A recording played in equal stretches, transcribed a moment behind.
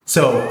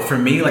So for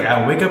me, like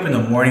I wake up in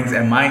the mornings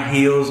and my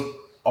heels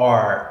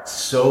are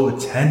so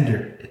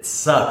tender. It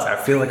sucks. I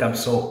feel like I'm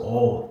so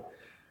old.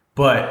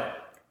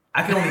 But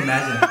I can only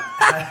imagine.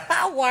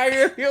 Why are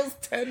your heels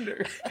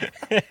tender?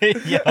 Yo,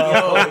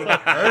 It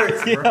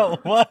hurts, bro. yo,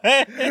 what?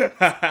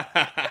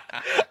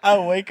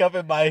 I wake up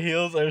and my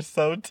heels are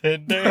so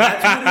tender.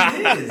 That's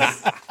what it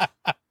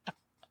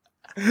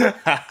is.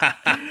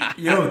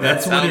 Yo,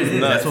 that's what it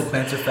is. nuts. That's what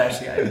plantar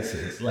fasciitis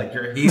is. Like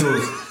your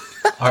heels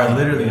are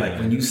literally like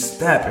when you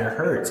step, it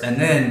hurts. And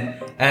then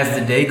as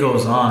the day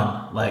goes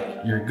on, like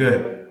you're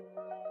good.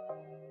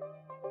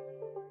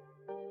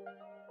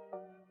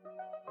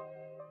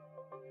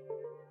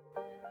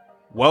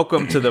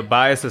 Welcome to the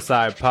Bias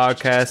Aside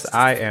podcast.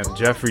 I am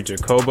Jeffrey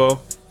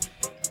Jacobo.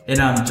 And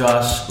I'm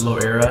Josh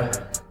Loera.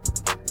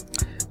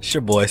 It's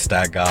your boy,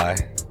 Stat Guy.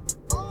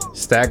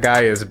 Stat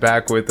Guy is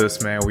back with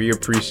us, man. We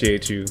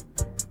appreciate you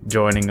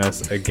joining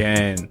us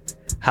again.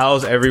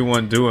 How's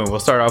everyone doing? We'll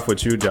start off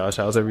with you, Josh.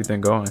 How's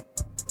everything going?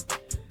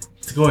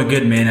 It's going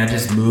good, man. I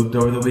just moved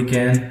over the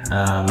weekend.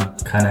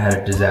 Kind of had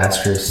a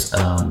disastrous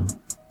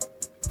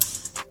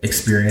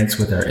experience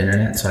with our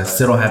internet. So I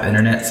still don't have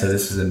internet. So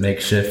this is a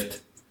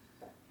makeshift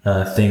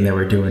thing that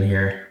we're doing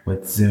here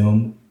with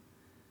Zoom.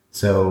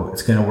 So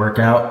it's going to work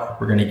out.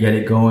 We're going to get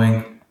it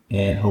going.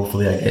 And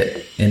hopefully I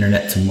get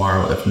internet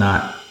tomorrow. If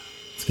not,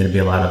 it's going to be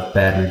a lot of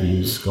bad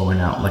reviews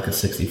going out like a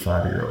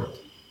 65-year-old.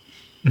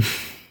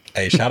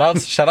 Hey, shout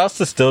outs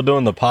to still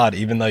doing the pod,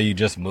 even though you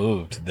just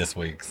moved this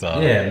week. So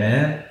Yeah,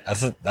 man.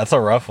 that's a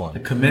rough The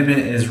one. commitment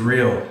is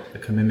real.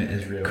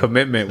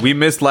 Commitment. We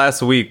missed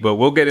last week, but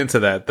we'll get into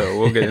that, though.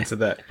 We'll get into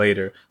that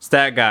later.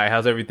 Stat Guy,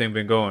 how's everything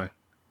been going?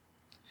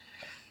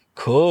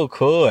 Cool.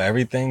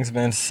 Everything's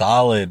been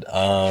solid.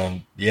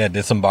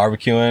 Did some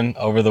barbecuing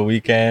over the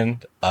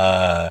weekend.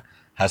 Had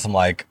some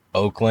like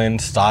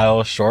Oakland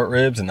style short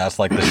ribs, and that's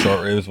like the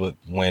short ribs with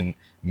when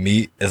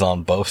meat is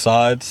on both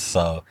sides.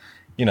 So,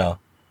 you know,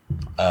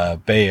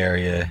 Bay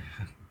Area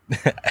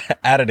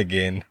at it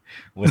again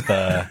with Is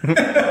that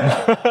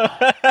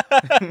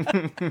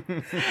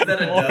a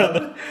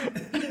dub?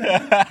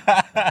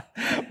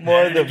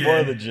 more of the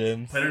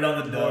gyms. Put it on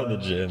the More of dub. the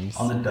gyms.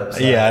 On the dub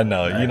side. Yeah, I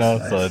know.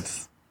 Nice, So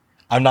nice.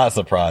 I'm not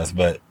surprised,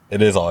 but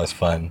it is always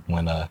fun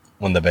when the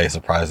Bay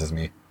surprises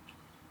me.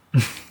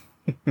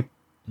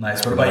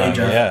 Nice. What about you,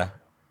 Jeff?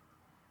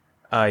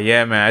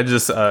 Yeah. Man, I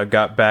just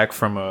got back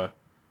from a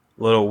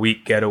little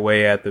week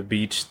getaway at the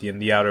beach in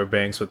the Outer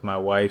Banks with my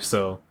wife.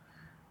 So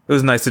it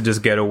was nice to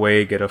just get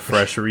away, get a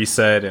fresh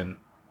reset, and,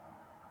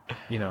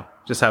 you know,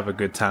 just have a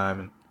good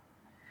time.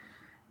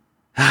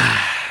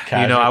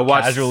 I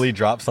watched casually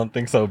drop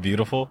something so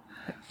beautiful.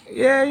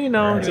 Yeah,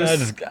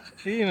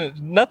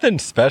 Nothing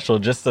special,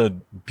 just a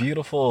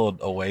beautiful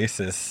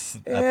oasis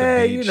at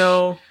the beach.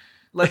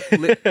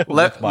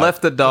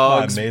 left the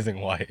dogs. My amazing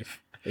wife.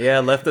 Yeah,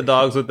 left the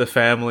dogs with the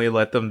family,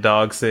 let them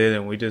dog sit,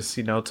 and we just,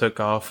 took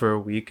off for a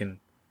week and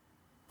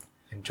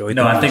enjoyed.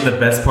 No, I think the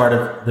best part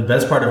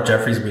of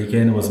Jeffrey's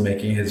weekend was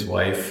making his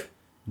wife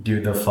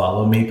do the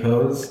follow me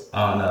pose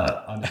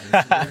on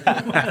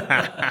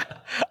Instagram.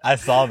 I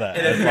saw that.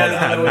 And if you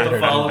guys don't know what the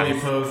follow me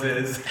pose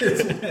is,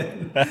 it's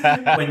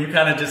when you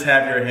kind of just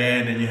have your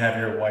hand and you have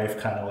your wife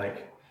kind of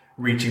like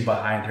reaching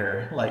behind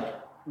her, like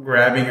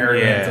grabbing her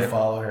hand to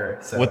follow her.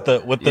 So, with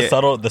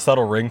the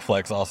subtle ring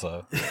flex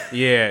also.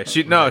 Yeah,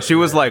 she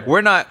was like,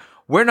 we're not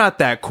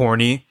that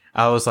corny.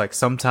 I was like,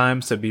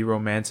 sometimes to be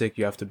romantic,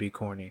 you have to be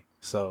corny.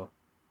 So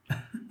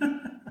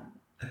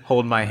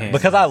hold my hand.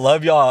 Because I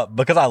love y'all,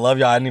 I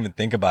didn't even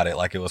think about it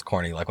like it was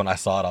corny. Like when I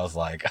saw it, I was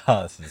like,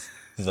 oh, this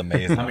is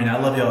amazing. I mean, I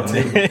love y'all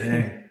too. But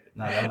dang,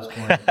 no, that was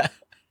corny.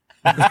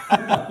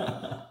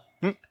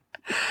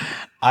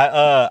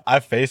 I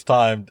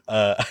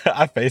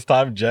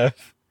FaceTimed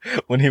Jeff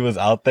when he was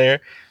out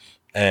there,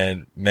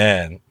 and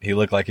man, he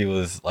looked like he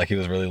was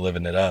really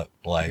living it up.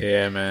 Like,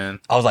 yeah, man.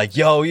 I was like,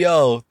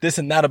 yo, this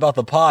and that about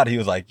the pod. He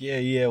was like,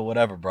 yeah,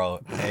 whatever,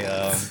 bro.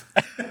 Hey,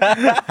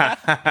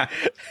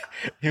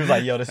 he was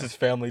like, yo, this is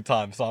family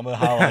time, so I'm gonna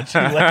holler at you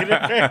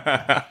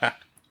later.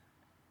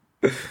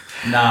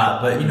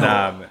 Nah, but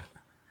man.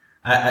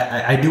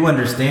 I do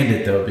understand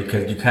it though,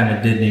 because you kind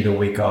of did need a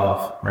week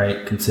off,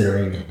 right?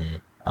 Considering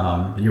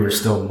you were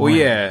still mourning. Well,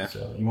 yeah.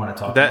 So you want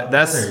to talk That about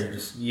that's that, or you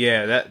just...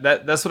 yeah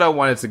that's what I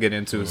wanted to get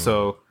into.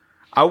 So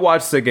I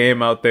watched the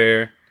game out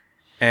there,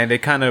 and it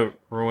kind of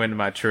ruined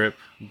my trip.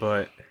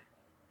 But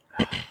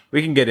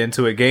we can get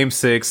into it. Game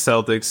 6,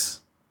 Celtics,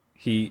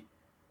 Heat.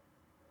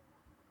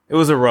 It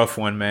was a rough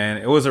one, man.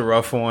 It was a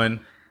rough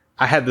one.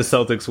 I had the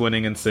Celtics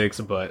winning in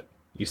 6, but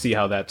you see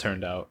how that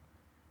turned out.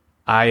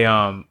 I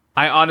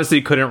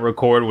honestly couldn't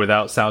record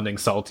without sounding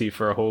salty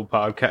for a whole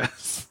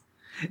podcast.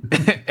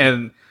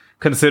 And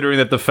considering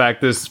that the fact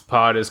this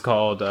pod is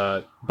called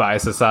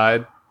Bias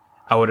Aside,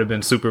 I would have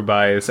been super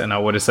biased, and I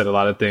would have said a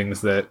lot of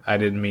things that I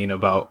didn't mean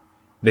about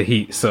the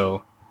Heat.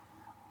 So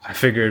I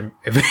figured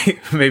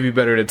it may be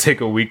better to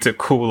take a week to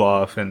cool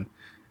off and,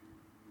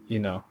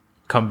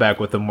 come back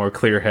with a more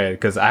clear head,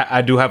 because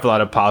I do have a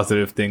lot of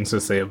positive things to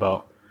say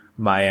about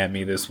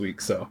Miami this week.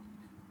 So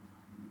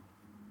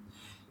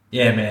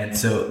Yeah, man.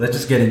 So let's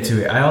just get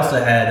into it. I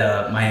also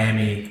had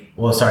Miami.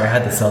 Well, sorry, I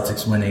had the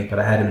Celtics winning, but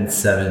I had them in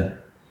 7.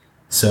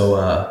 So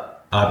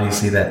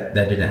obviously that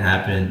didn't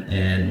happen,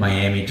 and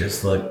Miami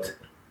just looked.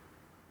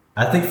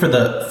 I think for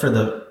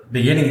the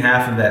beginning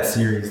half of that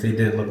series, they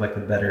did look like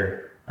the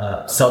better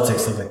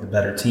Celtics looked like the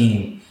better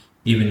team,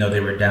 even though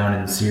they were down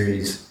in the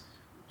series.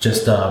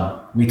 Just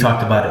we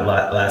talked about it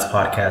last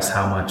podcast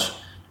how much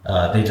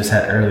they just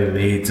had early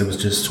leads. It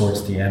was just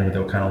towards the end where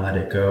they'll kind of let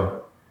it go.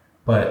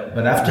 But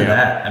after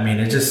that, I mean,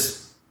 it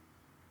just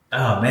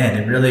oh man,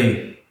 it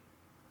really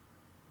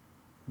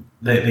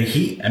the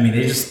Heat. I mean,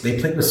 they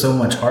played with so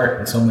much heart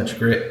and so much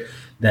grit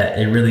that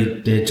it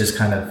really did just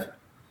kind of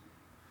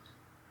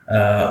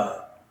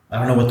I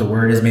don't know what the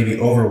word is, maybe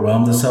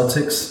overwhelm the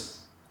Celtics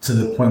to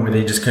the point where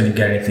they just couldn't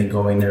get anything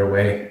going their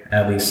way,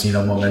 at least,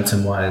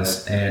 momentum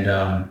wise. And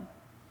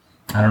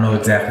I don't know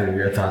exactly what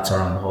your thoughts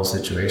are on the whole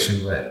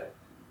situation,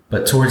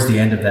 but towards the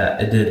end of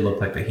that, it did look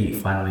like the Heat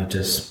finally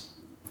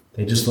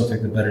they just looked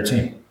like the better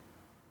team.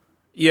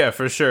 Yeah,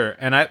 for sure.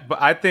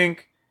 But I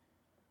think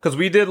because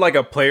we did like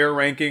a player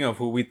ranking of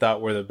who we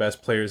thought were the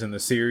best players in the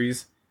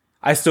series,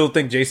 I still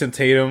think Jason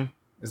Tatum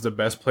is the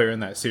best player in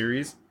that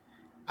series.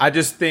 I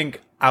just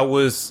think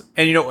and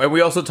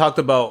we also talked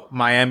about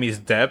Miami's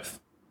depth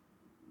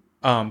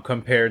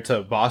compared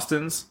to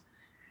Boston's.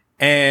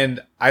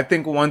 And I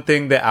think one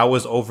thing that I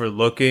was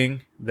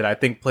overlooking that I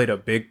think played a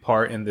big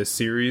part in this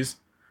series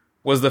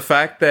was the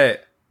fact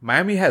that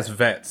Miami has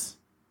vets.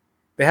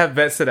 They have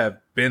vets that have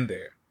been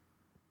there,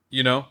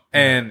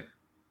 And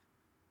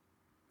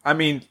I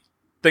mean,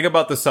 think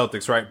about the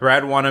Celtics, right?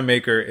 Brad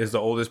Wanamaker is the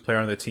oldest player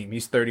on the team.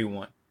 He's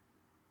 31.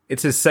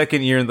 It's his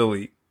second year in the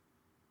league,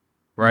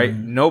 right?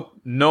 Mm-hmm.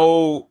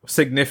 No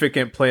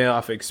significant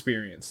playoff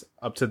experience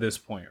up to this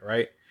point,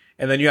 right?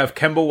 And then you have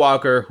Kemba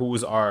Walker,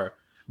 who's our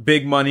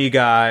big money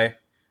guy,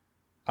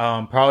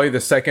 probably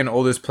the second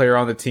oldest player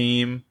on the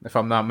team, if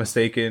I'm not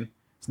mistaken.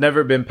 It's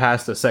never been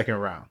past the second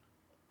round,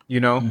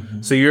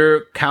 Mm-hmm. So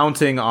you're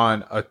counting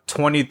on a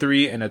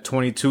 23 and a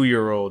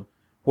 22-year-old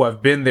who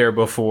have been there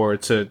before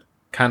to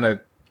kind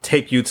of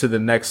take you to the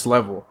next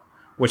level,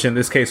 which in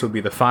this case would be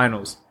the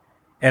finals.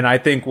 And I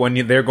think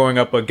when they're going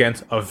up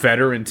against a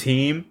veteran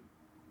team,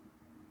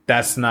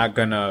 that's not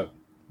going to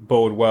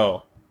bode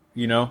well,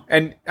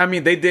 And, I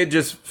mean, they did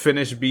just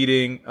finish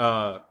beating...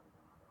 hold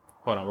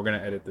on, we're going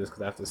to edit this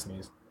because I have to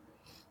sneeze.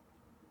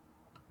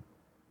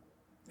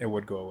 It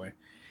would go away.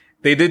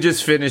 They did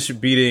just finish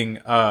beating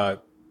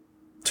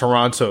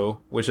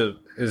Toronto, which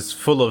is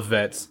full of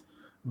vets.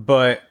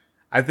 But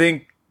I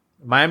think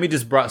Miami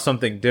just brought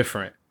something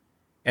different.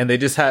 And they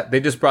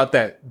brought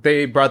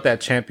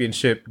that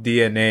championship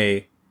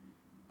DNA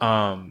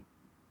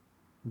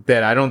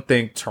that I don't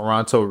think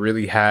Toronto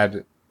really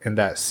had in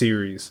that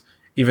series,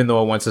 even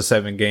though it went to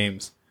 7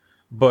 games.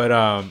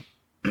 But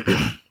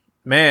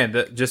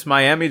man, just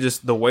Miami,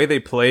 just the way they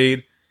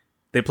played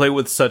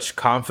with such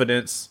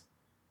confidence.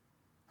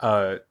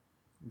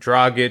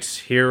 Dragic,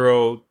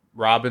 Hero,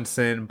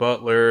 Robinson,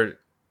 Butler,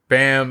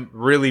 Bam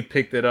really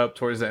picked it up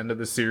towards the end of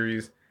the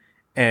series.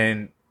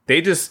 And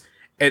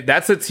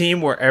that's a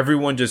team where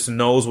everyone just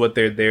knows what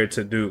they're there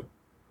to do.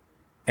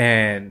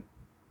 And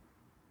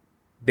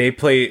they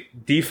play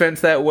defense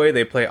that way,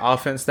 they play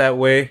offense that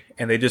way,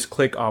 and they just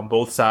click on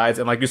both sides.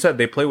 And like you said,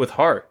 they play with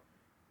heart.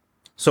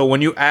 So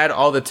when you add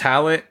all the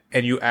talent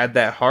and you add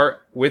that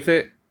heart with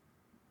it,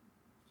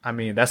 I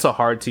mean, that's a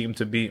hard team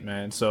to beat,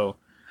 man. So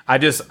I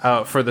just,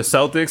 for the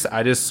Celtics,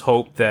 I just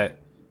hope that,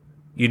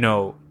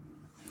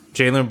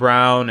 Jaylen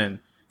Brown and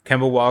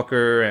Kemba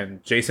Walker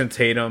and Jason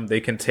Tatum, they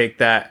can take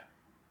that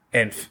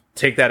and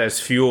take that as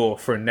fuel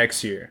for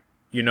next year.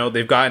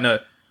 They've gotten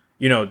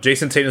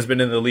Jason Tatum's been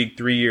in the league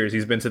 3 years.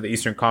 He's been to the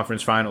Eastern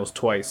Conference Finals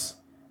twice.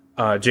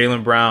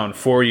 Jaylen Brown,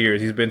 4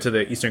 years. He's been to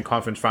the Eastern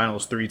Conference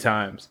Finals 3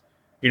 times.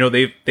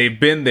 They've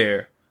been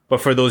there. But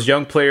for those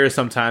young players,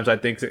 sometimes I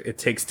think it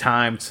takes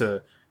time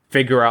to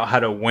figure out how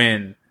to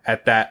win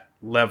at that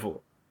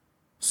level.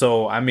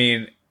 So, I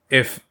mean,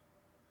 if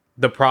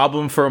the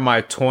problem for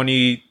my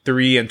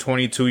 23 and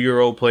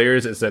 22-year-old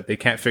players is that they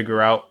can't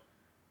figure out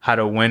how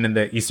to win in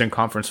the Eastern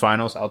Conference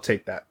Finals, I'll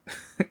take that.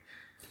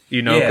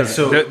 Because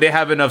they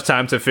have enough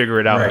time to figure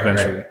it out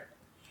eventually. Right.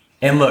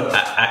 And look,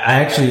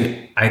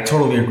 I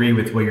totally agree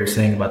with what you're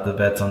saying about the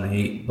bets on the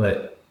Heat,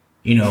 but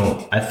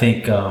I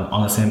think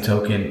on the same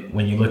token,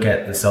 when you look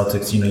at the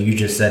Celtics, you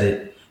just said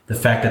it, the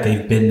fact that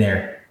they've been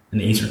there in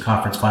the Eastern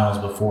Conference Finals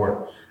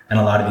before, and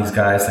a lot of these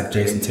guys like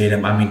Jason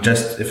Tatum, I mean,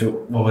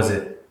 what was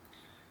it?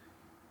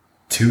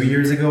 2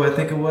 years ago, I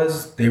think it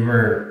was, they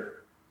were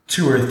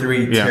 2 or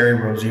 3 Terry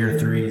Rozier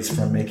threes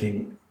from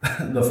making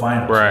the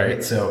finals,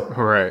 right?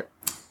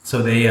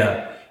 So they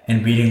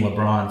and beating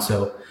LeBron.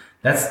 So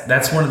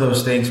that's one of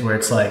those things where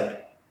it's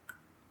like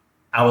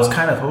I was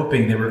kind of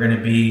hoping they were going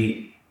to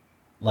be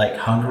like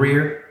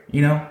hungrier,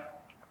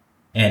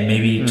 and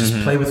maybe just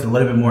play with a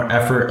little bit more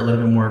effort, a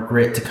little bit more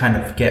grit to kind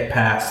of get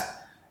past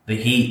the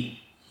Heat,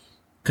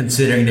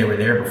 considering they were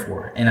there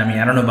before. And I mean,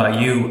 I don't know about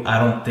you, I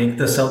don't think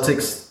the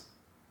Celtics,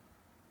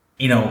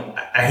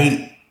 I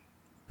hate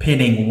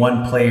pinning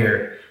one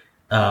player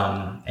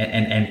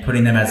and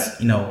putting them as,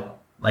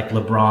 like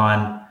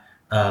LeBron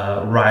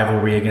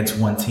rivalry against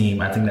one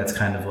team. I think that's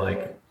kind of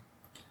like,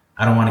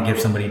 I don't want to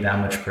give somebody that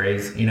much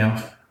praise,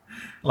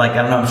 Like,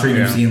 I don't know, I'm sure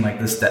you've seen like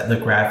the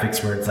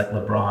graphics where it's like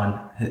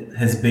LeBron,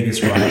 his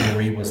biggest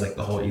rivalry was like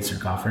the whole Eastern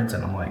Conference.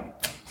 And I'm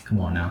like, come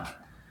on now.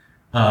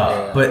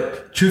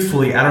 But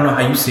truthfully, I don't know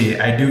how you see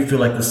it. I do feel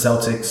like the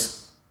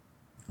Celtics,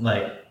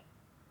 like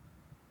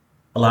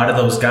a lot of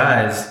those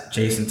guys,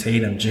 Jason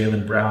Tatum,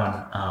 Jaylen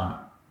Brown,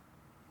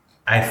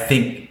 I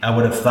think I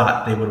would have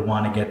thought they would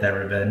want to get that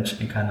revenge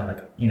and kind of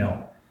like,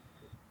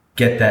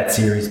 get that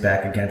series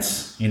back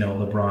against,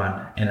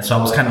 LeBron. And so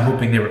I was kind of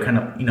hoping they were kind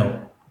of,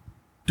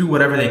 do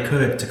whatever they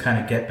could to kind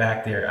of get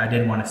back there. I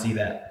didn't want to see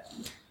that.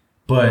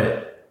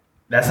 But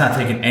that's not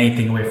taking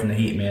anything away from the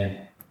Heat,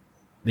 man.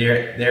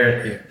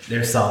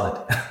 They're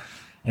solid.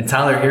 And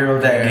Tyler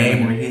Hero, that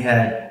game where he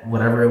had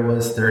whatever it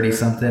was, 30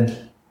 something.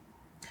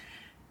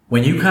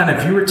 When you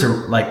if you were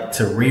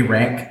to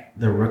re-rank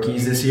the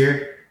rookies this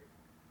year,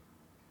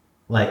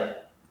 like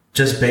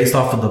just based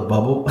off of the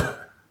bubble,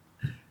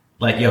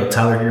 like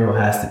Tyler Hero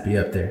has to be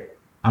up there.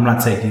 I'm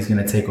not saying he's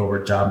gonna take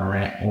over Ja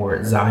Morant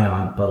or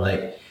Zion, but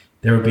like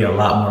there would be a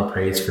lot more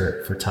praise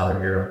for Tyler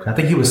Hero. I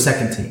think he was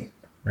second team,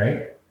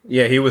 right?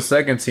 Yeah, he was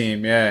second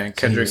team. Yeah, and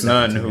Kendrick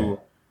Nunn, who,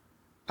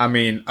 I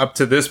mean, up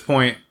to this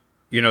point,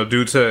 due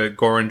to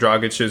Goran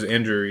Dragic's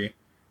injury,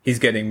 he's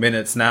getting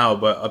minutes now.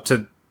 But up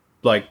to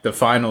like the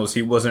finals,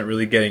 he wasn't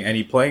really getting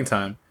any playing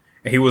time,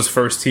 and he was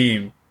first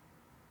team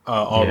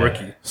all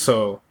rookie.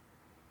 So,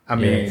 I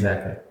mean,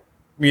 exactly.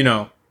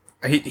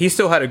 He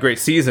still had a great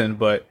season,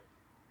 but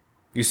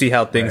you see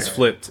how things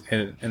flipped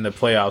in the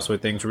playoffs where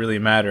things really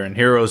matter. And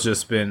Hero's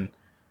just been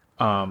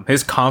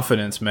his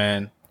confidence,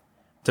 man,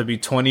 to be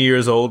 20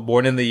 years old,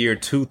 born in the year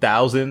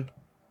 2000,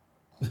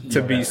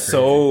 to be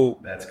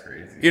that's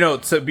crazy.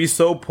 To be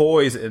so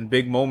poised in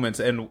big moments.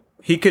 And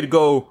he could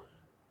go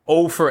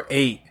 0 for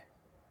 8.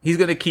 He's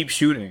going to keep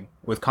shooting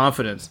with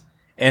confidence.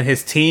 And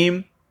his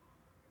team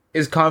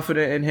is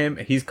confident in him.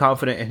 He's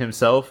confident in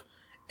himself.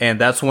 And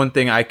that's one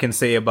thing I can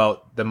say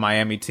about the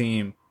Miami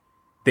team.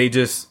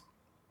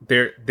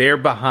 They're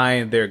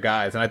behind their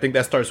guys, and I think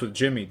that starts with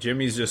Jimmy.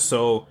 Jimmy's just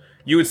so,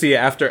 you would see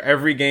after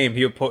every game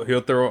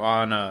he'll throw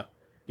on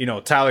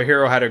Tyler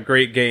Hero had a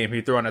great game.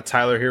 He threw on a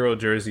Tyler Hero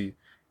jersey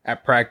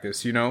at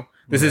practice.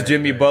 This is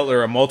Jimmy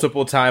Butler, a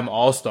multiple time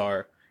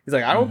All-Star. He's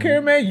like, I don't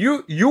care, man.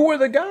 You were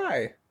the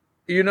guy.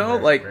 He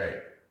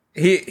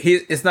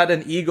it's not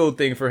an ego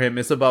thing for him.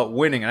 It's about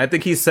winning, and I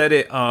think he said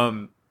it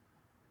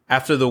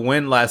after the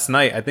win last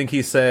night. I think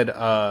he said,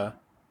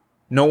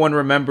 no one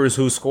remembers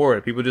who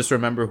scored. People just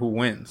remember who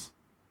wins.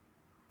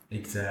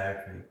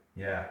 Exactly.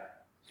 Yeah.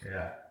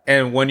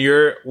 And when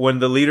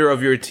the leader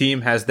of your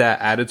team has that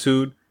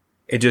attitude,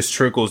 it just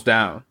trickles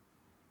down.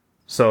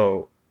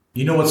 So,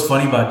 what's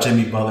funny about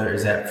Jimmy Butler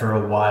is that for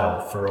a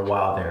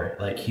while there,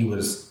 like he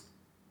was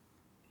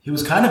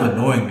kind of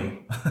annoying me.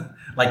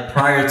 Like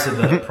prior to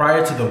the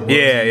Wolves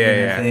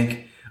game, I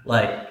think.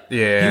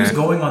 He was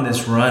going on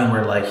this run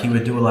where like he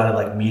would do a lot of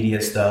like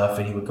media stuff,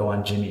 and he would go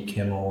on Jimmy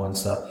Kimmel and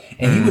stuff,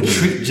 and he would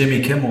treat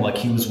Jimmy Kimmel like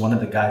he was one of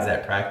the guys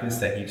at practice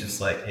that he just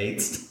like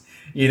hates.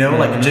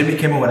 Like if Jimmy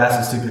Kimmel would ask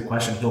a stupid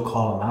question, he'll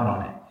call him out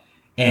on it.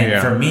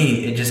 And for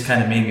me, it just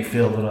kind of made me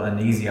feel a little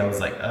uneasy. I was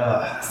like,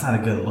 that's not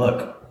a good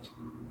look.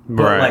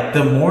 But like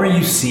the more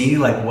you see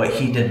like what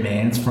he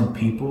demands from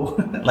people,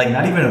 like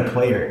not even a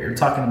player, you're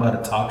talking about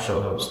a talk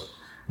show host,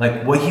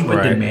 like what he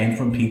would demand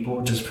from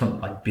people just from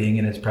like being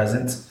in his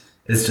presence.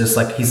 It's just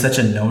like he's such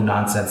a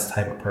no-nonsense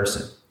type of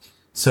person.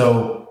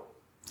 So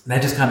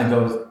that just kind of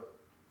goes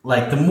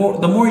like the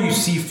more you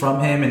see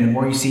from him, and the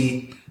more you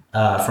see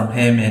from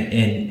him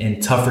in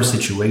tougher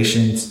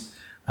situations,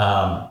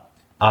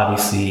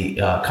 obviously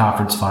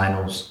conference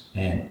finals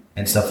and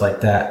stuff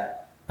like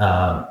that,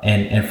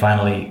 and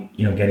finally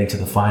getting to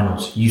the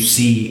finals, you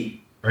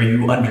see or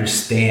you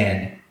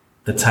understand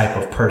the type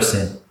of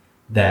person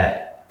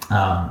that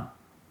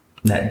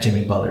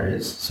Jimmy Butler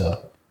is.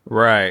 So.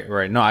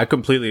 Right. No, I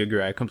completely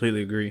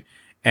agree.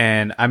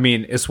 And I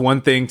mean, it's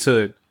one thing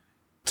to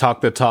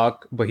talk the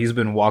talk, but he's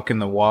been walking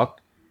the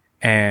walk.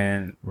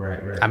 And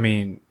I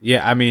mean,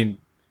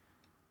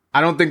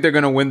 I don't think they're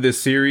going to win this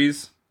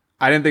series.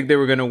 I didn't think they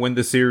were going to win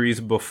the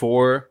series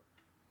before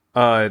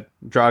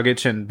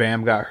Dragic and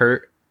Bam got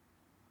hurt.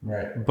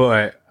 Right.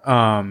 But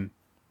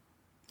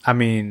I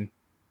mean,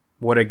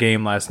 what a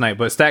game last night.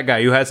 But Stat Guy,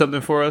 you had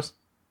something for us?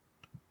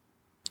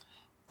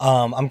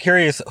 I'm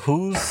curious,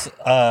 whose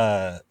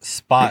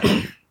spot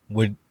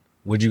would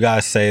you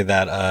guys say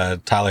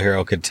that Tyler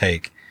Hero could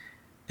take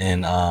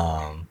in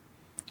the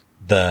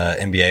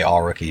NBA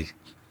All-Rookie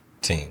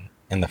team,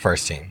 in the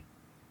first team?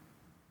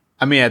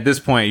 I mean, at this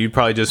point, you'd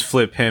probably just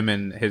flip him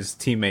and his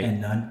teammate.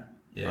 And Nunn.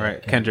 Yeah,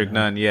 right, Kendrick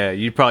Nunn. Yeah,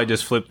 you'd probably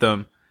just flip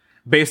them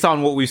based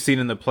on what we've seen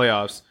in the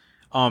playoffs.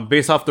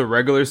 Based off the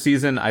regular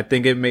season, I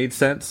think it made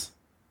sense.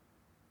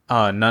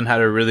 Nunn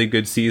had a really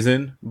good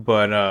season,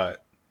 but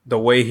the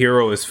way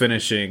Hero is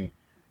finishing,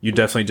 you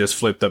definitely just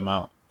flip them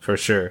out for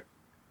sure.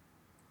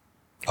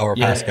 Or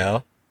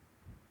Pascal?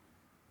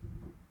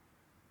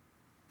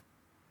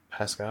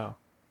 Pascal.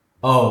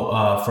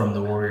 From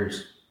the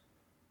Warriors.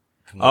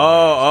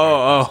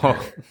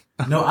 Oh.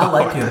 No, I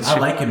like him. I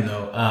like him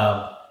though.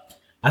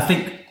 I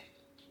think.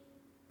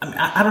 I mean,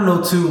 I don't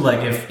know too. Like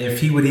if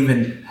he would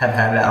even have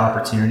had that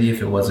opportunity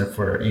if it wasn't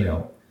for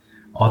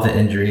all the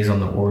injuries on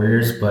the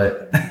Warriors,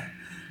 but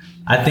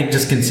I think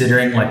just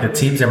considering like the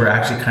teams that were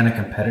actually kind of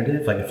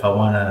competitive. Like if I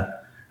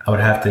would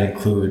have to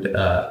include.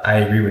 I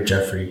agree with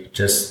Jeffrey.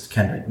 Just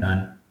Kendrick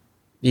Nunn.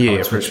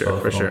 Yeah, for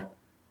sure.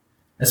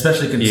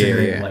 Especially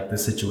considering like the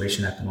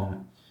situation at the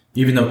moment.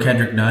 Even though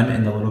Kendrick Nunn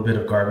in the little bit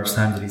of garbage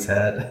time that he's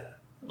had,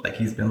 like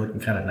he's been looking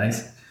kind of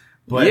nice.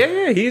 But he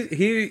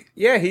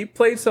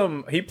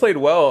played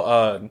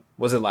well.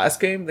 Was it last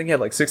game? I think he had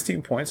like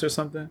 16 points or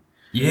something.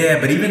 Yeah,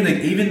 but even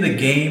the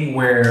game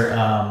where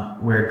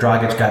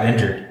Dragic got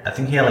injured, I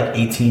think he had like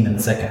 18 in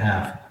the second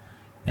half,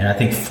 and I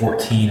think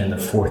 14 in the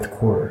fourth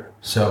quarter.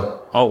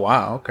 So oh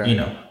wow, okay.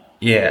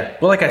 Yeah.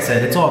 Well, like I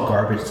said, it's all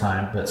garbage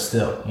time, but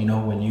still,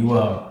 when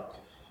you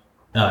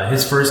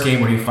his first game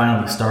where he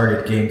finally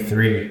started, game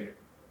 3.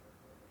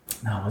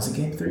 No, was it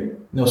game 3?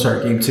 No,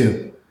 sorry, game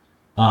 2.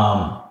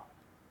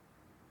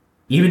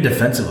 Even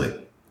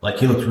defensively, like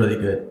he looked really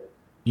good.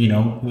 He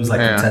was like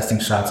contesting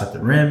shots at the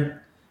rim,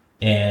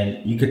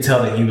 and you could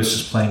tell that he was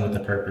just playing with a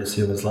purpose.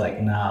 He was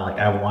like, nah, like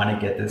I want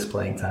to get this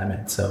playing time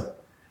in. So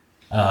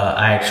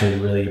I actually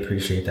really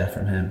appreciate that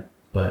from him.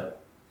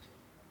 But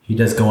he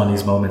does go on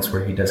these moments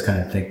where he does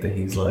kind of think that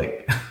he's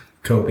like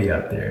Kobe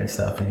out there and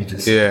stuff, and he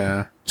just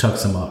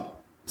chucks him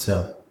up.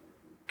 So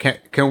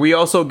can we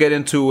also get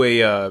into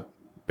a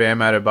Bam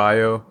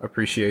Adebayo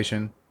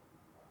appreciation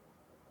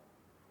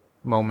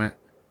moment?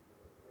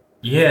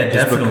 Yeah, Just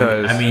definitely.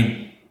 because- I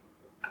mean,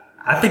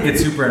 I think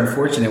it's super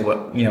unfortunate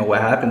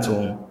what happened to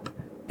him,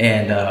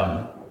 and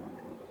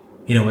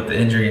with the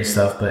injury and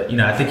stuff. But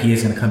I think he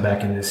is going to come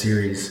back in this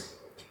series.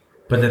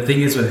 But the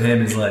thing is with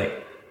him is like,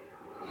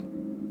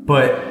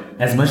 but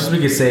as much as we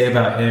could say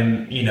about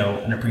him,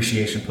 an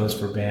appreciation post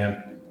for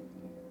Bam,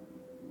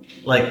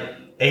 like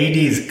AD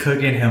is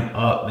cooking him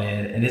up,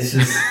 man, and it's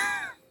just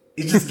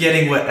he's just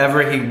getting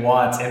whatever he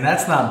wants, and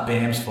that's not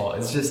Bam's fault.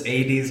 It's just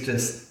AD's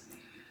just.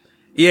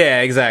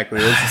 Yeah, exactly.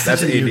 That's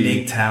That's such a AD.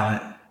 unique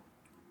talent.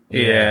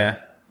 Yeah.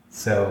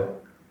 So,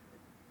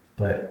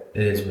 but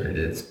it is what it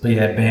is. But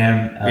yeah,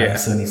 Bam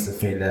still needs to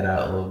fade that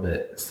out a little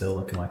bit. Still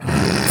looking like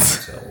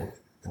so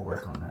we'll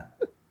work on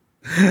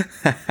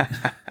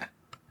that.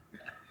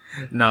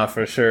 Nah,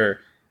 for sure.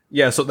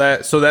 Yeah, so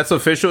that's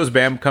official. Is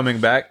Bam coming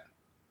back?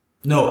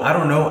 No, I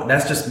don't know.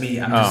 That's just me.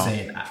 I'm just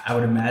saying. I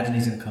would imagine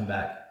he's gonna come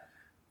back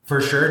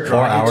for sure.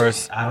 4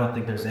 hours. I don't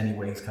think there's any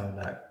way he's coming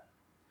back.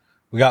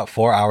 We got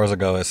 4 hours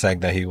ago. It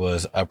said that he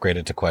was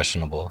upgraded to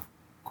questionable.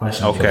 Okay.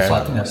 So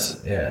I think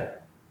that's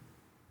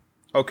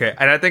Okay,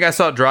 and I think I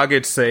saw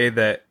Dragic say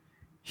that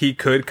he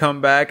could come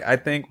back. I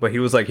think, but he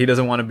was like he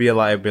doesn't want to be a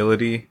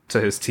liability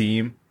to his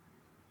team.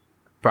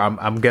 But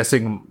I'm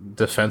guessing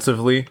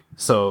defensively.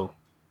 So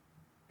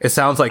it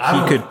sounds like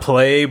he could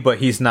play, but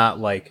he's not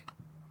like,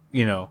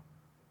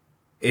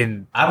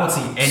 in I don't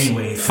see any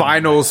way he's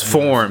finals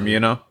form.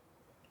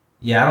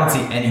 Yeah, I don't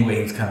see any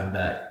way he's coming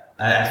back.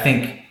 I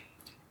think.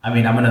 I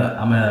mean, I'm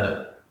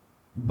gonna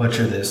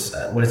butcher this.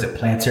 What is it?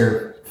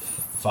 Plantar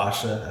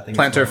fascia. I think.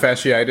 Plantar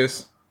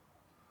fasciitis.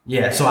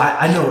 Yeah. So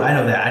I know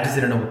that. I just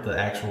didn't know what the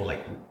actual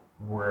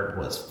word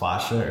was.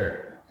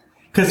 Fascia,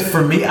 because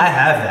for me, I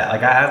have that.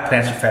 Like I have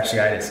plantar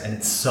fasciitis, and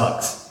it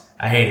sucks.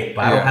 I hate it,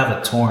 but I don't have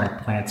a torn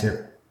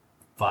plantar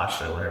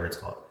fascia, whatever it's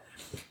called.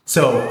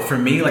 So for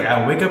me, like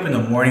I wake up in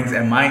the mornings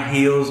and my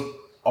heels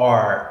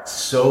are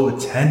so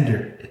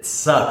tender. It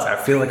sucks. I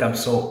feel like I'm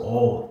so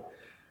old,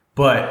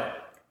 but.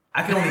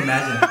 I can only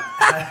imagine.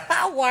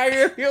 Why are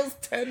your heels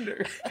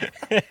tender?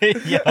 Yo,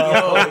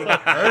 it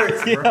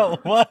hurts, bro. Yo,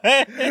 what?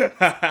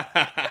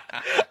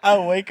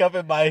 I wake up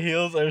and my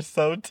heels are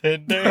so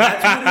tender.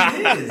 That's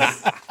what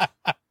it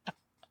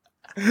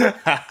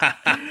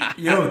is.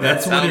 Yo,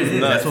 that's what it is.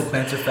 Nuts. That's what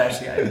plantar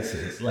fasciitis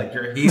is. Like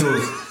your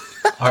heels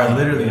are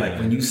literally like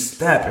when you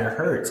step, it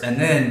hurts, and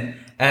then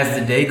as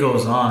the day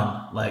goes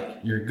on, like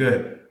you're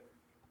good.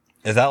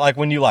 Is that like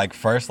when you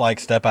first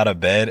step out of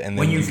bed and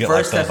then When you get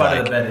first those, step out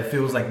of bed, it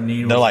feels like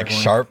needles. they're like are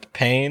going- sharp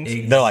pains.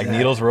 Exactly. They're like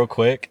needles real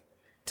quick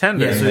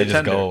Tender. Yeah, and so they just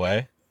tender. go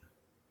away.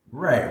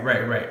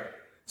 Right.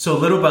 So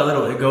little by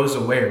little, it goes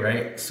away,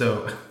 right?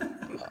 So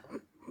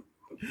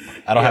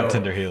I don't Yo. have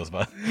tender heels,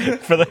 but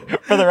for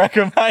the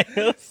record, my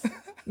heels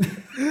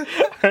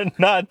are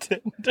not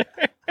tender.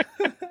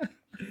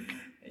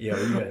 yo,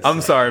 you guys.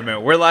 I'm sorry,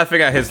 man. We're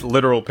laughing at his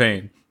literal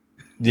pain.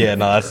 Yeah,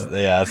 no,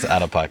 that's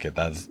out of pocket.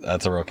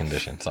 That's a real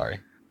condition. Sorry.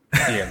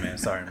 Yeah, man.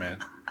 Sorry, man.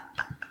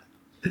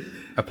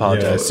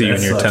 Apologize Yo, to you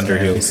and that your sucks, tender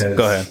man, heels. because-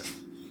 Go ahead.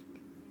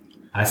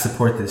 I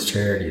support this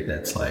charity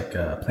that's like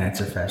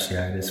plantar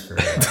fasciitis for.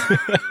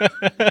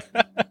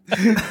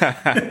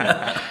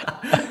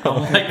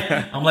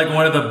 I'm like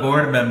one of the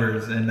board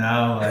members, and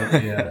now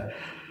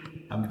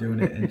I'm doing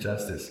it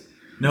injustice.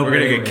 No, We're but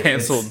gonna anyway, get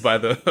canceled by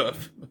the.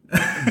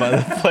 By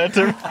the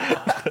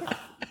plantar.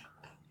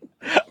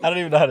 I don't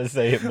even know how to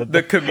say it, but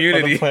The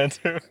community. by the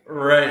plantar.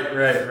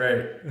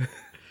 Right.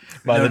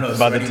 by the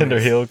anyways. Tinder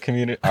heel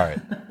community. All right,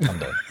 I'm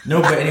done.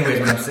 No, but anyways,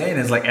 what I'm saying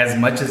is like as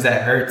much as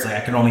that hurts, like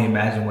I can only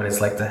imagine what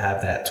it's like to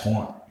have that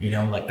torn.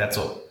 Like that's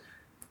what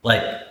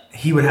like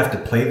he would have to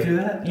play through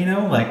that.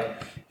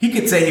 Like he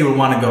could say he would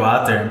want to go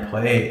out there and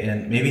play,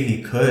 and maybe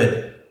he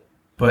could,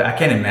 but I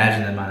can't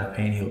imagine the amount of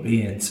pain he'll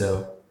be in.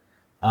 So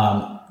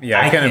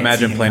I can't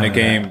imagine playing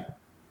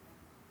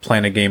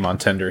a game on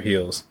tender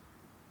heels.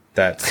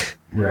 That's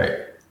right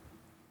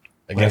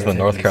against the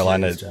North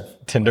Carolina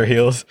Tinder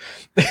heels.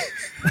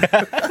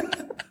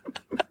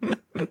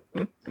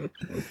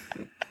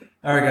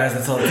 All right, guys,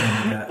 that's all the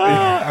time we got. All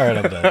right,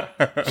 I'm done.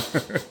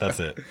 That's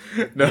it.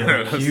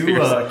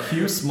 no,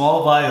 Cue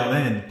small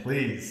violin,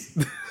 please.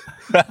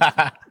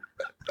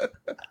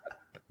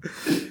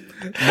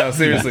 No,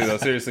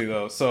 seriously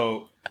though.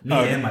 So Me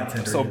and my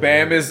Tinder. so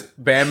Bam is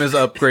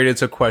upgraded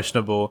to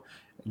questionable.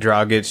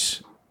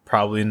 Dragic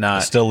probably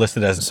not. Still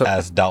listed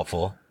as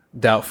doubtful.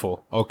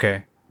 Doubtful.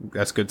 Okay,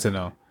 that's good to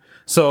know.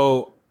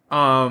 So,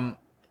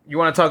 you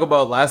want to talk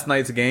about last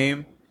night's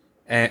game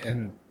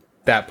and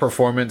that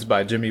performance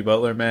by Jimmy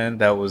Butler? Man,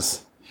 that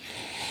was.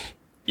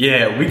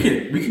 Yeah, we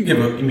can give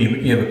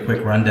a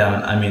quick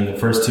rundown. I mean, the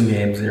first two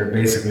games they were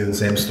basically the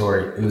same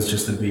story. It was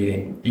just a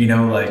beating.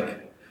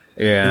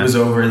 It was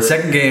over. The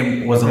second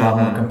game was a lot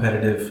more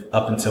competitive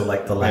up until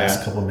like the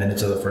last couple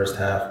minutes of the first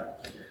half.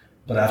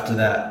 But after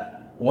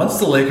that, once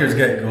the Lakers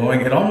get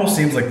going, it almost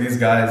seems like these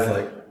guys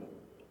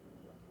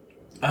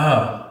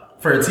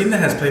for a team that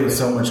has played with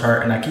so much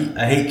heart, and I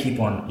hate to keep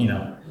on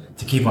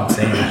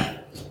saying that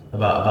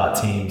about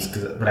teams,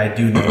 but I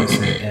do notice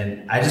it,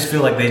 and I just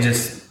feel like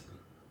it's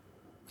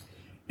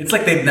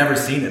like they've never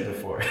seen it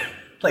before.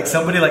 Like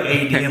somebody like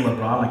AD and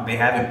LeBron, like they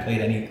haven't played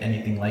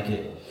anything like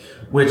it.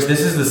 Which this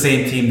is the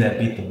same team that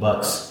beat the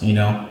Bucks,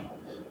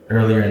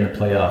 earlier in the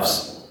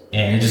playoffs,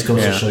 and it just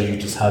goes to show you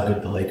just how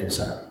good the Lakers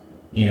are,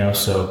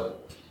 So,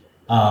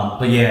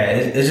 but yeah,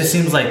 it just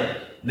seems like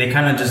they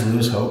kind of just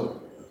lose hope,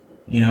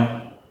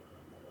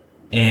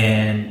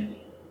 and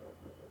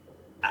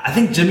I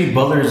think Jimmy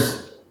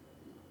Butler's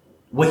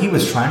what he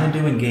was trying to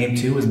do in Game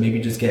 2 was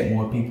maybe just get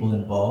more people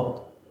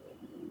involved.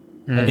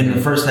 Like in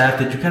the first half,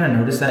 did you kind of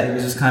notice that he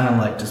was just kind of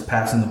like just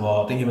passing the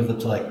ball? I think he was up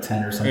to like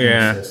 10 or something.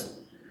 Yeah.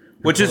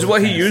 Which is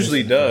what he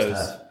usually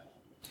does.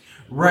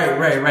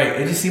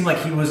 Right. It just seemed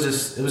like it was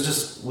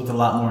just with a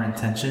lot more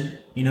intention,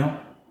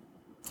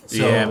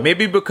 So, yeah,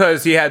 maybe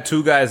because he had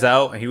two guys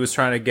out and he was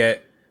trying to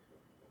get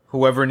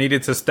whoever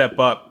needed to step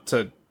up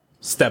to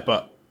step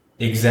up.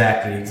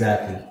 Exactly.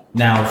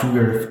 Now, if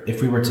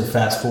we were to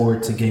fast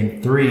forward to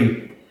Game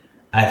 3,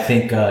 I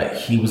think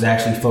he was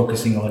actually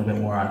focusing a little bit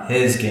more on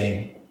his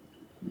game.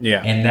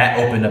 Yeah. And that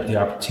opened up the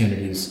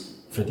opportunities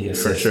for the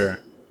assist. For sure.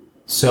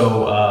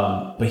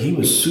 So, but he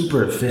was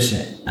super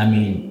efficient. I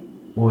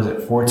mean, what was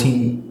it?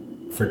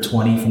 14 for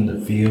 20 from the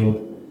field.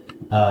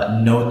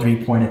 No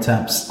 3-point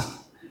attempts. So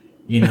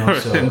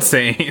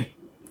insane.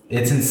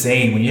 It's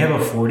insane when you have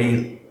a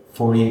 40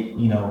 point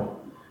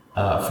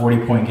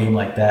game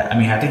like that. I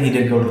mean, I think he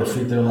did go to the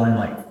free throw line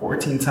like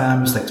 14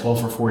 times, like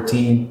 12 for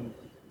 14.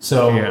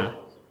 So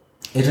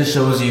it just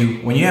shows you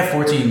when you have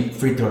 14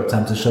 free throw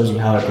attempts, it shows you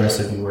how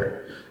aggressive you were.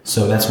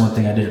 So that's one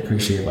thing I did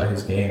appreciate about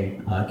his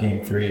game,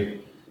 Game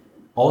 3.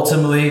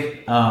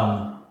 Ultimately,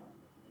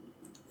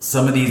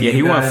 some of these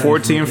he went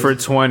 14 for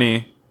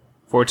 20.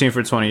 14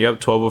 for 20. Yep,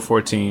 12 of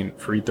 14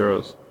 free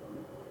throws,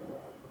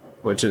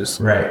 which is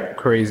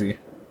crazy.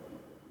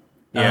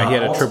 Yeah, he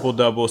had a triple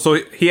double. So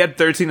he had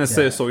 13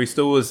 assists. So he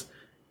still was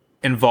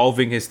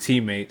involving his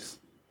teammates.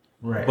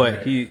 Right.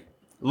 But he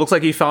looks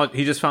like he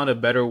just found a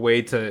better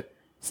way to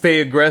stay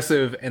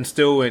aggressive and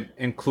still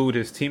include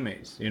his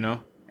teammates.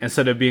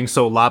 Instead of being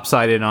so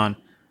lopsided on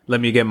let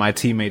me get my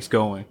teammates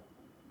going.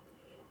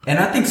 And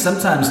I think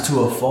sometimes to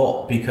a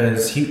fault,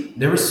 because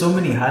there were so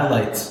many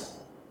highlights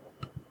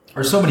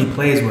or so many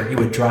plays where he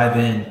would drive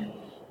in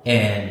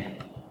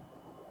and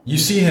you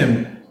see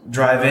him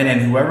drive in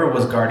and whoever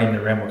was guarding the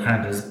rim would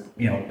kind of just,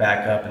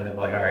 back up and they'd be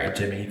like, all right,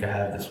 Jimmy, you can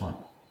have this one.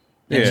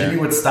 And Jimmy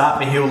would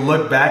stop and he'll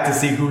look back to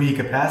see who he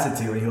could pass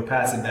it to and he'll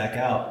pass it back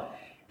out.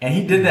 And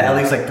he did that at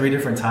least like 3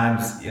 different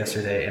times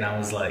yesterday. And I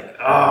was like,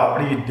 oh,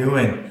 what are you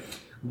doing?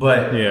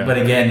 But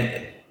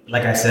again,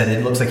 like I said,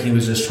 it looks like he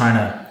was just trying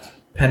to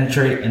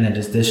penetrate and then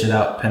just dish it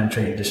out,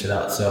 penetrate and dish it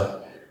out.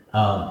 So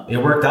it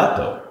worked out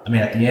though. I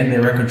mean, at the end, they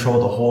were in control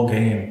the whole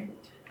game.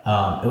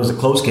 It was a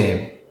close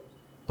game,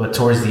 but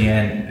towards the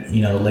end,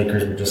 the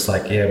Lakers were just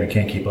like, yeah, we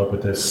can't keep up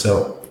with this.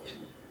 So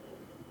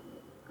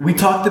we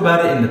talked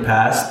about it in the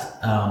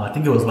past. I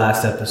think it was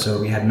last episode.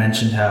 We had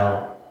mentioned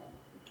how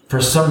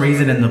for some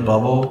reason in the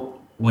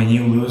bubble, when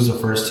you lose the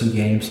first 2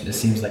 games, it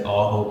seems like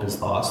all hope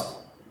is lost.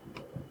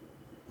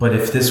 But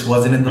if this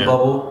wasn't in the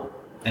bubble,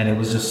 and it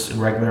was just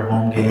regular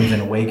home games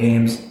and away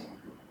games,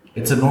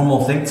 it's a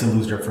normal thing to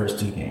lose your first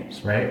 2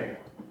 games, right?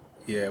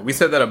 Yeah, we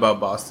said that about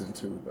Boston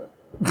too, but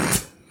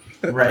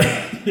right.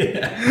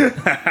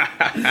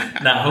 Yeah.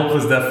 Now hope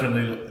was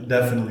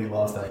definitely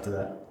lost after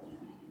that.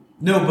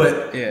 No,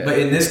 but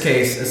in this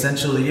case,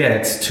 essentially,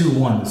 it's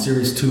 2-1. The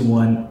series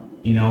 2-1.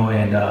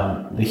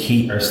 And the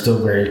Heat are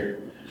still very,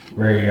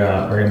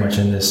 very much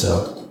in this.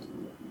 So,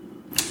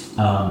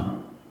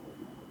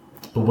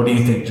 but what do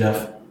you think,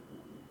 Jeff?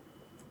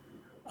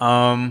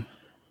 I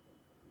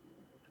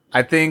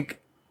think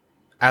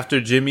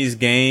after Jimmy's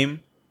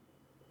game,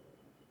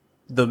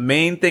 the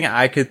main thing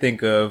I could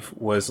think of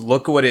was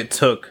look what it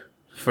took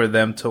for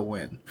them to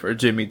win, for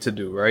Jimmy to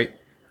do, right?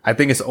 I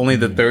think it's only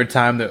the third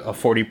time that a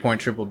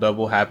 40-point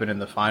triple-double happened in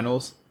the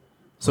finals.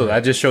 So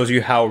that just shows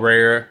you how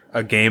rare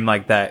a game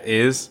like that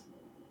is.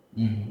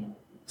 Mm-hmm.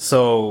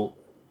 So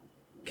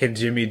can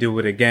Jimmy do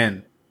it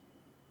again?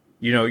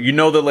 You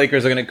know the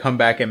Lakers are going to come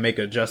back and make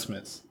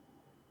adjustments.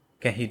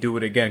 Can he do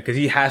it again? Because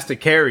he has to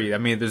carry. I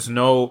mean, he's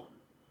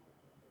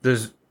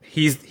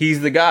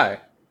the guy,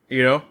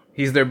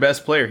 He's their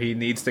best player. He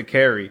needs to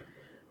carry.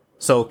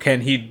 So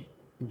can he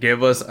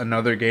give us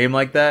another game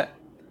like that?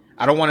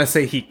 I don't want to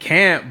say he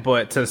can't,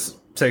 but to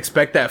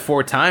expect that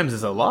 4 times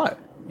is a lot,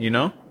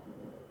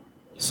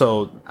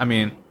 So, I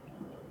mean...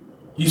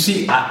 You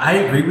see, I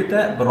agree with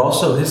that, but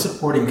also his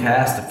supporting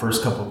cast the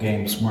first couple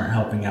games weren't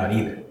helping out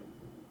either.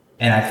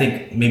 And I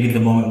think maybe the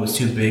moment was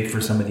too big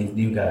for some of these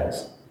new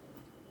guys.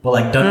 But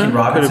like Duncan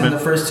Robinson the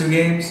first 2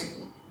 games,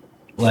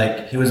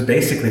 like he was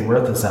basically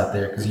worthless out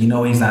there because he's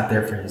not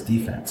there for his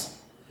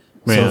defense.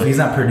 Man. So if he's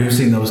not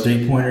producing those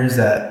 3-pointers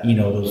that,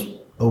 those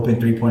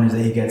open 3-pointers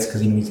that he gets, because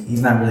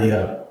he's not really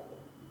a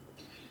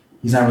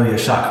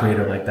shot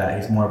creator like that.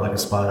 He's more of like a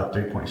spot up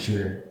 3-point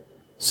shooter.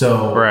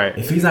 So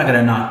if he's not going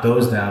to knock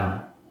those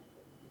down,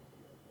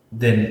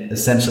 then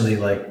essentially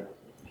like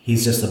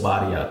he's just a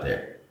body out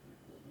there.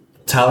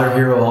 Tyler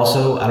Hero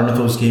also, I don't know if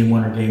it was game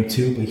 1 or game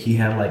 2, but he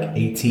had like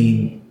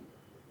 18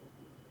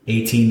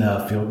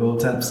 field goal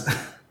attempts. I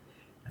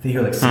think he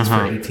had like 6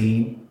 for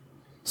 18.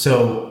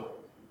 So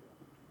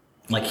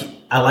like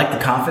I like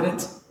the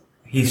confidence.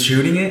 He's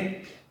shooting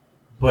it,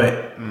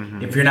 but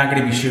if you're not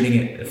going to be shooting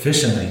it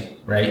efficiently,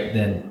 right,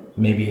 then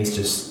maybe it's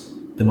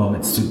just the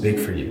moment's too big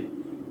for you.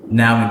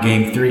 Now in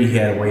game 3, he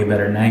had a way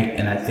better night,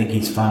 and I think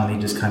he's finally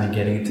just kind of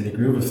getting into the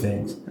groove of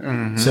things.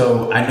 Mm-hmm.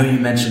 So I know you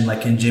mentioned,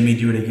 like, can Jimmy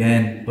do it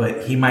again?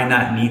 But he might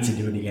not need to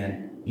do it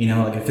again.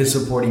 Like if his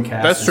supporting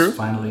cast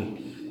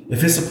finally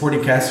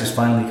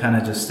kind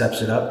of just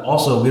steps it up.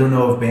 Also, we don't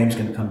know if Bam's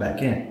going to come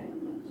back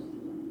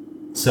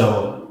in.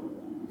 So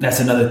that's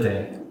another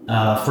thing.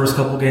 First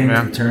couple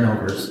games,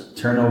 turnovers.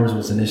 Turnovers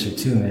was an issue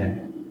too,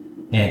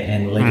 man.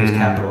 And the Lakers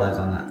capitalized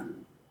on that.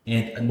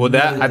 And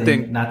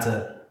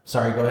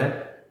sorry, go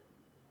ahead.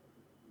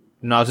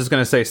 No, I was just going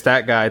to say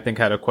Stat Guy, I think,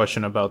 had a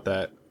question about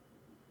that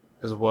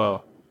as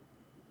well.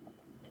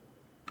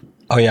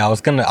 Oh, yeah. I was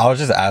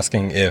just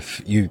asking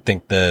if you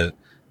think the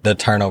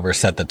turnover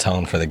set the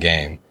tone for the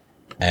game.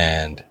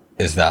 And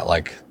is that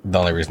like the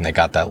only reason they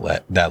got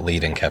that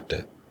lead and kept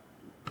it?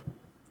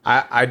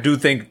 I do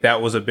think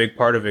that was a big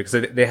part of it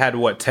because they had,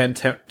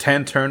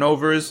 10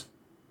 turnovers?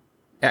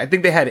 I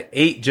think they had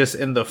 8 just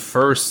in the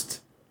first,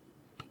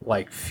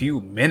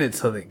 few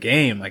minutes of the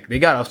game. Like, they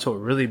got off to a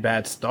really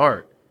bad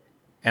start.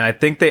 And I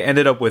think they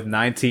ended up with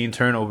 19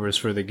 turnovers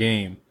for the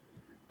game.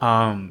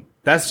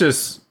 That's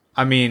just,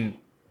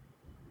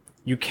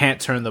 you can't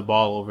turn the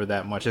ball over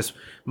that much.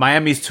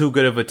 Miami's too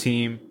good of a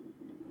team.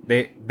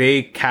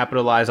 They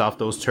capitalize off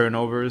those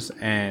turnovers,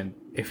 and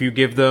if you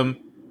give them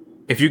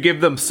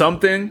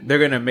something, they're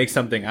gonna make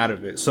something out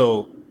of it.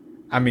 So,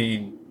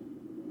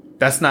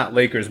 that's not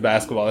Lakers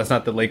basketball. That's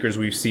not the Lakers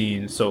we've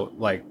seen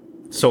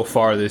so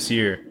far this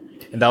year.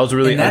 And that was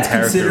really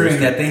uncharacteristic.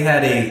 Considering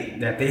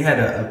that they had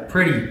a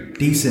pretty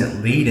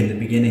decent lead in the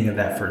beginning of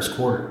that first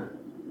quarter.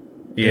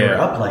 They were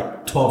up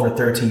like 12 or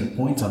 13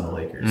 points on the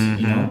Lakers,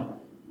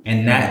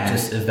 and that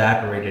just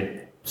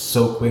evaporated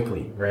so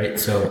quickly, right?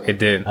 So it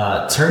did.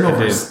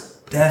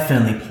 Turnovers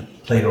definitely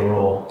played a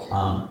role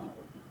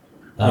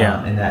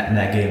in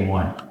that game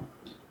 1.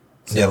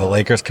 So, yeah, the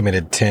Lakers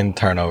committed 10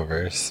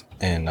 turnovers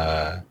in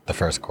the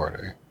first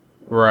quarter.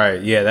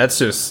 Right. Yeah, that's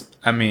just.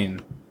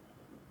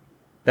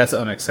 That's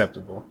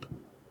unacceptable.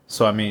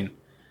 So,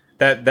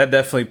 that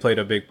definitely played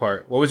a big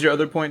part. What was your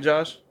other point,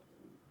 Josh?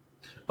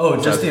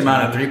 Oh, just the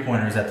amount of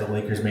 3-pointers that the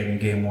Lakers made in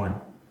game 1.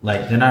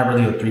 Like, they're not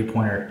really a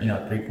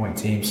 3-point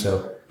team.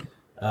 So,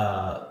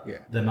 the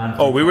amount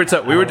of we were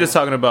just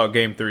talking about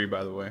game 3,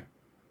 by the way.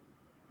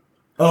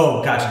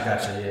 Oh, gotcha.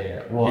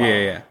 Yeah. Well,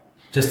 yeah.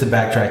 Just to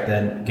backtrack,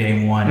 then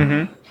game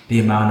 1, the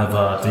amount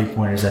of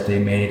 3-pointers that they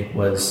made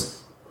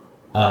was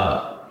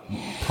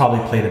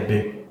probably played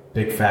a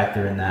big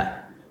factor in that.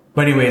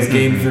 But anyways,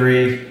 game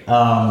 3.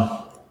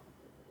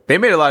 They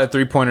made a lot of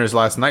 3-pointers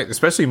last night,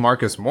 especially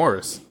Marcus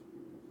Morris.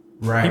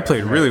 Right. He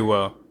played really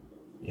well.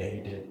 Yeah,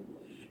 he did.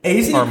 Hey,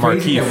 isn't it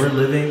crazy that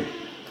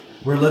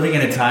we're living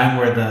in a time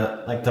where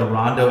the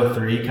Rondo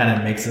 3 kind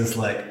of makes us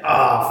like,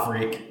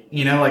 freak.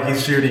 Like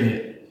he's shooting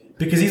it.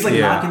 Because he's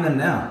knocking them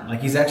down.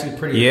 Like he's actually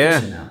pretty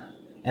efficient now.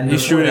 And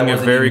he's shooting it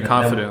very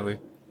confidently.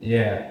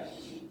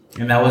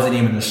 And that wasn't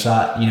even the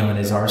shot, in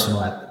his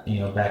arsenal at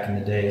back in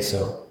the day.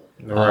 So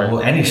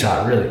any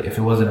shot really, if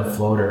it wasn't a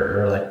floater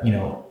or a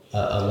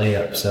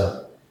layup.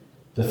 So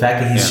the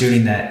fact that he's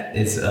shooting that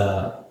is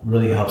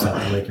really helps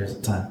out the Lakers at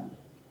the time.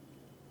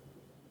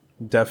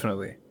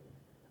 Definitely.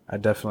 I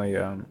definitely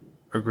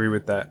agree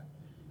with that.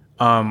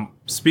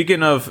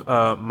 Speaking of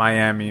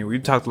Miami, we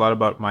talked a lot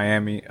about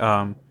Miami.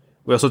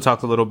 We also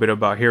talked a little bit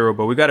about Hero,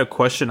 but we got a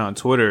question on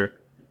Twitter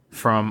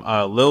from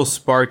Lil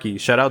Sparky.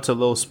 Shout out to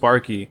Lil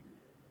Sparky.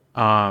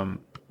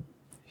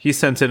 He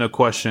sent in a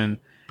question.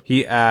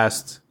 He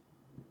asked,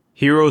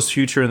 Hero's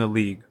future in the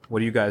league. What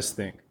do you guys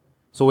think?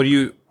 So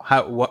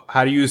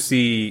how do you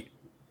see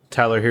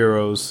Tyler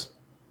Hero's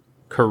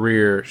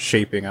career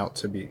shaping out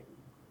to be?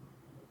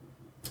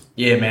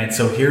 Yeah, man.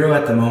 So Hero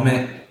at the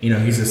moment,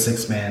 he's a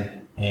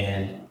 6-man,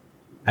 and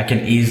I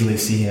can easily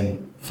see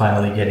him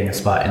finally getting a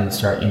spot in the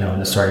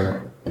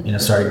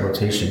starting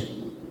rotation.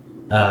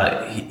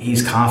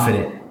 He's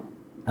confident.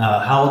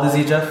 How old is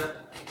he, Jeff?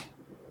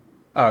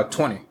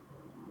 20.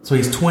 So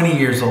he's 20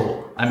 years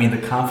old. I mean,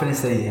 the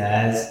confidence that he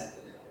has,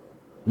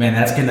 man,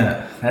 that's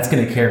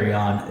gonna carry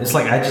on. It's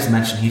like I just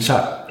mentioned, he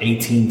shot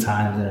 18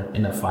 times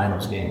in a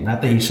finals game.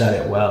 Not that he shot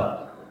it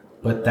well,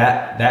 but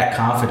that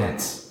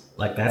confidence,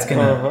 like that's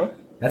gonna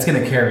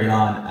carry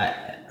on.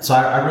 So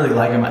I really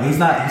like him. He's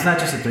not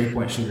just a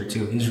 3-point shooter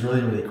too. He's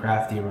really, really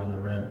crafty around the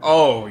rim.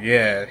 Oh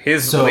yeah,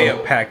 his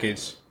layup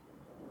package.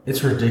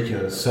 It's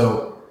ridiculous.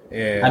 So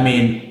yeah, I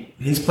mean,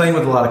 he's playing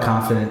with a lot of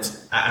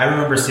confidence. I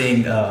remember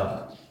seeing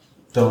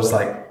those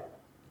like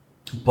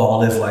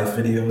Ball Is Life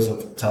videos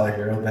of Tyler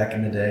Hero back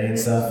in the day and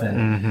stuff.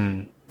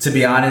 And to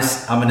be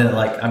honest,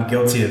 I'm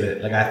guilty of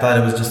it. Like I thought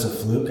it was just a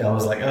fluke. I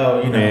was like,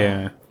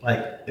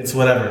 like it's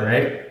whatever,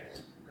 right?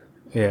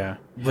 Yeah.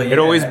 But it'd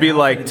always be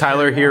like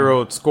Tyler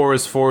Hero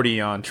scores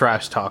 40 on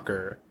Trash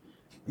Talker.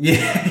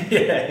 Yeah,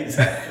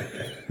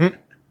 exactly.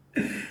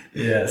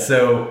 Yeah,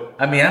 so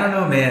I mean, I don't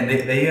know, man.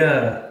 They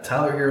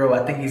Tyler Hero,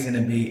 I think he's going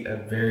to be a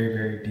very,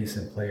 very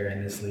decent player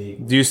in this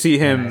league. Do you see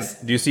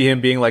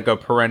him being like a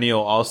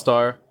perennial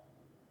all-star?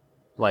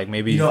 Like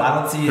maybe I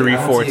don't see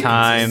 3-4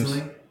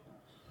 times.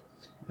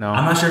 No.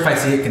 I'm not sure if I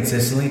see it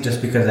consistently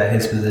just because at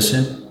his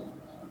position,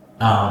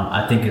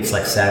 I think it's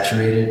like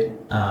saturated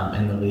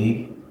in the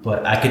league.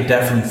 But I could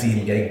definitely see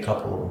him getting a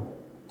couple of them.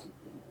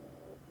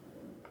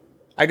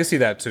 I can see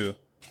that too.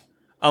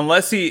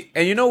 Unless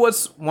and you know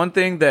what's one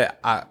thing that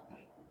I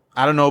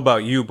don't know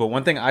about you, but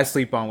one thing I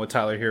sleep on with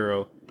Tyler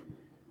Hero,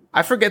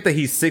 I forget that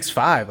he's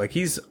 6'5". Like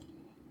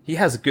he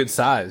has good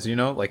size,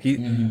 like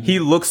he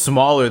looks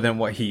smaller than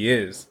what he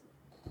is.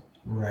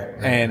 Right.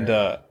 And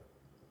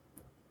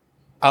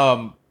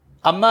I'm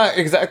not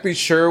exactly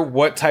sure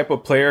what type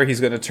of player he's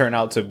going to turn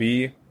out to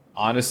be,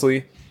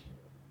 honestly.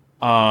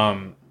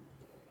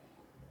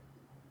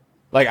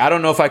 Like, I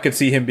don't know if I could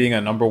see him being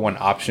a number one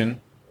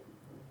option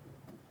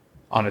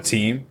on a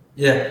team.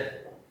 Yeah.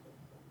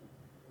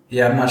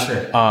 Yeah, I'm not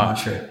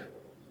sure.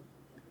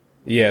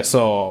 Yeah,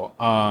 so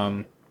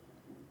I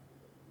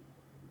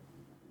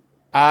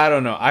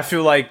don't know. I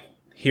feel like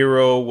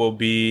Hero will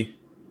be,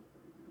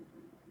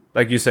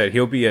 like you said,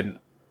 he'll be an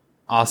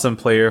awesome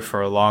player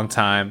for a long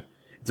time.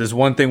 If there's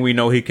one thing we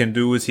know he can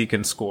do is he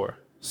can score.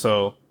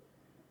 So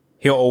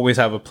he'll always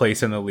have a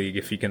place in the league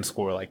if he can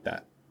score like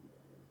that.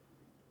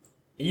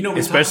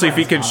 Especially if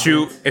he can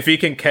shoot, if he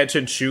can catch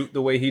and shoot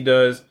the way he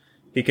does,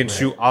 he can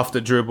shoot off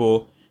the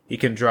dribble, he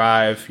can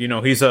drive.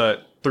 He's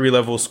a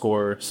 3-level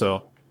scorer.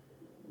 So,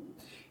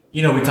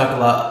 we talk a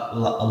lot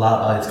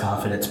about his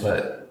confidence,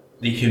 but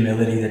the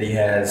humility that he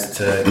has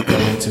to go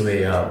into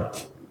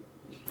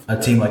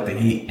a team like the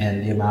Heat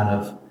and the amount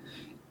of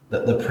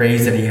the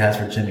praise that he has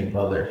for Jimmy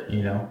Butler,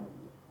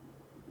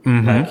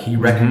 like he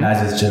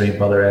recognizes Jimmy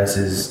Butler as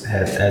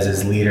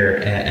his leader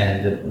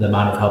and the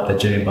amount of help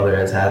that Jimmy Butler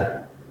has had.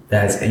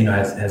 That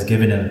has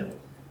given him.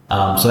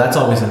 So that's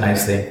always a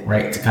nice thing,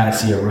 right? To kind of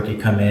see a rookie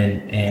come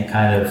in and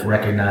kind of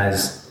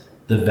recognize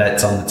the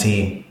vets on the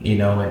team,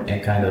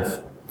 and kind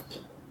of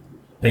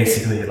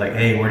basically like,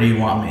 hey, where do you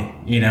want me?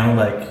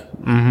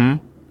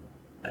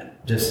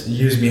 Just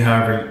use me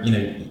however,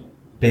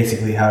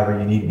 basically however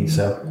you need me.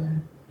 So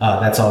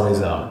that's always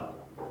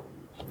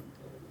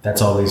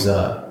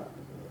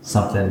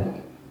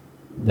something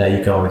that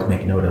you can always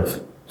make note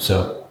of.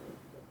 So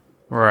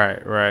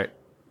right.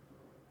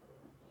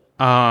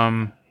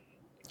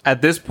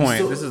 At this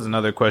point, this is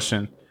another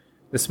question.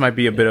 This might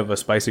be a bit of a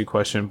spicy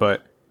question,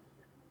 but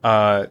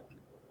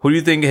who do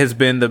you think has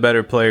been the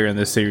better player in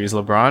this series,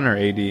 LeBron or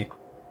AD?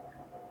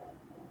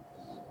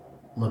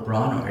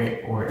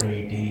 LeBron or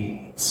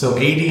AD? So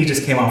AD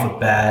just came off a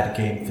bad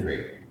Game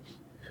 3.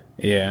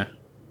 Yeah.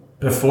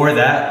 Before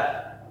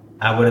that,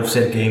 I would have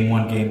said Game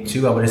 1, Game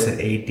 2. I would have said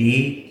AD,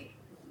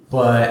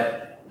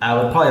 but I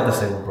would probably have to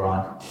say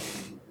LeBron.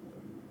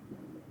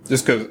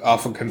 Just because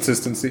off of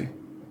consistency.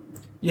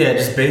 Yeah,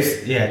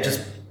 just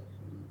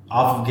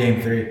off of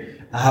Game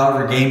 3.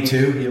 However, Game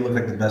 2, he looked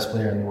like the best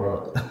player in the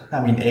world.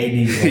 I mean, AD.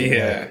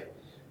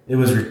 It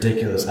was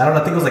ridiculous. I don't know.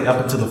 I think it was like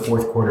up until the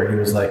fourth quarter, he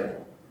was like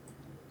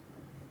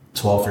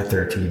 12 for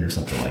 13 or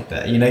something like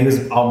that. He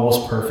was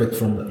almost perfect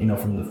from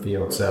the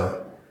field.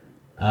 So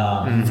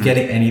he's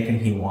getting anything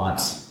he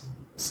wants.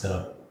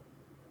 So,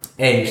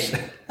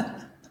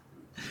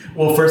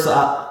 well, first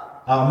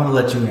I'm going to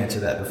let you answer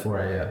that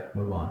before I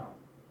move on.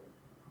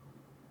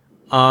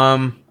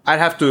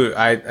 I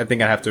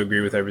think I'd have to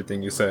agree with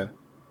everything you said.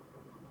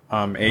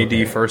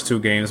 AD first 2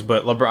 games,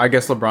 but I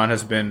guess LeBron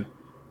has been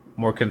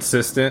more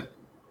consistent.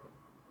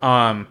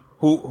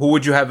 Who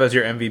would you have as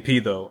your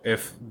MVP though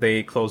if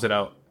they close it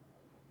out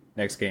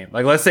next game?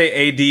 Like, let's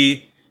say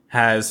AD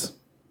has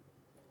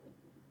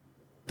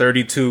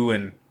 32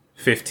 and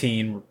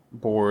 15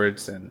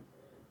 boards, and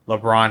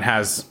LeBron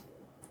has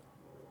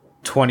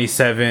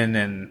 27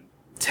 and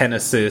 10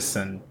 assists,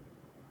 and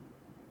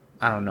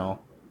I don't know,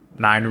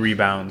 9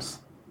 rebounds.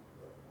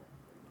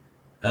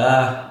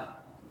 I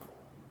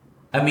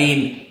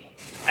mean,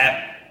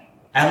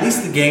 at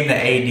least the game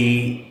that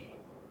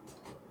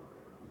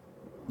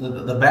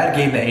the bad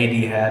game that AD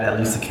had, at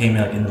least it came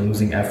like in the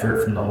losing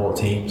effort from the whole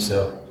team.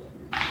 So,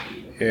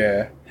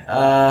 Yeah.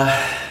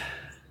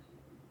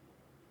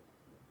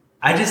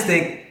 I just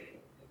think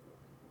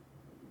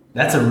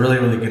that's a really,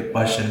 really good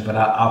question, but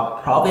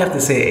I'll probably have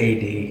to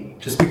say AD,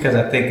 just because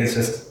I think it's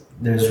just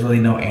there's really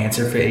no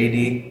answer for AD.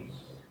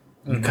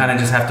 You kind of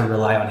just have to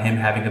rely on him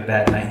having a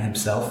bad night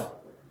himself.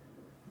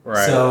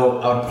 Right. So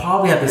I would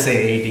probably have to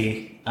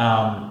say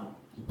AD.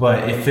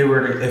 But if it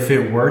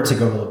were to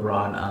go to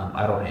LeBron,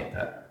 I don't hate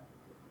that.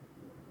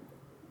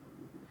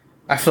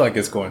 I feel like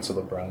it's going to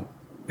LeBron.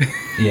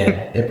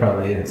 Yeah, it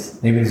probably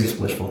is. Maybe it's just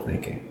wishful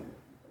thinking.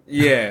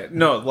 Yeah,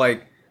 no,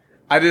 like,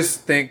 I just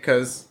think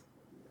because,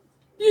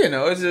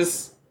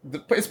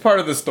 it's part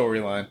of the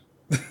storyline.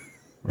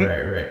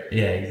 Right.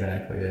 Yeah,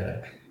 exactly,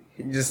 yeah.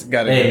 You just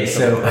got to Hey,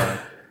 so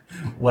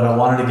what I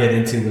wanted to get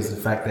into was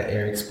the fact that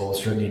Eric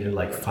Spoelstra needed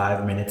like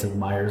 5 minutes of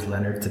Myers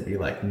Leonard to be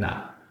like,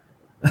 nah.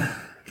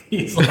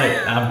 He's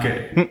like, I'm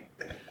good.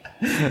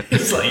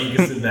 He's like, you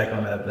can sit back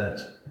on that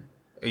bench.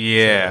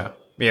 Yeah. So,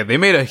 yeah, they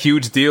made a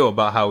huge deal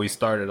about how he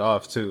started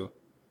off, too.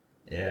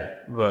 Yeah.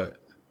 But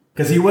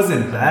because he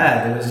wasn't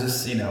bad. It was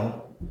just, it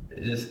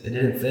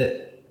didn't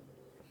fit.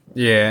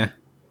 Yeah. It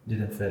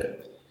didn't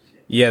fit.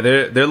 Yeah,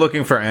 they're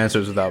looking for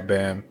answers without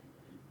Bam.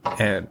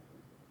 And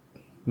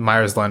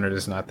Myers Leonard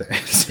is not the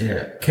answer.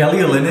 Yeah. Kelly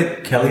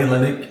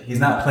Olynyk, he's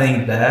not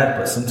playing bad,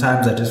 but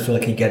sometimes I just feel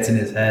like he gets in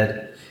his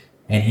head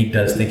and he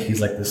does think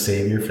he's like the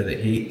savior for the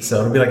Heat. So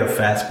it'll be like a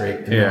fast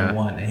break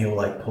 3-on-1 and he'll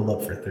like pull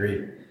up for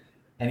 3.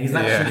 And he's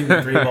not shooting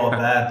the 3 ball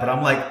bad, but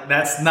I'm like,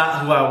 that's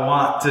not who I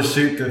want to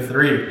shoot the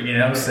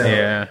 3, So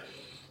yeah.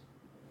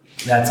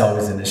 That's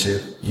always an issue.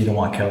 You don't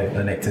want Kelly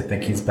Olynyk to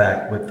think he's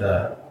back with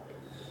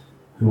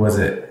who was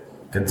it?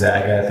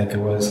 Gonzaga, I think it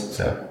was.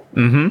 So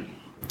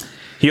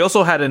He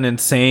also had an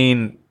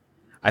insane,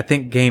 I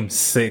think, game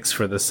 6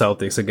 for the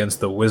Celtics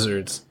against the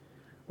Wizards,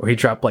 where he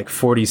dropped like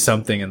 40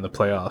 something in the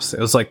playoffs. It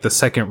was like the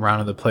second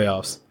round of the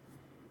playoffs.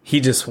 He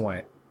just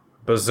went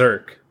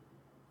berserk.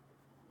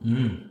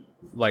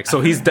 Like,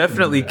 so he's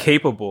definitely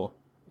capable.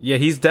 Yeah,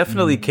 he's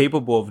definitely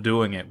capable of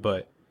doing it.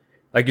 But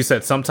like you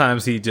said,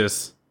 sometimes he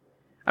just,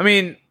 I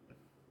mean,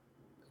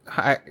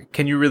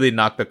 can you really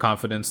knock the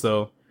confidence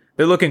though?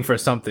 They're looking for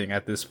something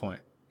at this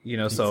point,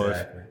 so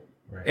exactly.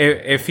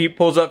 if he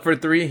pulls up for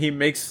 3, he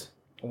makes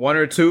 1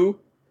 or 2,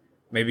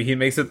 maybe he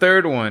makes a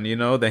third one,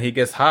 then he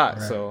gets hot.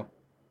 Right. So,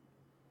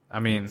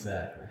 I mean,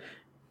 exactly.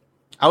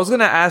 I was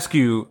going to ask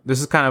you, this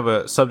is kind of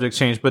a subject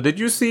change, but did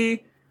you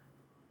see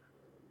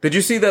that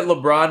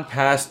LeBron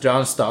passed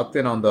John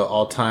Stockton on the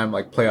all-time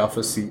like playoff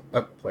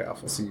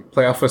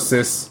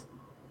assists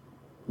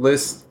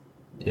list?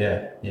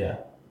 Yeah.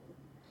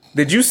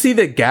 Did you see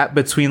the gap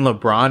between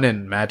LeBron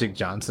and Magic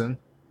Johnson?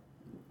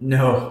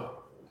 No.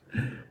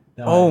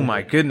 Oh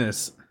my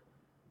goodness.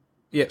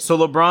 Yeah, so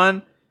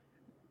LeBron,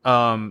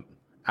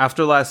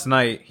 after last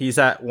night, he's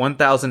at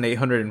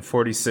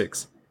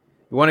 1,846.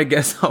 You want to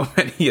guess how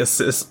many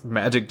assists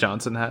Magic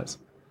Johnson has?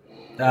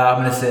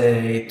 I'm going to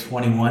say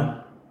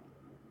 21.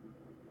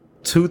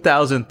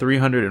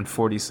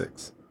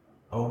 2,346.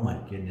 Oh my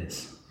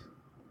goodness.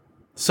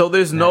 So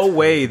there's no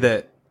way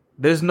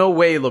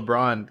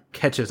LeBron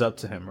catches up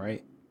to him,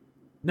 right?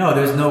 No,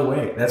 there's no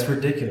way. That's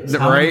ridiculous.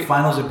 How Right? many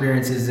finals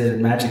appearances did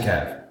Magic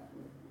have?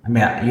 I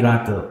mean, you don't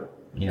have to,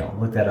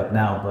 look that up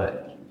now,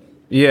 but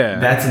yeah,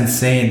 that's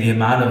insane. The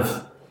amount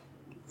of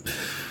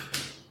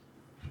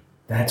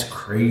that's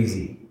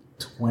crazy.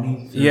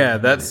 20. Yeah,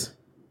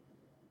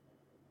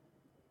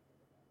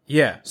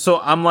 so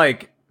I'm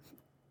like,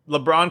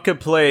 LeBron could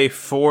play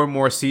 4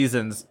 more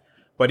seasons,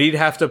 but he'd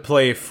have to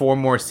play 4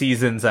 more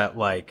seasons at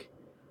like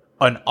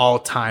an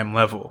all-time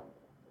level,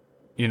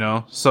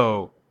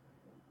 So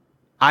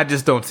I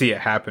just don't see it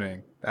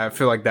happening. I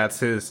feel like that's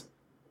his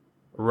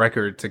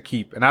record to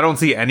keep, and I don't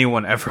see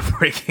anyone ever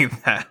breaking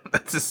that.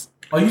 That's just.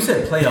 Oh, you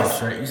said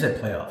playoffs, right? You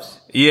said playoffs.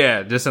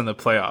 Yeah, just in the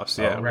playoffs.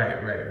 Yeah. Oh, right.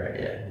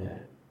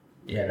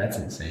 Yeah, that's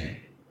insane.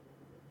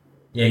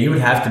 Yeah, you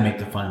would have to make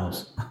the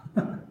finals.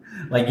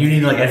 Like you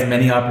need like as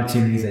many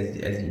opportunities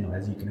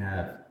as you can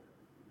have.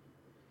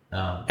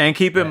 And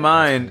keep in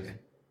mind,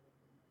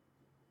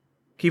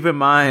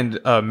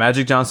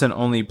 Magic Johnson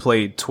only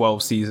played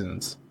 12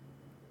 seasons.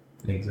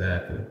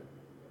 Exactly.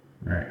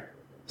 Right.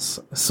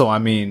 So I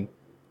mean,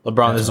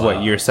 LeBron is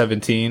what, year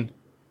 17?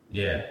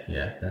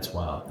 Yeah, that's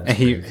wild. That's and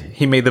crazy.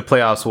 he made the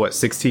playoffs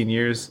 16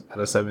 years out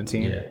of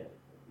 17? Yeah.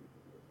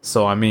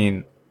 So I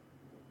mean,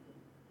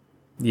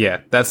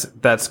 yeah,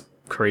 that's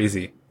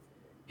crazy.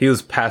 He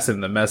was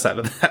passing the mess out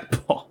of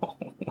that ball.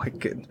 Oh my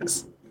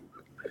goodness.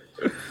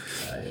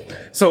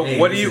 So Hey,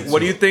 what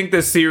do you think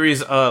this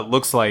series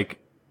looks like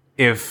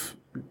if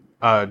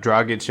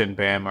Dragic and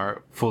Bam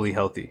are fully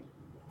healthy?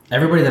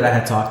 Everybody that I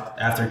had talked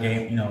after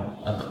game,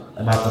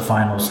 about the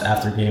finals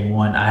after game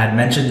one, I had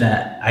mentioned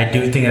that I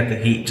do think that the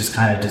Heat just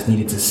kind of just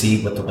needed to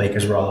see what the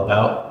Lakers were all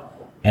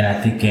about, and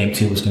I think game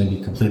two was going to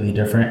be completely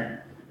different.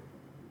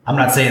 I'm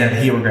not saying that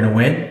the Heat were going to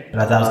win, but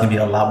I thought it was going to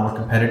be a lot more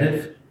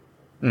competitive.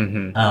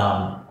 Mm-hmm.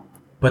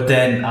 But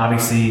then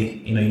obviously,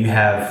 you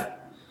have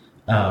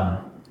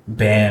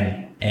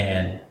Bam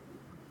and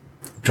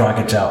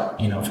Dragic out,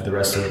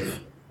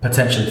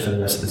 potentially for the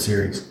rest of the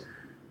series.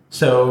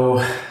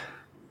 So,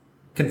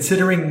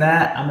 considering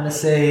that, I'm gonna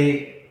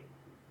say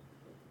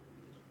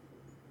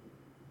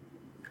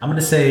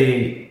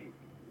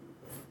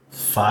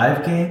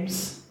 5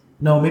 games.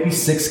 No, maybe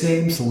 6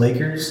 games.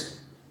 Lakers.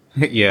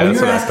 Yeah, Oh, that's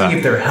you're what I asking thought.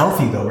 if they're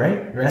healthy, though,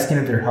 right? You're asking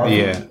if they're healthy.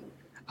 Yeah,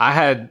 I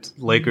had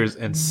Lakers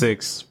in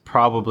 6,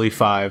 probably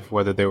 5,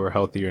 whether they were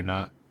healthy or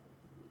not.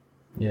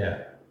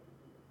 Yeah.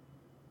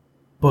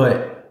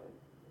 But,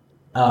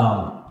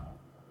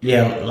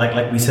 yeah,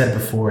 like we said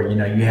before,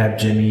 you have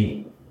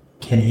Jimmy.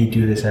 Can he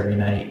do this every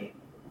night?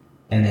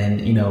 And then,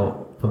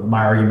 but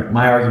my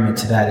argument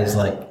to that is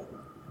like,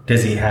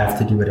 does he have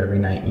to do it every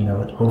night?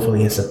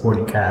 Hopefully his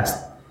supporting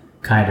cast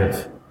kind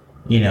of,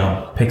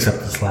 picks up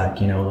the slack,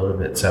 a little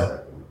bit.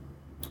 So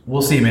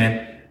we'll see,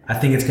 man. I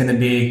think it's going to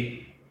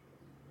be,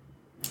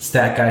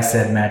 stat guy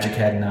said Magic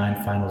had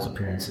 9 finals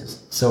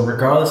appearances. So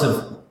regardless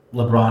of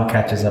LeBron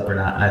catches up or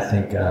not, I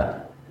think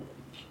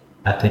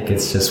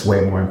it's just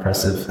way more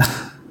impressive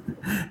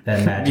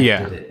than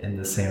Magic did it in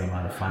the same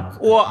amount of finals.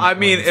 Well, I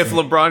mean, if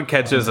LeBron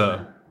catches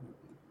up,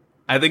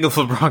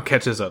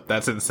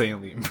 that's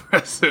insanely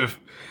impressive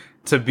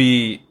to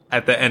be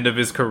at the end of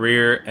his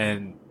career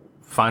and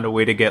find a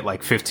way to get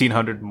like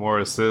 1,500 more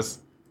assists.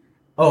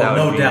 Oh,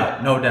 no doubt.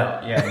 Yeah, no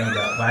doubt.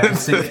 But I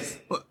just think,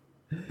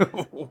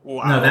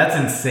 Wow. no, that's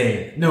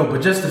insane. No,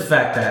 but just the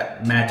fact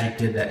that Magic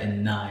did that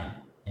in 9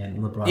 and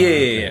LeBron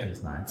Yeah.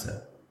 is 9.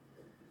 So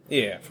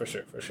Yeah, for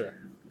sure.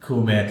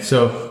 cool, man.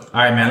 So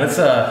all right, man. Let's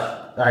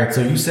all right.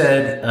 So you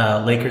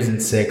said Lakers in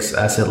 6.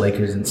 I said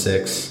Lakers in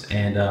 6.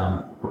 And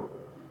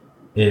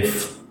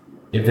if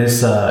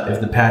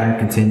the pattern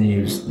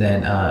continues,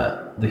 then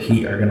the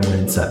Heat are going to win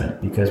in 7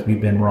 because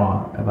we've been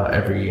wrong about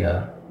every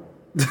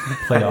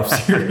playoff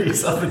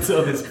series up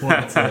until this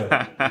point. So.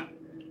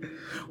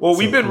 Well,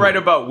 we've been cool. right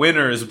about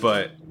winners,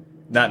 but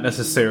not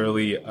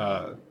necessarily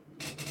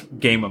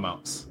game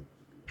amounts.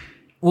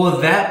 Well,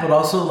 that, but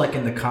also like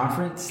in the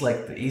conference,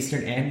 like the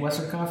Eastern and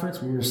Western Conference,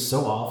 we were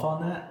so off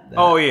on that.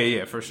 Oh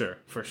yeah, for sure.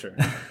 For sure.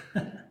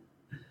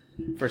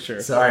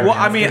 Sorry, well, man.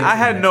 I mean, Let's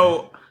get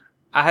into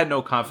I had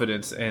no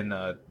confidence in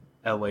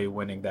LA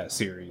winning that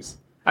series.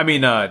 I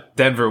mean,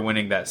 Denver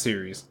winning that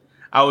series.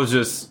 I was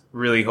just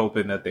really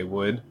hoping that they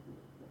would.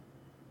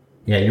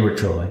 Yeah, you were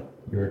trolling.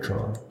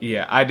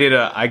 Yeah, I did.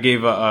 I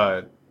gave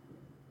a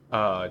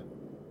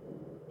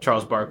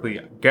Charles Barkley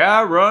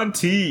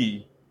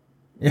guarantee,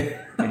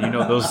 and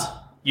those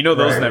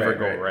Right, never right,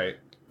 go right. right.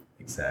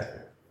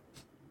 Exactly.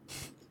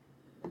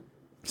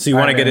 So you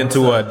All want to right, get man,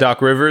 into what's up?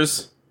 Doc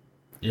Rivers?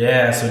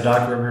 Yeah, so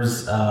Doc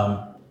Rivers,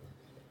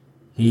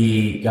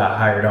 he got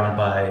hired on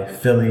by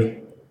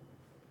Philly.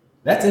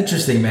 That's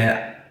interesting,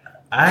 man.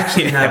 I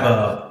actually have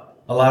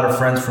a lot of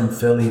friends from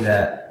Philly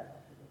that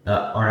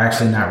are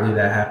actually not really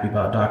that happy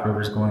about Doc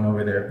Rivers going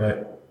over there.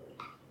 But,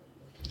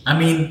 I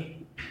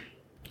mean,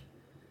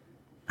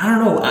 I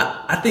don't know.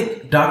 I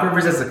think Doc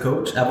Rivers as a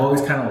coach, I've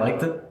always kind of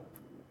liked him.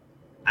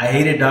 I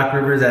hated Doc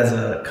Rivers as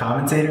a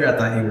commentator. I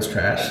thought he was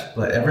trash.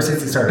 But ever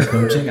since he started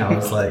coaching, I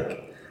was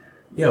like,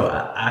 yo,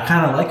 I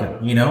kind of like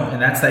him,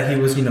 and that's that he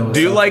was,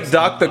 Do you like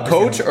Doc the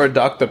coach or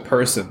Doc the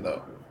person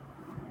though?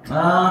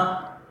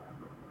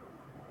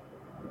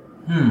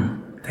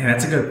 Dang,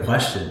 that's a good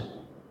question.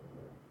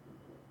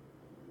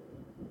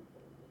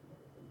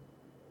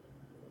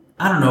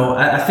 I don't know.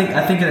 I think in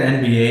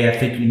the NBA, I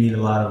think you need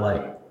a lot of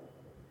like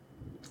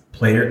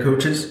player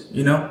coaches.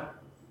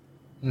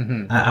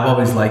 Mm-hmm. I've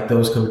always liked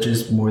those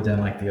coaches more than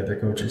like the other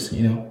coaches.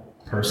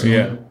 Personally.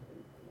 Yeah.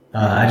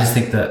 I just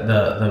think that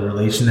the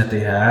relation that they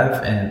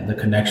have and the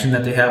connection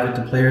that they have with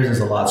the players is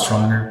a lot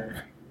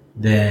stronger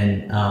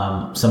than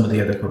some of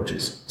the other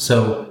coaches.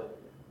 So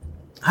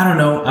I don't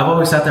know. I've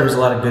always thought there was a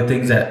lot of good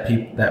things that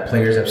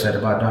players have said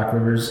about Doc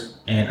Rivers,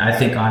 and I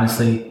think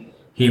honestly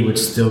he would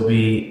still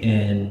be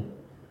in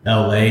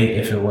LA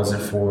if it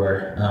wasn't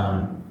for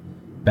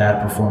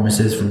bad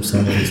performances from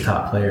some of his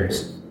top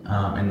players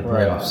in the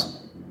playoffs.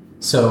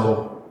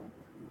 So,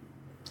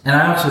 and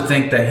I also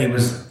think that he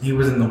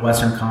was in the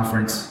Western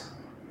Conference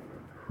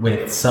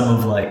with some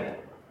of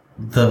like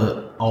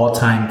the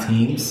all-time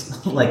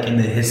teams like in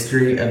the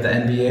history of the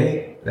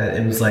NBA, that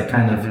it was like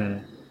kind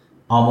of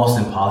almost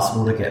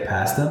impossible to get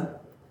past them.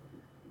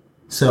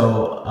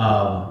 So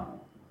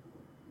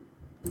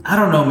I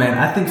don't know, man.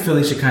 I think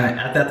Philly should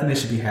I think they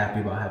should be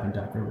happy about having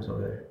Doc Rivers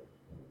over there.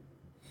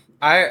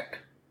 I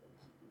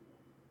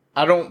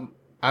I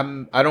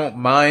don't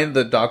mind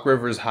the Doc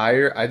Rivers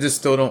hire. I just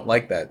still don't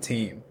like that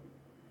team.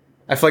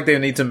 I feel like they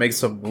need to make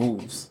some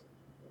moves.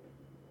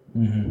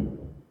 Mm-hmm.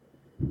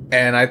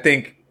 And I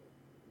think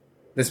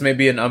this may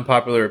be an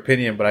unpopular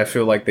opinion, but I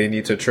feel like they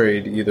need to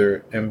trade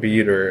either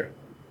Embiid or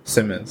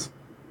Simmons.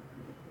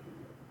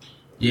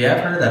 Yeah,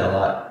 I've heard that a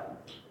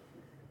lot.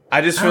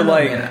 I just I feel don't know,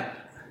 like man.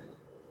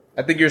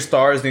 I think your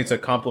stars need to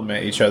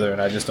complement each other,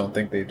 and I just don't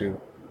think they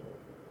do.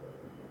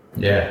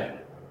 Yeah.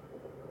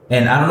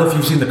 And I don't know if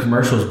you've seen the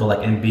commercials, but like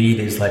Embiid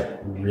is like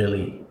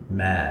really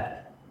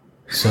mad.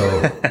 So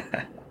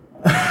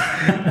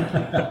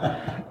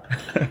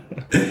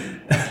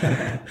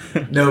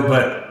no,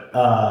 but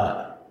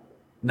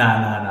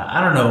nah.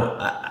 I don't know.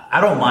 I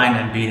don't mind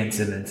Embiid and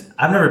Simmons.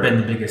 I've never been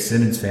the biggest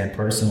Simmons fan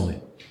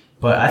personally,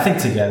 but I think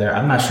together,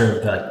 I'm not sure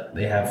if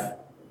they have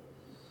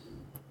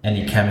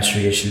any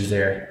chemistry issues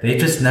there. They've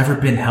just never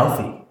been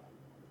healthy.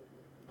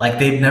 Like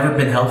they've never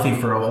been healthy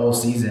for a whole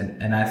season,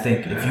 and I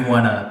think if you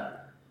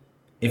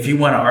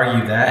wanna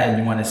argue that and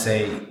you want to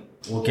say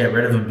we'll get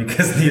rid of them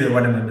because neither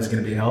one of them is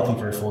going to be healthy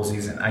for a full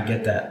season, I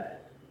get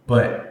that.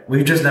 But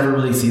we've just never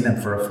really seen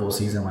them for a full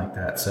season like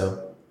that.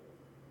 So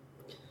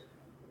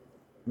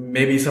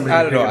maybe somebody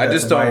I don't know. I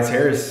just don't. Tobias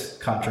Harris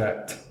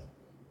contract,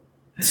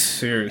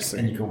 Seriously,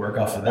 and you can work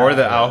off of that. or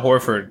the Al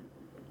Horford,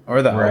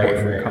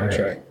 Right.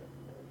 contract.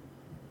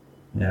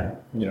 Yeah.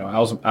 You know,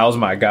 Al's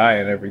my guy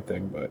and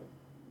everything, but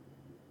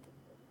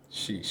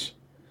sheesh.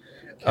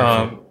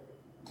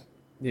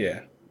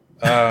 Yeah.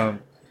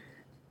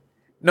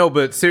 No,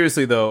 but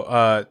seriously though,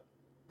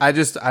 I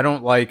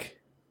don't like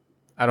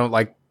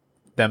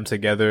them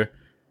together.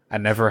 I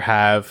never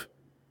have.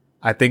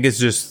 I think it's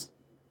just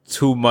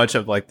too much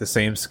of like the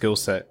same skill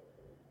set.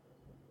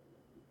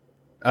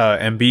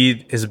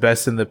 Embiid is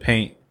best in the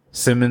paint.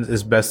 Simmons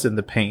is best in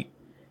the paint,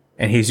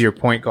 and he's your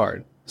point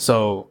guard.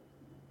 So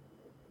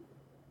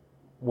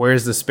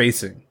where's the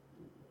spacing?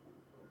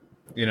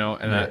 You know,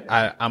 and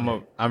Yeah.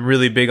 I'm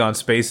really big on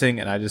spacing,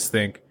 and I just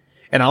think,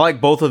 and I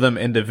like both of them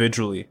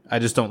individually. I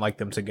just don't like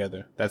them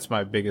together. That's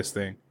my biggest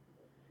thing.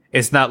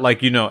 It's not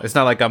like, it's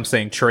not like I'm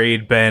saying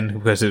trade Ben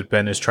because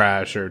Ben is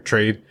trash or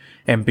trade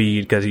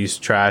Embiid because he's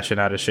trash and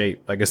out of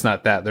shape. Like, it's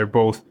not that. They're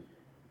both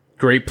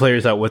great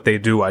players at what they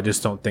do. I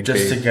just don't think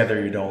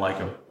Together, you don't like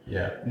them.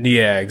 Yeah.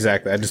 Yeah,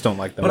 exactly. I just don't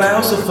like them. But I together.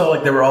 also felt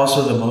like they were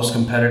also the most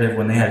competitive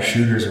when they had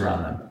shooters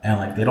around them, and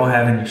like they don't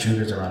have any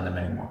shooters around them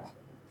anymore.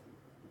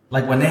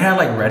 Like when they had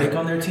like Redick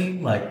on their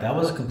team, like that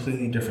was a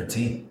completely different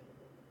team.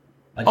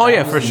 Like, Oh, that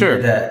yeah, was for the sure.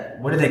 year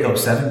what did they go?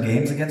 7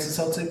 games against the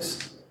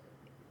Celtics?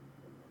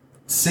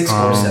 6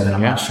 or 7,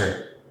 I'm yeah. not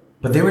sure.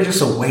 But they were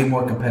just a way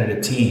more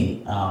competitive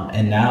team.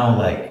 And now,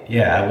 like,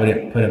 yeah, I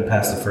wouldn't put them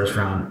past the first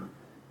round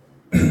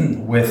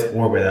with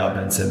or without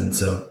Ben Simmons.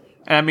 So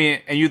And I mean,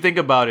 and you think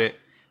about it,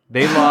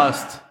 they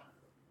lost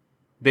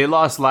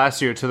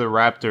last year to the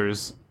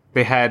Raptors.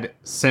 They had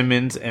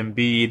Simmons,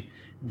 Embiid,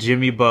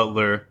 Jimmy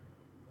Butler,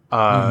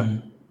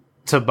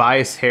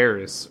 Tobias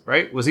Harris,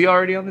 right? Was he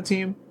already on the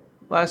team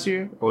last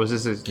year? Or was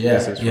this his yeah,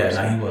 first yeah,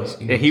 year? he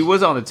was. Yeah, he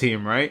was on the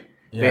team, right?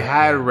 Yeah, They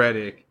had yeah.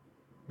 Redick.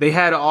 They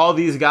had all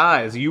these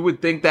guys. You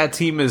would think that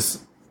team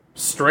is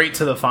straight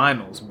to the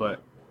finals,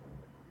 but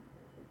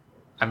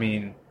I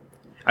mean,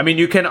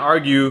 you can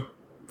argue.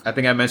 I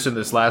think I mentioned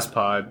this last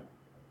pod.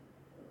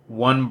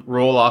 One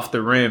roll off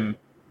the rim,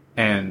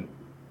 and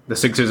the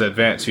Sixers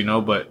advance.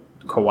 But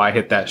Kawhi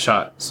hit that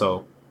shot,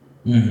 so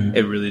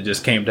it really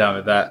just came down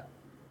to that.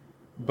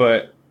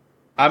 But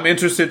I'm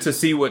interested to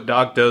see what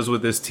Doc does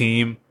with this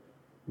team,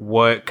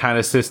 what kind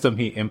of system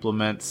he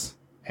implements,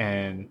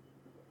 and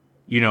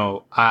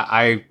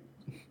I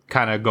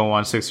kind of go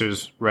on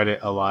Sixers Reddit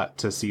a lot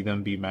to see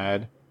them be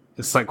mad.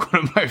 It's like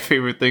one of my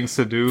favorite things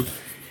to do.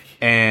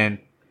 And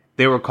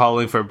they were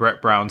calling for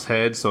Brett Brown's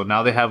head, so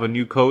now they have a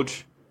new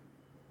coach.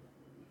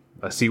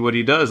 Let's see what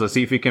he does. Let's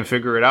see if he can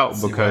figure it out.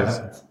 See what Because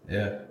happens.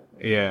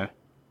 Yeah.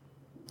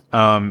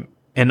 yeah.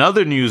 In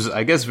other news,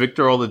 I guess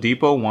Victor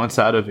Oladipo wants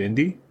out of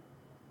Indy.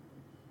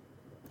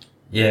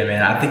 Yeah,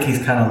 man. I think he's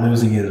kind of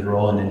losing his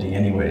role in Indy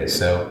anyway.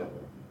 So,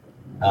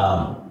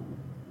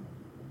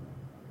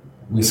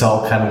 we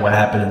saw kind of what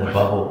happened in the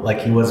bubble.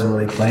 Like he wasn't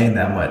really playing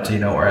that much,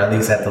 or at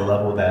least at the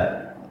level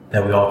that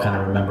we all kind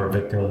of remember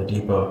Victor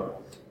Oladipo.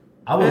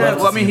 I would love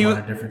to see him on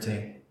a different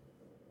team.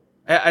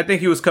 I think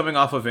he was coming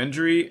off of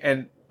injury,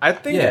 and I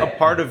think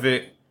part of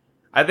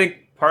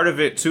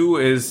it too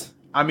is,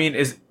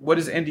 what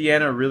is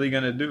Indiana really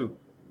going to do?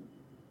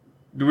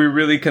 Do we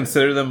really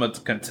consider them a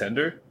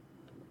contender?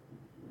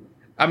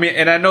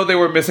 And I know they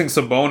were missing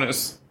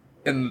Sabonis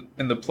in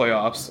the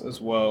playoffs as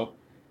well.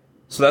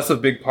 So that's a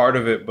big part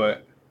of it,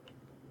 but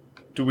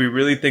do we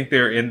really think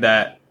they're in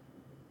that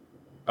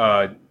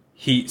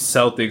Heat,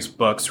 Celtics,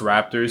 Bucks,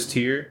 Raptors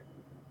tier?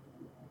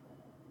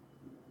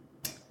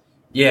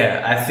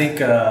 Yeah, I think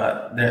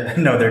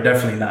they're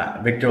definitely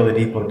not. Victor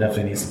Oladipo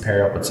definitely needs to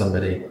pair up with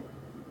somebody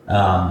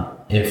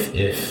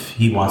if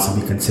he wants to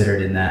be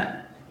considered in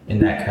that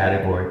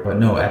category. But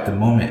no, at the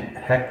moment,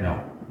 heck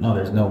no,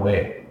 there's no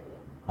way.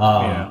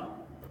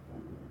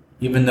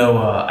 even though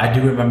I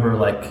do remember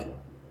like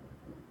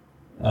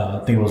I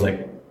think it was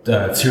like 2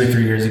 or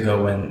 3 years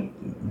ago when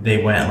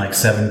they went like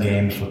 7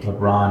 games with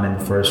LeBron in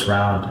the first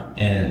round,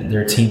 and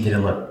their team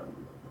didn't look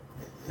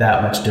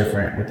that much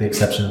different, with the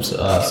exception of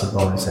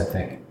Sabonis, I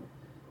think.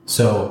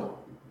 So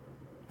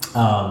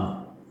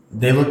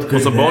they looked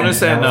good. Well,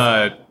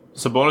 then.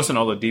 Sabonis and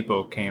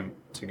Oladipo came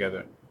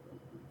together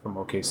from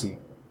OKC.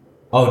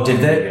 Oh, did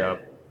they? Yeah,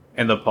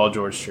 and the Paul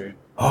George trade.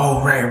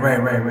 Oh, right.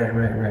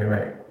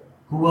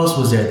 Who else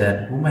was there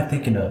then? Who am I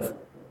thinking of?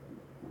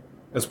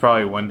 That's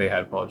probably when they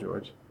had Paul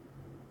George.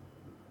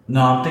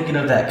 No, I'm thinking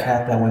of that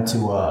cat that went to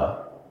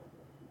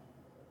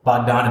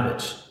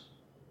Bogdanovich.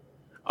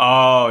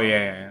 Oh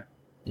yeah.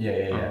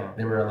 Yeah.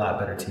 They were a lot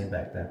better team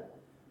back then.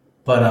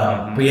 But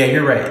yeah,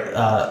 you're right.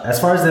 As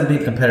far as them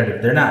being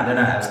competitive, they're not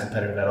as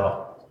competitive at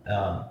all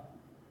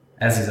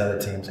as these other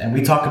teams. And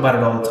we talk about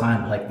it all the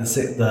time. Like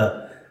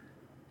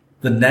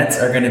the Nets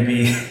are going to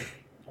be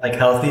like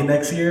healthy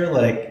next year.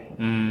 Like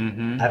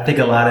I think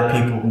a lot of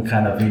people can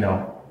kind of,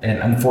 and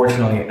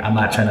unfortunately, I'm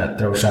not trying to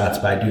throw shots,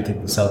 but I do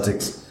think the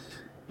Celtics,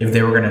 if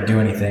they were going to do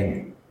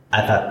anything,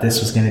 I thought this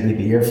was going to be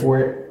the year for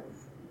it.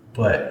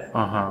 But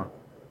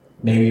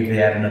maybe if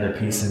they add another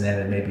piece in there,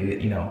 then maybe,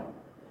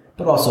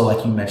 but also,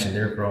 like you mentioned,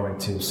 they're growing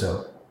too.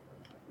 So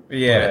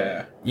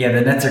yeah. But, yeah,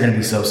 the Nets are going to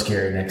be so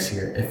scary next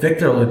year. If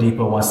Victor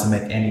Oladipo wants to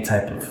make any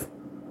type of,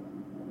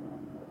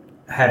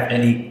 have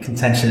any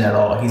contention at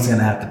all, he's going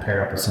to have to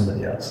pair up with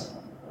somebody else.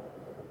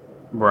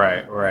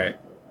 Right.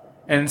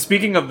 And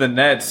speaking of the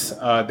Nets,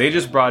 they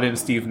just brought in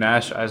Steve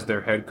Nash as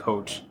their head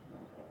coach.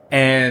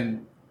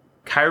 And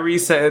Kyrie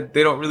said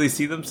they don't really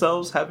see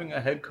themselves having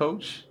a head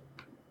coach.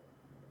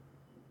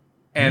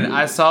 And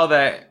I saw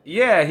that,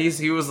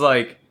 he was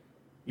like,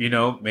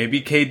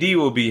 maybe KD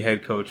will be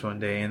head coach one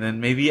day, and then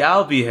maybe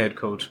I'll be head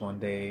coach one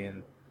day.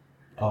 And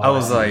I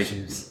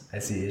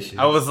see issues.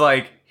 I was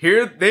like,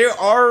 here, they're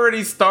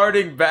already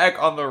starting back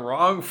on the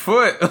wrong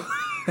foot.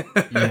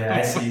 Yeah,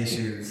 I see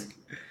issues.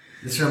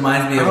 This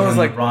reminds me of when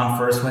LeBron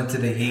first went to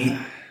the Heat.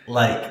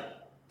 Like,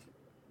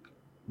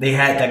 they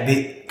had,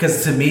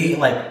 because to me,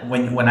 like,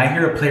 when I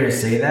hear a player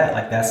say that,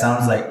 like, that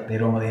sounds like they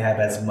don't really have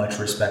as much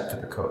respect for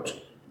the coach.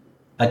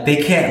 Like, they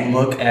can't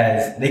look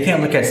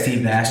at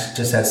Steve Nash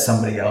just as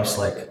somebody else,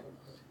 like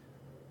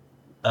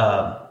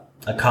a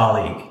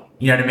colleague.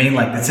 You know what I mean?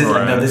 Like, this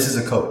is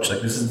a coach.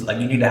 Like, this is like,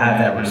 you need to have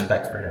that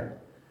respect for him.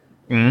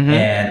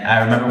 And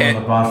I remember when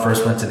LeBron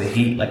first went to the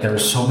Heat, like, there were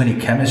so many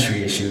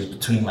chemistry issues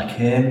between like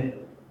him,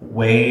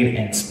 Wade,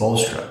 and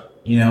Spoelstra.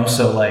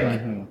 So like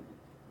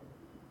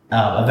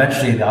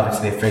eventually,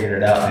 obviously, they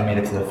figured it out. They made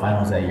it to the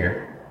finals that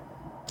year,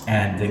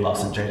 and they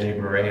lost to JJ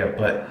Barea.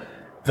 But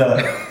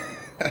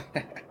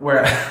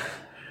where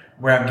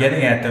I'm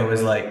getting at though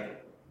is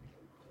like,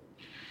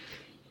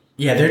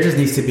 yeah, there just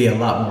needs to be a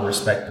lot more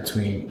respect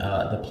between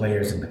the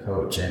players and the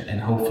coach,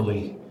 and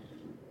hopefully,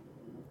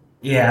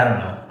 I don't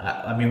know.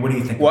 I mean, what do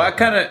you think? Well, I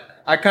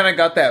kind of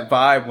got that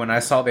vibe when I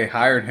saw they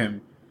hired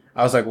him.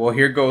 I was like, well,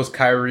 here goes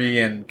Kyrie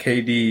and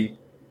KD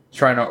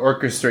trying to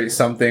orchestrate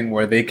something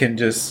where they can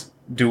just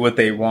do what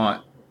they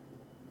want,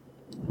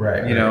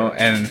 right?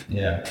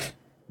 And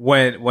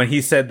when he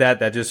said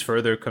that just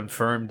further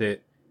confirmed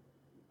it.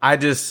 I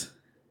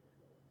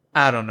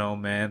don't know,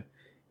 man.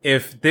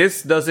 If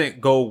this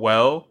doesn't go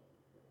well,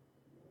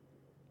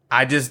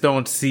 I just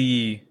don't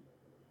see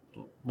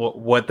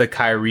what the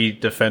Kyrie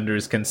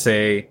defenders can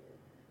say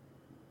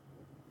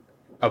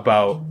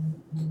about,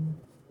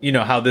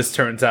 how this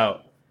turns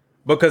out.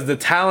 Because the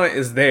talent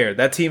is there.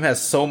 That team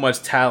has so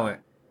much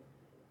talent.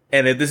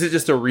 And if this is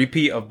just a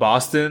repeat of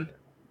Boston,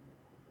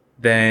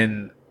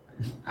 then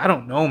I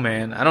don't know,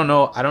 man. I don't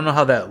know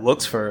how that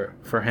looks for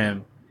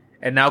him.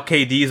 And now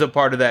KD is a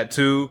part of that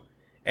too.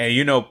 And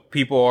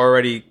people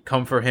already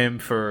come for him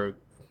for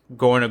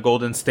going to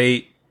Golden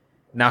State.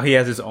 Now he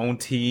has his own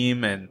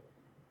team, and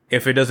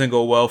if it doesn't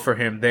go well for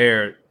him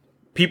there,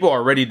 people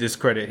already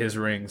discredit his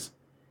rings.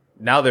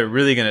 Now they're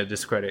really going to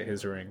discredit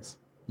his rings.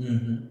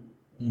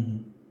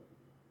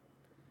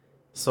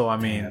 So I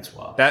mean,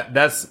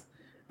 that's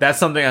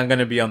something I'm going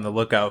to be on the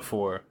lookout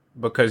for,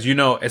 because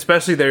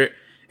especially they're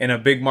in a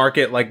big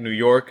market like New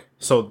York.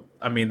 So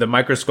I mean, the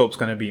microscope's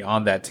going to be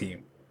on that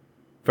team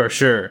for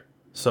sure.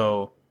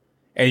 So,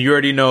 and you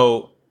already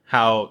know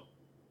how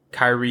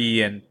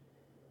Kyrie and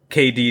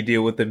KD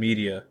deal with the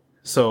media.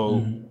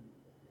 So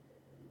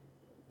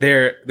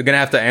they're going to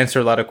have to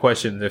answer a lot of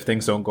questions if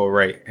things don't go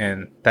right.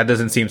 And that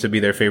doesn't seem to be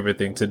their favorite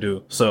thing to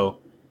do. So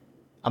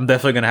I'm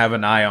definitely going to have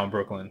an eye on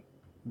Brooklyn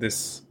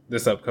this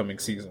upcoming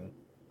season.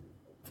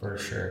 For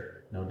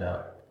sure. No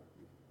doubt.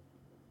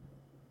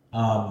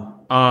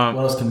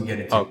 What else can we get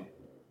into?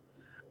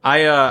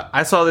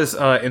 I saw this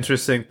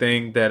interesting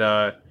thing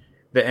that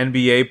the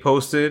NBA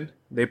posted.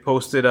 They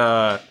posted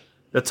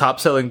the top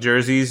selling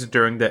jerseys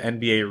during the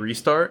NBA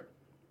restart.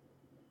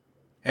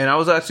 And I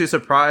was actually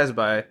surprised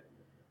by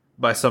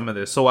some of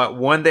this. So at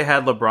 1, they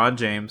had LeBron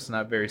James,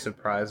 not very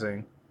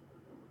surprising.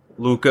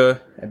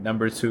 Luka at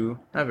number 2,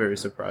 not very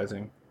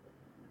surprising.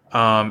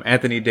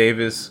 Anthony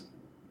Davis,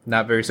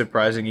 Not very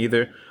surprising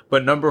either.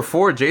 But number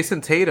 4,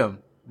 Jason Tatum.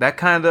 That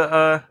kind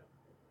of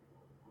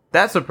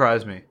that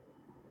surprised me.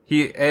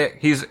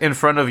 He's in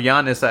front of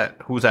Giannis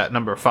who's at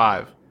number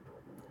 5.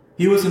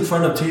 He was in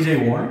front of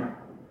T.J. Warren.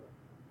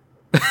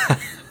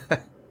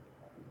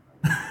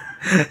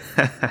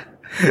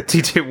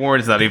 T.J.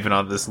 Warren's not even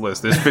on this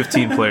list. There's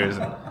 15 players.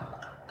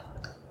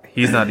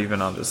 He's not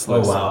even on this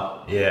list. Oh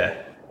wow,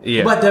 yeah.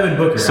 Yeah. What about Devin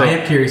Booker? So- I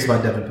am curious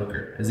about Devin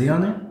Booker. Is he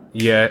on there?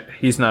 Yeah,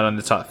 he's not on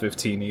the top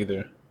 15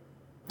 either.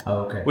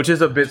 Oh, okay. Which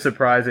is a bit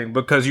surprising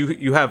because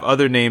you have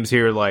other names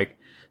here like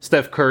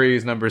Steph Curry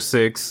is number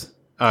 6,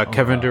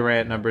 Kevin wow.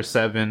 Durant number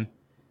 7,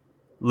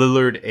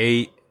 Lillard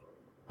 8,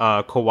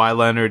 Kawhi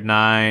Leonard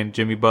 9,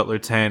 Jimmy Butler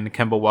 10,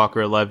 Kemba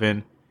Walker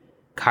 11,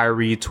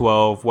 Kyrie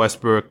 12,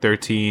 Westbrook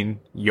 13,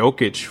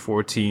 Jokic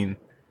 14,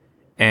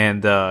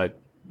 and Ja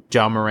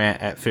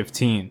Morant at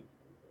 15.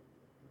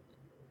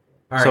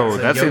 All right, so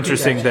that's Jokic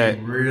interesting actually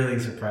that- really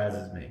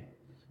surprises me.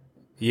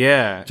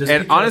 Yeah, Just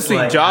and because, honestly,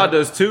 like, Ja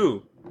does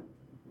too.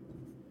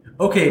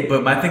 Okay,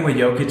 but my thing with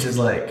Jokic is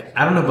like,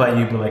 I don't know about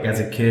you, but like as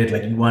a kid,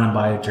 like you want to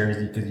buy a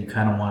jersey because you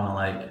kind of want to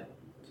like,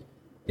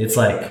 it's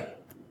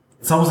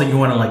almost like you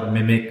want to like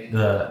mimic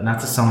not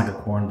to sound like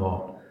a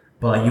cornball,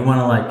 but like you want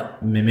to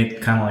like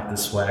mimic kind of like the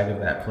swag of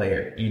that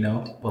player, you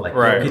know? But like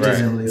Right, Jokic right.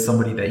 isn't really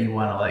somebody that you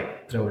want to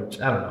like throw. I don't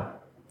know.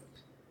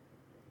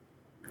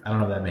 I don't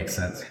know if that makes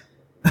sense.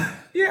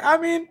 Yeah, I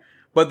mean,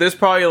 but there's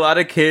probably a lot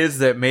of kids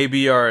that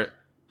maybe are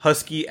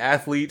husky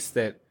athletes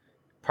that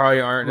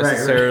probably aren't Right, right.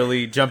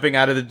 necessarily jumping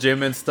out of the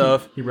gym and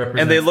stuff, He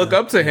represents and they look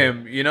them. up to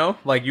him. You know,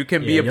 like you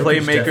can be a Jokic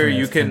playmaker. definitely You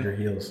has tender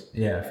can. heels.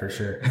 Yeah, for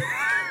sure.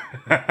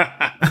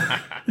 I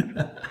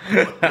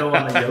don't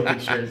want a Jokic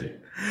jersey.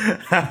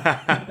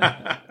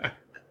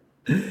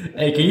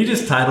 Hey, can you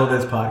just title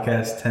this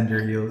podcast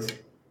 "Tender Heels"?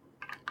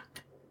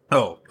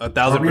 Oh, Are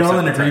 1,000%. we all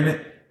in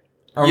agreement?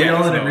 Are we Yes,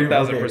 all in no,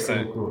 agreement? 1000%.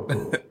 Okay, cool.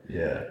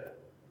 Yeah.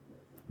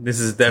 This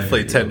is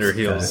definitely tender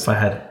heels. If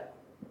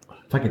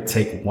I could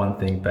take one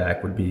thing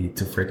back, would be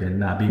to freaking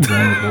not be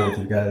vulnerable with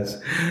you guys.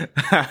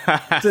 I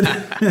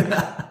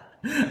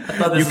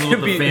thought this is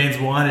what the fans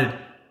wanted.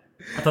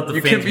 I thought the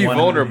You fans can be wanted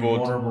vulnerable. to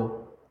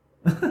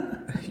be vulnerable.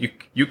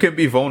 You can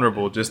be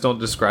vulnerable. Just don't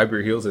describe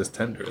your heels as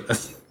tender.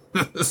 That's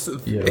the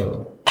thing.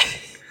 Yo.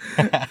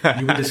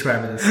 You would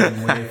describe it the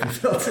same way if you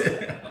felt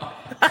it.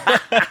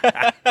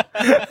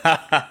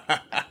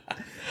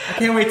 I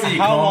can't wait till you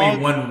How call long-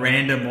 me one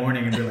random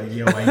morning and be like,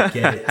 yo, I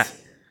get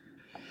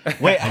it.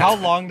 Wait, how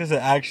long does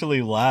it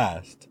actually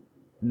last?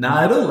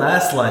 Nah, it'll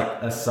last like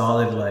a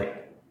solid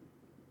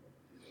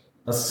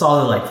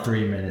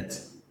 3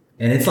 minutes.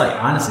 And it's like,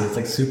 honestly, it's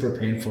like super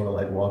painful to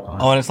like walk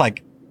on. Oh, and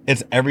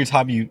it's every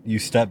time you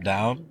step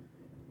down.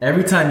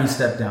 Every time you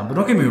step down. But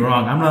don't get me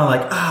wrong, I'm not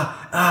like,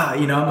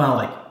 I'm not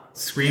like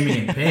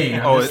screaming in pain.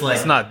 I'm just like,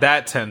 it's not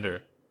that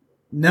tender.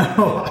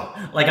 no,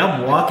 like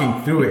I'm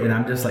walking through it and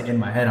I'm just like in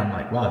my head, I'm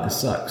like, wow, this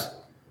sucks.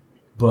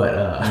 But,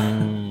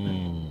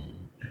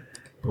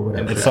 but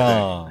whatever. It's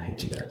I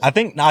hate you guys.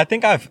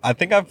 I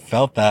think I've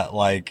felt that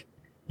like,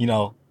 you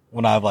know,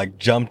 when I've like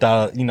jumped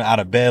out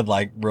of bed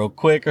like real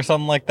quick or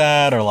something like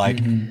that, or like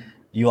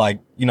you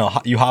like, you know,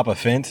 you hop a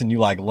fence and you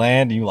like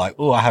land and you like,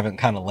 oh, I haven't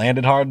kind of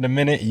landed hard in a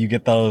minute. And you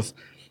get those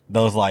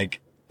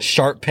like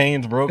sharp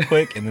pains real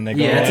quick and then they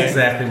go Yeah, that's away.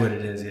 exactly what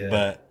it is. Yeah.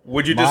 But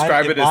Would you mine-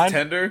 describe it as mine-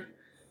 tender?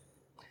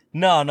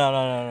 No.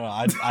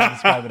 I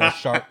describe it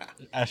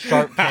as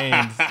sharp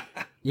pains.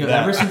 Yo,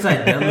 Yeah. ever since I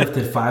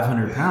deadlifted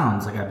 500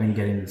 pounds, like I've been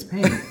getting this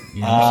pain.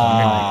 You know,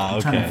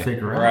 I'm trying to okay.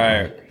 figure out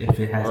Right. like, if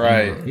it has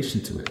Right. any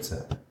relation to it.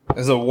 So.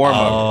 As a warm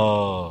up.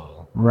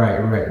 Oh,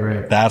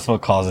 Right. that's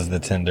what causes the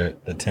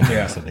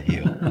tenderness of the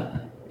heel.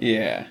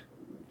 Yeah.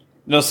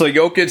 No, so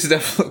Jokic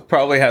definitely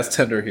probably has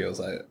tender heels.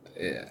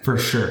 Yeah. For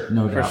sure.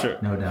 No doubt. sure.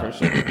 No doubt.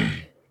 For sure.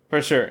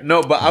 For sure.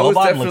 No, but I was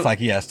Boban definitely looks like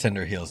he has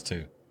tender heels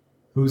too.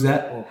 Who's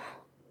that?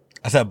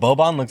 I said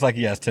Boban looks like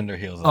he has tender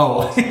heels.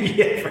 Oh,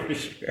 yeah, for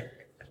sure.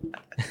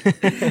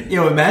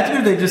 Yo, imagine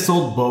if they just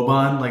sold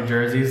Boban like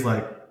jerseys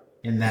like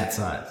in that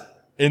size.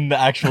 In the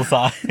actual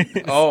size.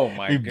 Oh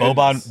my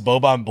goodness.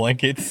 Boban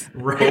blankets.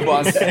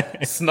 Boban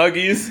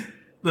Snuggies.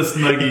 The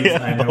Snuggies,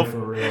 Yeah, I know for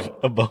real.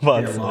 A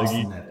Boban They're lost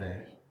in snuggie. that thing.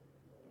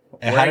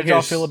 And how did y'all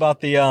Wearing his- feel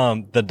about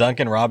the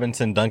Duncan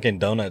Robinson Dunkin'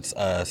 Donuts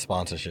Oh,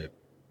 sponsorship?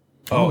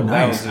 that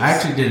nice. was just- I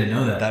actually didn't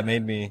know that. That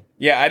made me.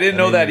 Yeah, I didn't That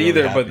know made that me really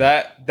either, but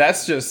happy.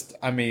 that's just,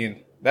 I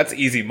mean, that's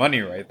easy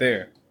money right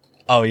there.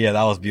 Oh yeah,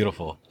 that was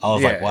beautiful. I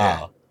was like, Yeah, wow.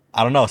 yeah.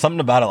 I don't know, something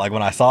about it. Like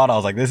when I saw it, I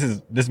was like,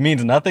 this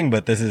means nothing,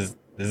 but this is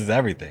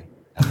everything.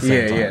 At the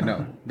same time.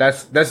 No.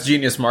 That's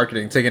genius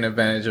marketing, taking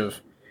advantage of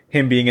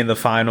him being in the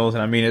finals,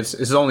 and I mean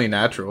it's only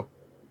natural.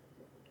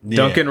 Yeah.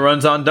 Duncan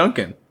runs on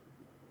Duncan.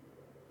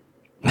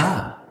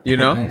 You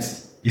know?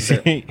 Nice. You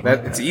see,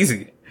 That it's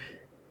easy.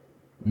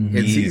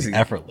 It's Easy, easy.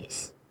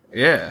 effortless.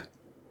 Yeah.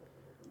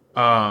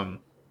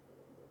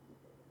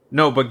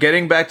 No, but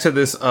getting back to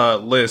this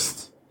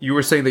list, you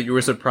were saying that you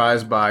were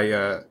surprised by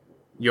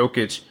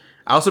Jokic.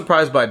 I was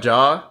surprised by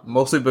Ja,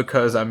 mostly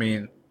because I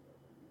mean,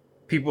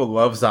 people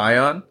love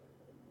Zion,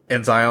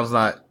 and Zion's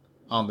not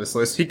on this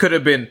list. He could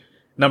have been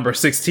number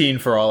 16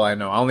 for all I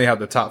know. I only have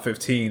the top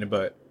 15,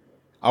 but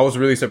I was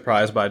really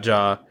surprised by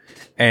Ja.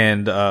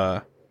 And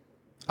I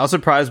was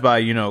surprised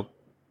by,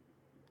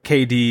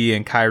 KD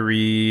and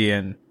Kyrie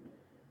and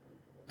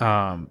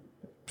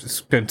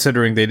just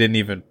considering they didn't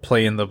even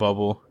play in the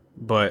bubble.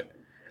 But,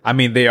 I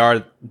mean, they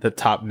are the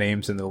top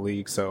names in the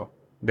league, so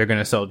they're going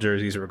to sell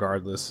jerseys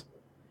regardless.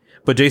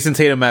 But Jason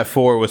Tatum at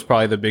 4 was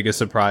probably the biggest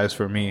surprise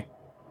for me.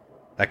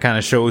 That kind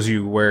of shows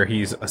you where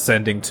he's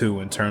ascending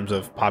to in terms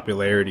of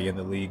popularity in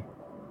the league.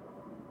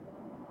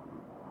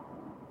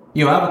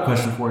 Yo, I have a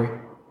question for you.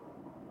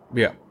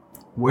 Yeah.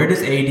 Where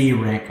does AD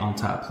rank on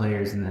top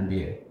players in the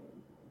NBA?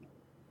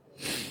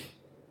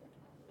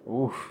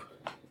 Oof.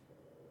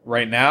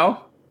 Right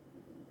now?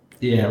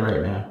 Yeah,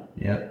 right now.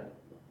 Yep.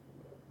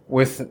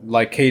 With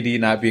like KD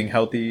not being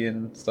healthy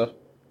and stuff?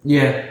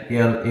 Yeah,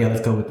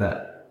 let's go with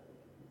that.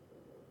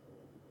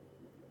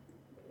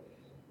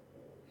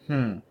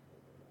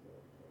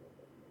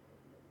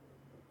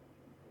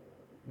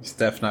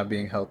 Steph not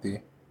being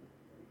healthy.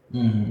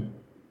 Mm-hmm.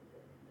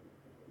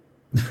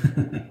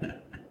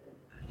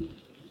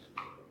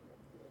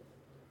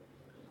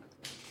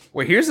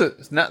 Wait,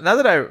 now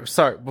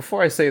that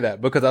before I say that,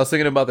 because I was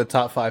thinking about the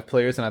top 5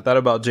 players and I thought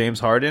about James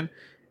Harden.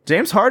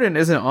 James Harden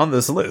isn't on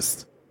this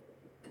list.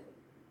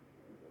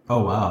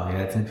 Oh wow, yeah,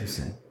 that's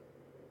interesting.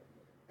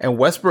 And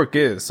Westbrook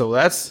is, so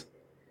that's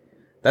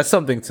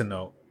something to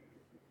note.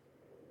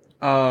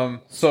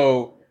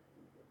 So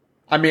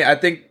I mean, I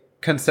think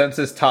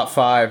consensus top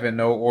 5 in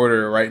no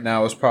order right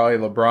now is probably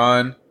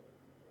LeBron,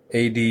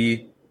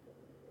 AD,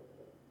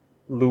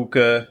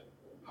 Luka,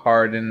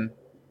 Harden,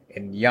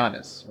 and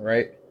Giannis,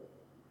 right?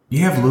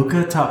 You have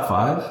Luka top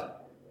 5?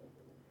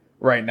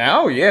 Right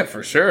now, yeah,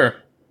 for sure.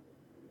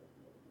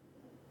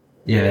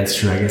 Yeah, that's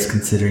true. I guess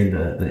considering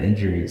the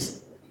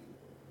injuries.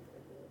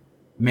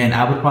 Man,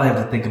 I would probably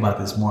have to think about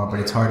this more, but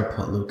it's hard to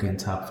put Luka in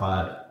top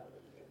 5.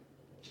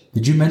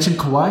 Did you mention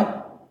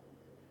Kawhi?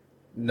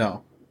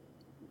 No.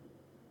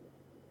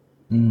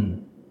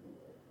 Mm.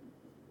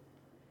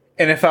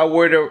 And if I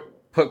were to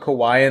put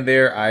Kawhi in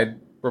there, I'd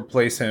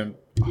replace him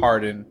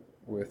Harden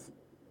with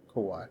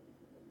Kawhi.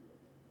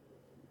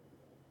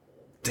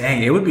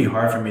 Dang, it would be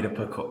hard for me to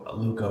put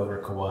Luka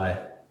over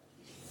Kawhi.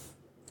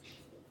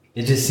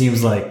 It just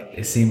seems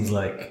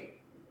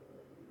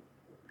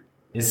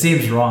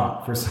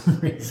wrong for some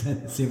reason.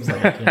 It seems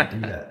like I can't do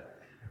that.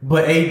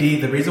 But AD,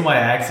 the reason why I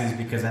asked is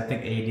because I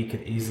think AD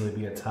could easily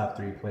be a top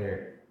 3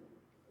 player.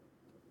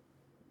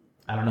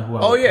 I don't know who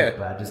I would put,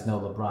 but I just know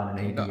LeBron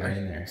and AD are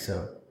in there.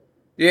 So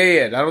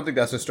yeah, I don't think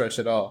that's a stretch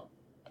at all.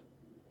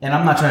 And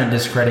I'm not trying to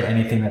discredit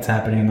anything that's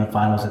happening in the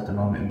finals at the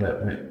moment,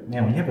 but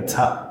man, when you have a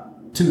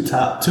two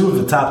of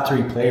the top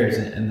 3 players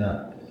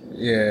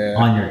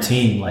on your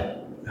team, like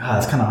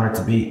it's kind of hard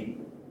to beat.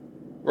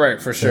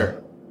 Right, for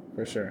sure.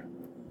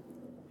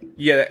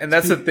 Yeah, and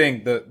that's the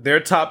thing. Their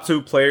top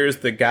 2 players,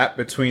 the gap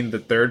between the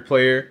third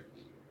player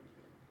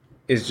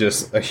is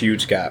just a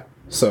huge gap.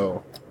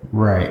 So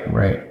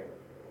right.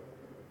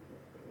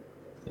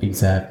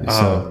 Exactly.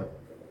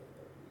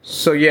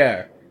 So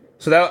yeah.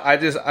 So that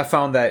I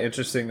found that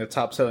interesting, the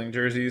top selling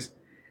jerseys.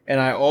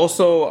 And I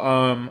also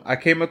I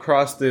came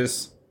across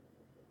this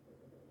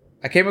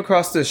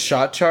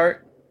shot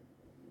chart,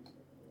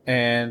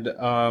 and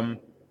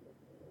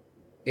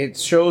it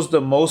shows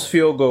the most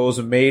field goals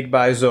made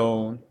by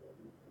zone.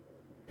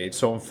 It's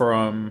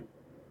from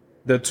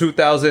the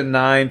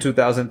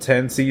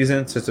 2009-2010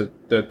 season to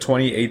the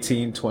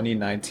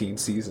 2018-2019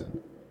 season.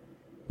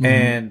 Mm-hmm.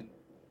 And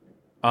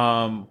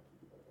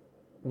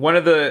one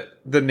of the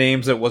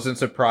names that wasn't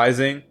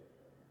surprising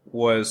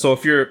was, so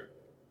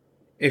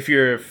if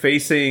you're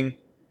facing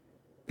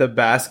the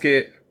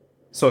basket,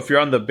 so if you're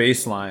on the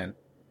baseline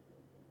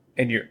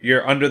and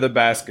you're under the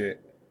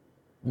basket,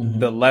 mm-hmm.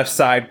 the left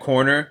side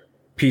corner,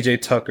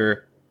 PJ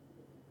Tucker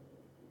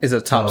is a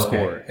top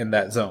scorer in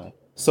that zone.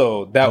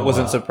 So that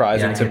wasn't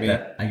surprising to me.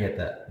 I get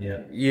that. Yeah.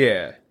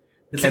 Yeah.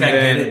 It's like I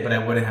get it, but I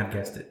wouldn't have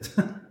guessed it.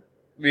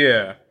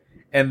 Yeah.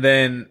 And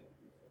then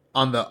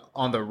on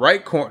the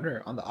right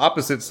corner, on the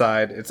opposite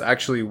side, it's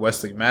actually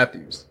Wesley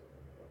Matthews.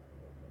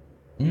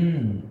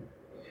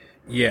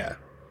 Yeah.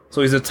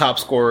 So he's a top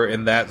scorer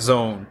in that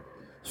zone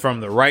from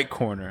the right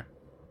corner.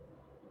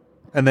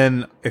 And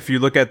then if you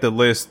look at the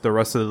list, the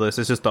rest of the list,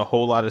 it's just a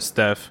whole lot of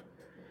Steph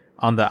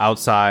on the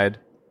outside.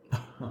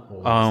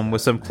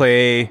 With some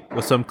Clay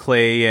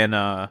and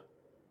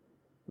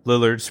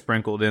Lillard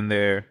sprinkled in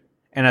there.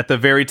 And at the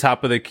very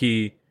top of the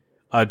key,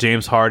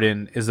 James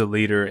Harden is a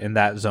leader in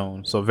that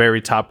zone. So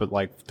very top of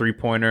like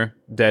 3-pointer,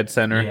 dead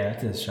center. Yeah,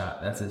 that's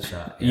his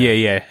shot.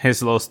 Yeah.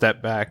 His little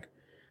step back.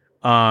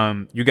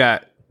 You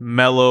got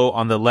Melo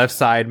on the left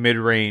side,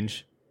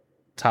 mid-range,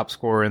 top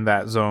scorer in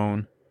that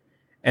zone.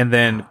 And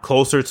then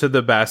closer to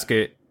the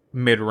basket,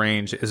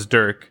 mid-range, is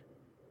Dirk.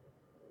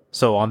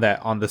 So on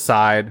the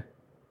side.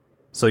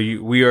 So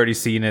we already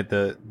seen it,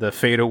 the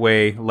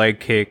fadeaway leg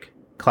kick,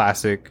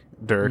 classic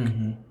Dirk.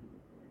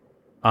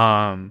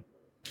 Mm-hmm.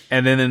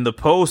 And then in the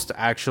post,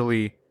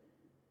 actually,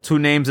 2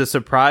 names that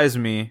surprised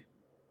me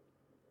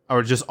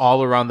are just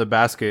all around the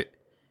basket.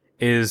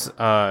 is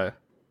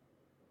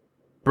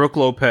Brooke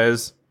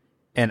Lopez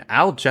and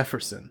Al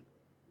Jefferson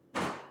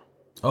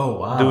Oh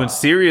wow, doing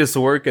serious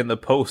work in the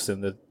post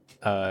in the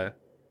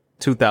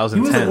 2010s. he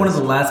was like one of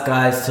the last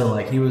guys to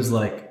like. He was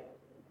like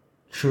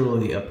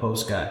truly a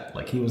post guy.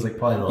 Like he was like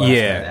probably the last guy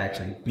to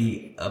actually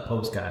beat a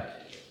post guy.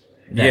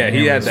 Yeah,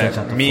 he had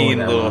that mean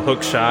little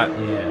hook shot.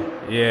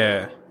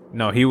 Yeah.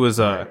 No, he was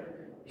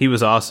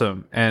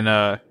awesome.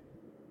 And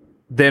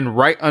then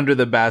right under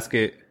the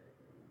basket,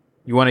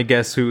 you want to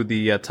guess who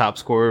the top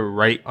scorer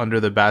right under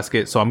the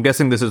basket? So I'm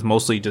guessing this is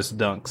mostly just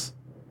dunks.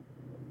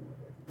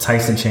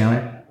 Tyson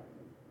Chandler.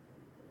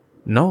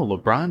 No,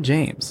 LeBron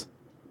James.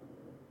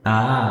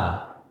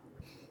 Ah.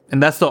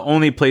 And that's the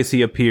only place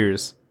he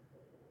appears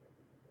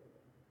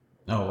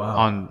Oh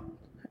wow.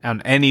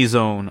 on any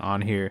zone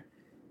on here.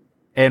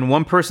 And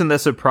one person that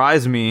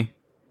surprised me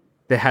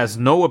that has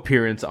no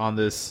appearance on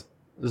this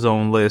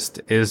zone list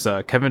is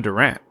Kevin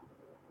Durant.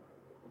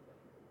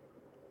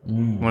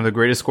 One of the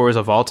greatest scorers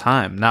of all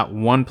time. Not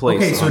one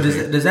place. Okay, so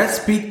does that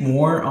speak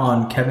more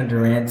on Kevin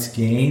Durant's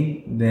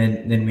game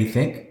than we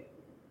think?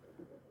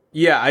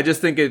 Yeah, I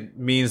just think it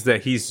means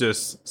that he's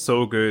just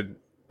so good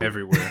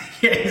everywhere.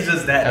 Yeah, he's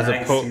just that As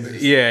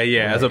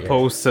nice. as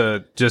opposed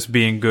to just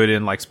being good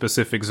in like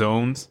specific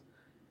zones.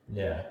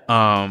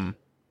 Yeah.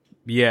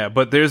 Yeah,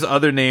 but there's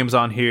other names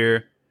on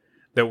here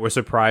that were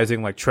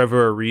surprising, like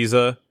Trevor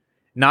Ariza,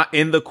 not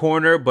in the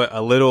corner, but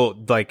a little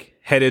like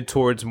headed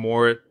towards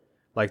more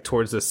like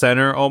towards the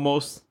center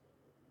almost,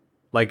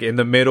 like in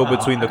the middle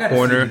between the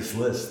corner. See this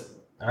list.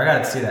 I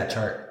gotta see that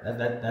chart.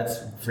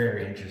 That's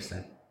very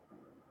interesting.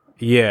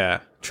 Yeah,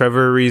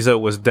 Trevor Ariza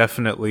was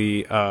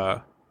definitely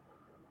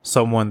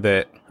someone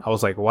that I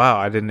was like, wow,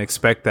 I didn't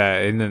expect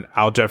that. And then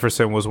Al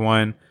Jefferson was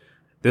one.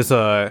 There's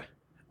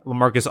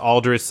LaMarcus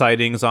Aldridge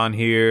sightings on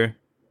here.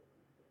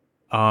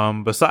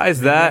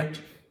 Besides that,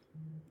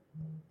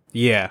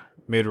 yeah,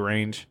 mid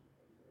range.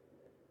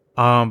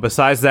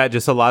 Besides that,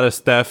 just a lot of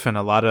Steph and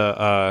a lot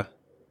of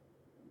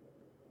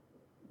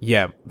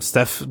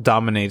Steph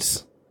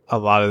dominates a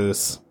lot of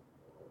this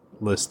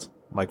list,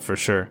 like for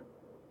sure.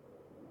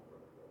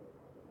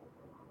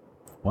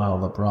 Wow,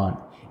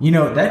 LeBron. You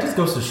know, that just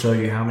goes to show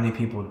you how many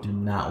people do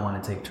not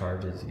want to take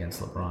charges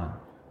against LeBron.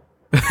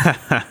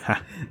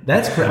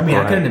 That's crazy. I mean,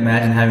 I couldn't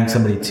imagine having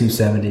somebody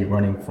 270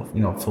 running,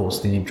 full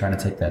steam trying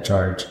to take that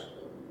charge.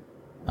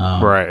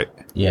 Right.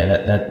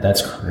 Yeah,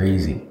 that's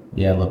crazy.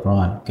 Yeah,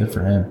 LeBron, good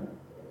for him.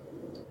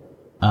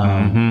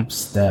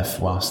 Steph,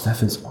 wow,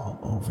 Steph is all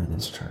over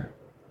this chart.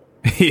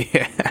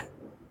 Yeah.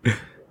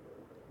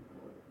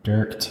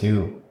 Dirk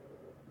too.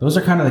 Those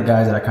are kind of the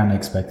guys that I kind of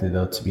expected,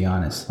 though, to be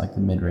honest, like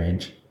the mid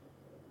range.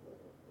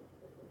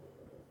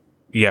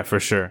 Yeah, for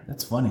sure.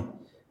 That's funny.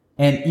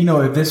 And if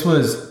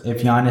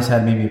Giannis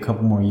had maybe a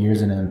couple more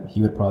years in him,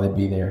 he would probably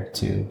be there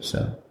too.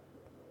 So.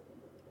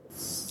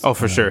 Oh,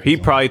 for sure.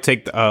 He'd probably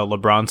take the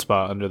LeBron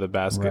spot under the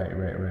basket.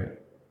 Right.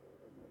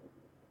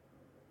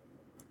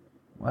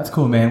 Well, that's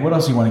cool, man. What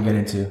else do you want to get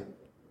into?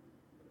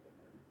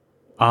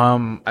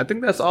 I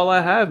think that's all I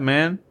have,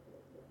 man.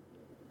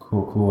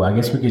 Cool. I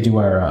guess we could do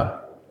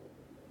our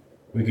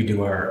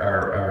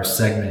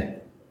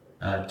segment.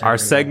 Our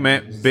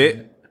segment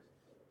bit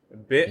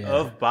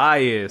of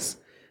bias.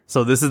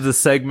 So this is the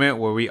segment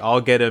where we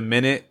all get a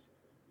minute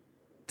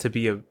to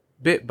be a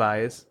bit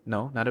biased.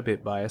 No, not a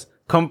bit biased.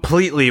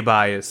 Completely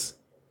biased.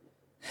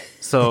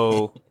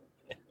 So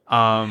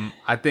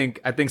I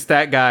think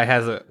Stat Guy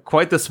has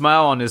quite the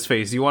smile on his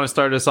face. You want to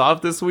start us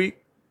off this week?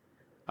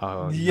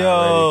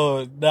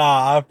 Yo,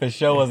 nah, I for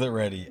sure wasn't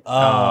ready.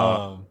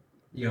 Yo,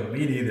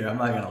 me neither. I'm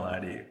not gonna lie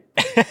to you.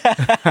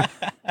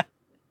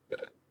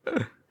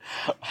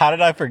 How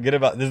did I forget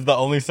about this? Is the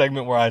only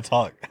segment where I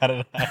talk. How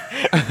did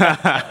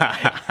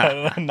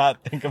I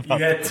not think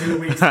about it? You had 2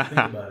 weeks to think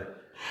about it.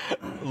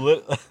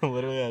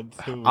 Literally had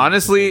 2 weeks.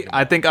 Honestly,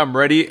 I think I'm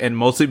ready, and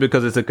mostly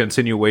because it's a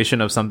continuation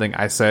of something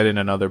I said in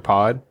another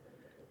pod.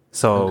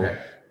 So, Okay.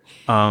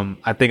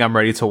 I think I'm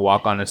ready to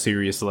walk on a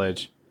serious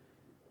ledge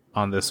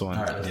on this one.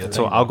 All right, let's do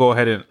So it. I'll go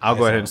ahead and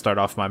start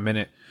off my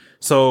minute.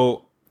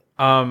 So,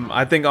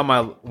 I think on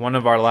one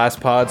of our last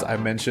pods, I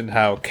mentioned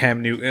how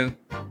Cam Newton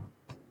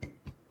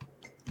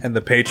and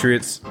the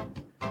Patriots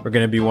were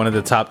going to be one of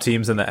the top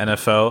teams in the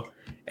NFL,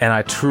 and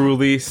I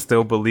truly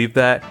still believe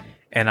that.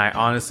 And I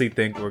honestly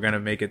think we're going to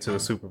make it to the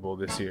Super Bowl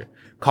this year.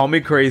 Call me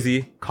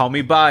crazy, call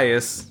me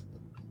biased,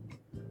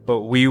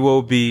 but we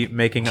will be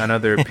making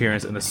another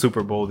appearance in the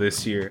Super Bowl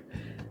this year.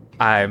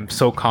 I'm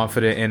so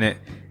confident in it.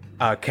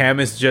 Cam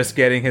is just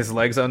getting his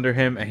legs under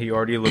him, and he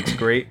already looks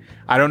great.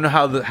 I don't know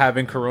how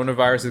having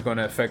coronavirus is going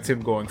to affect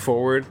him going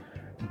forward,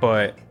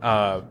 but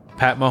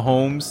Pat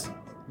Mahomes,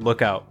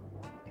 look out.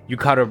 You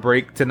caught a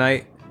break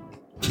tonight.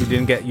 You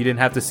didn't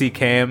have to see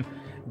Cam,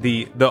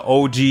 the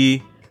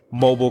OG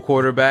mobile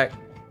quarterback.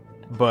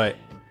 But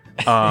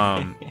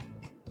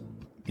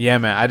yeah,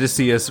 man, I just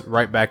see us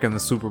right back in the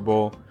Super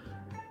Bowl.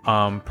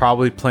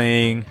 Probably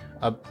playing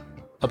up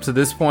to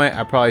this point,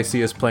 I probably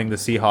see us playing the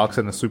Seahawks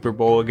in the Super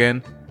Bowl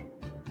again.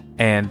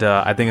 And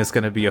I think it's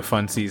going to be a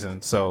fun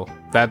season. So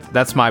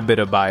that's my bit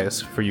of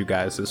bias for you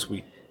guys this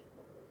week.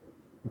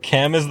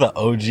 Cam is the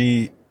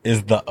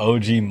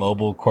OG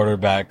mobile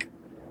quarterback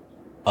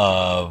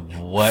of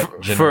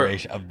what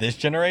generation? Of this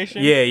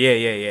generation?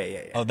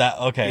 Yeah. Oh, that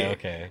okay, Yeah.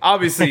 okay.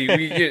 Obviously,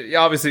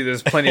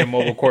 there's plenty of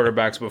mobile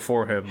quarterbacks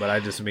before him, but I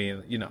just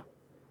mean,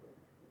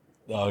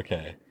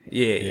 Okay.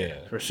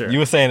 yeah, for sure. You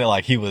were saying it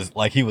like he was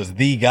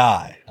the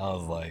guy. I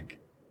was like,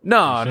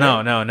 No,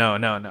 sure?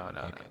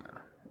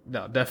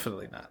 no,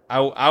 definitely not.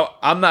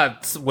 I'm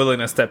not willing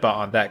to step out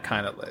on that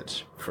kind of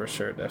ledge for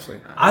sure.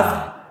 Definitely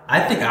not.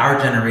 I think our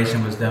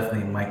generation was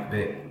definitely Mike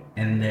Vick,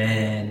 and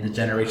then the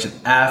generation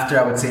after,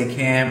 I would say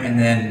Cam, and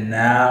then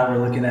now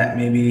we're looking at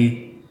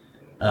maybe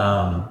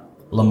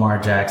Lamar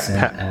Jackson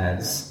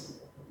as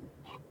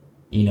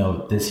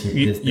this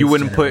year. You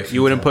wouldn't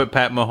put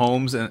Pat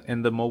Mahomes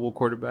in the mobile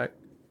quarterback.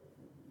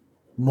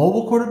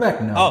 Mobile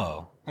quarterback? No.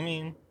 oh, I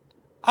mean,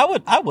 I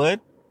would.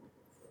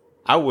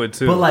 I would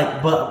too.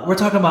 But we're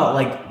talking about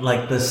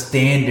like the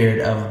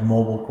standard of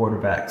mobile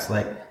quarterbacks.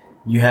 Like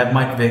you have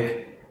Mike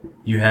Vick,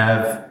 you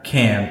have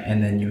Cam,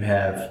 and then you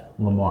have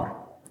Lamar.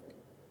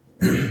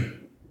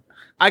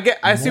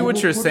 I see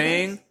what you're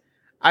saying.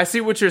 I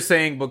see what you're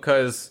saying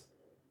because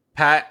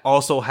Pat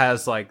also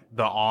has like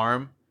the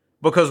arm.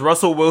 Because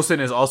Russell Wilson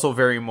is also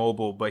very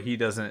mobile, but we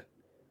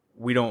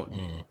don't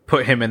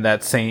put him in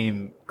that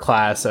same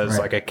class as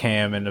like a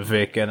Cam and a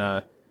Vic and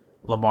a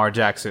Lamar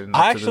Jackson.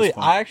 I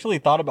actually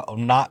thought about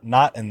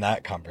not in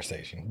that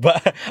conversation,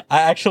 but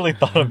I actually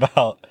thought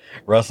about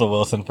Russell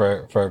Wilson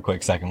for a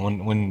quick second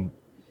when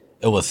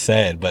it was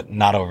said, but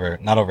not over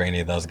any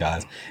of those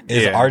guys.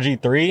 Is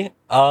RG3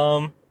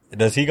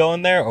 does he go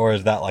in there, or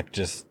is that like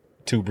just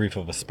too brief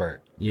of a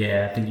spurt?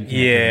 Yeah, I think you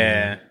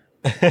can.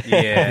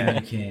 Yeah.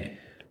 You can't.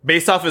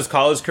 Based off his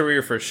college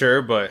career for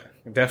sure, but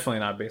definitely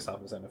not based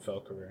off his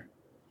NFL career.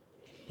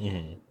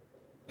 Mm-hmm.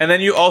 And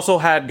then you also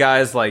had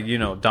guys like,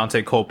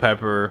 Dante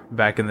Culpepper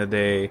back in the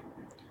day.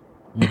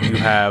 You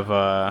have,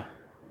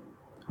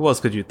 who else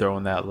could you throw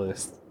in that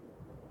list?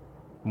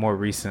 More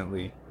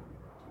recently.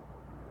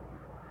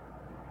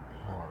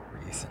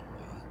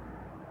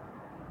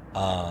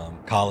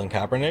 Colin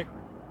Kaepernick?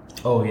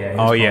 Oh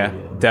yeah.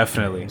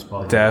 Definitely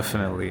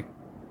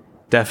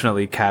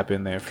Cap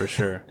in there for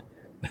sure.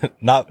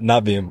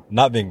 not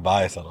being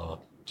biased at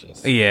all.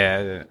 Just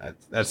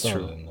that's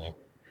true.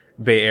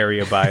 Bay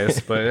Area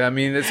bias, but I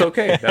mean it's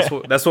okay.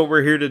 That's what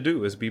we're here to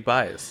do, is be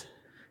biased.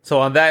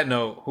 So on that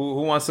note,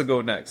 who wants to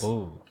go next?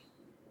 Ooh.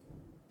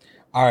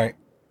 All right,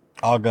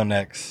 I'll go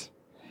next.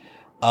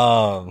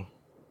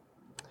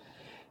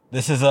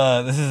 This is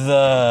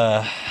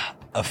a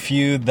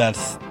feud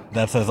that's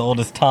as old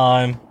as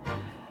time,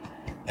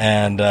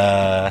 and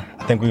I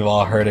think we've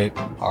all heard it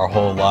our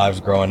whole lives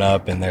growing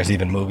up, and there's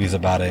even movies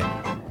about it.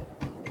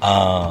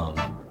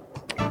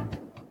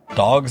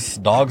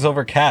 Dogs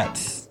over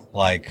cats,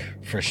 like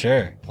for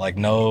sure. Like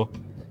no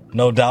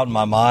doubt in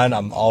my mind,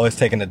 I'm always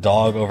taking a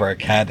dog over a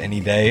cat any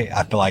day.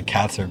 I feel like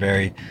cats are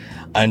very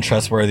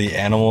untrustworthy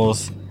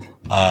animals.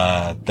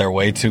 They're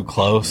way too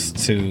close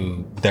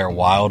to their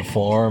wild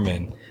form,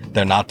 and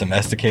they're not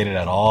domesticated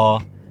at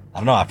all. I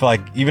don't know. I feel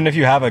like even if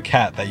you have a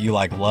cat that you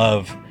like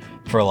love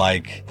for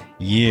like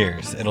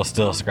years, it'll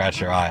still scratch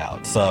your eye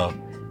out. So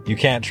you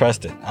can't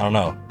trust it. I don't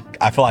know.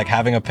 I feel like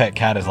having a pet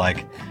cat is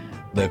like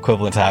the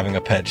equivalent to having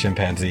a pet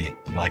chimpanzee.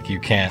 Like you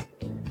can't,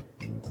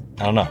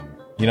 I don't know,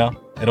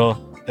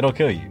 it'll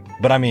kill you.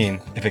 But I mean,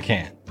 if it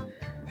can.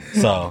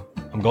 So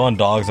I'm going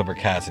dogs over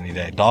cats any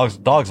day. Dogs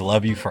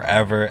love you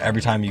forever.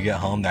 Every time you get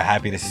home, they're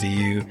happy to see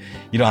you.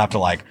 You don't have to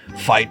like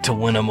fight to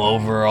win them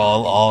over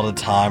all the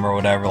time or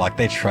whatever. Like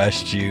they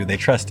trust you. They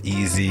trust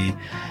easy.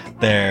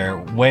 They're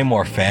way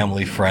more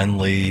family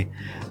friendly.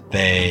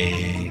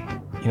 They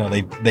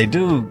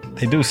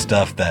do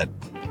stuff that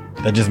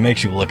just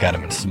makes you look at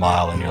them and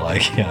smile, and you're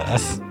like, yeah,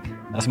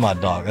 that's my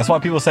dog. That's why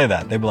people say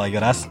that. They be like,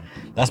 yeah,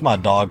 that's my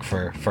dog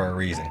for a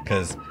reason,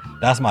 because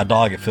that's my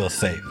dog. It feels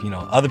safe.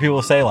 Other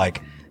people say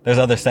like, there's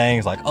other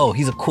sayings like, oh,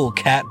 he's a cool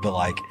cat, but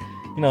like,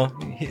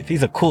 if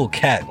he's a cool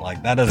cat,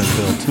 like that doesn't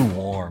feel too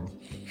warm.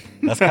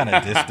 That's kind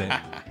of distant.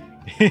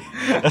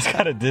 That's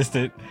kind of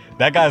distant.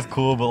 That guy's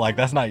cool, but like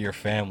that's not your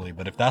family.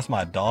 But if that's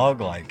my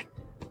dog, like,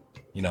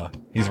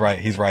 he's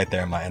right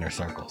there in my inner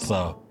circle.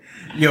 So,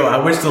 yo, I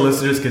wish the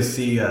listeners could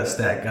see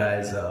Stat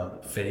Guy's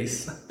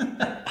face.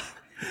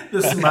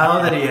 The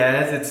smile that he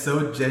has, it's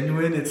so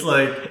genuine. It's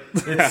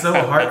so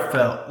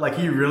heartfelt. Like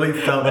he really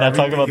felt. When I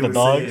talk about the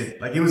dogs,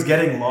 saying. Like he was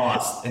getting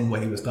lost in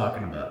what he was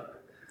talking about.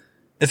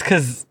 It's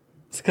because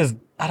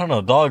I don't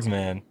know, dogs,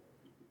 man.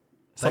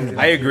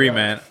 I agree,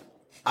 man.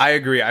 I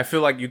agree. I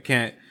feel like you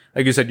can't,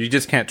 like you said, you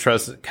just can't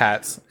trust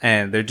cats,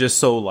 and they're just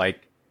so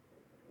like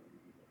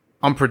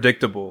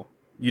unpredictable.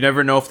 You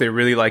never know if they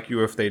really like you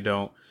or if they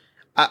don't.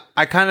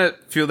 I kind of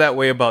feel that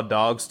way about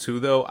dogs too,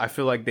 though. I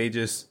feel like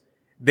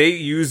they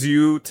use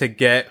you to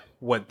get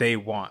what they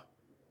want.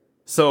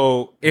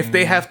 So if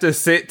they have to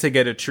sit to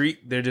get a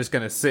treat, they're just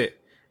going to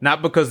sit.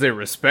 Not because they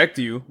respect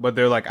you, but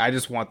they're like, I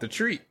just want the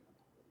treat,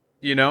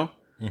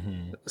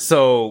 Mm-hmm.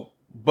 So,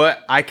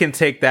 but I can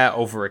take that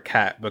over a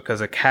cat, because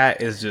a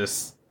cat is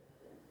just,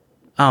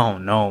 I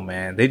don't know,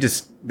 man. They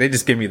just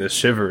give me the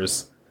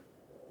shivers.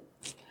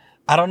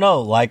 I don't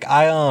know. Like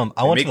I went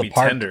make to the me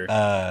park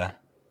tender.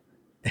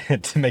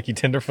 to make you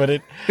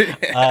tender-footed.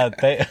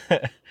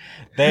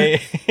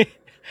 They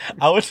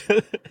I went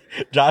to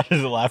Josh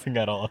isn't laughing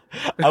at all.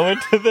 I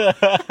went to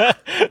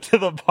the to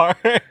the park.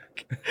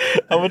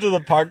 I went to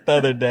the park the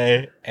other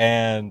day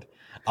and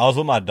I was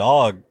with my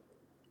dog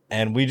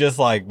and we just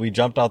like we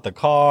jumped out the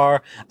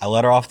car. I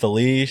let her off the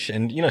leash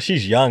and you know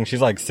she's young.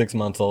 She's like 6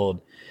 months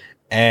old.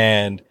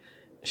 And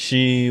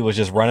she was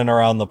just running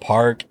around the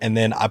park and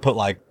then I put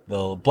like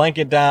the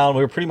blanket down.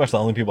 We were pretty much the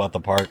only people at the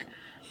park.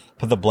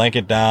 Put the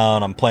blanket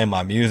down. I'm playing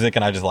my music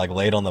and I just like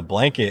laid on the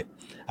blanket.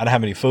 I didn't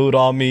have any food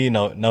on me,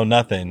 no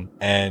nothing.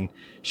 And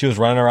she was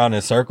running around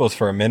in circles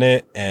for a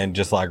minute and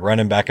just like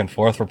running back and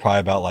forth for probably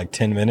about like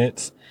 10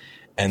 minutes.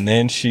 And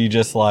then she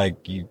just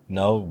like, you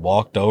know,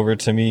 walked over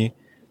to me,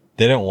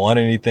 didn't want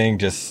anything,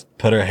 just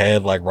put her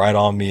head like right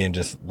on me and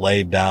just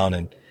laid down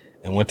and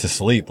went to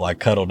sleep, like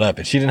cuddled up.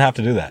 And she didn't have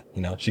to do that.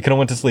 You know, she could have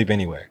went to sleep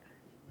anywhere,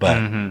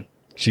 but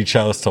she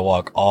chose to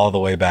walk all the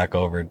way back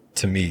over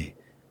to me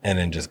and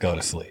then just go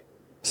to sleep.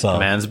 So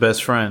Man's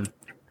best friend.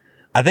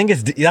 I think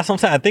that's what I'm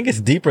saying. I think it's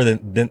deeper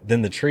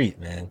than the treat,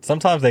 man.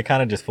 Sometimes they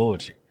kind of just fool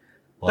with you.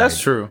 Like, That's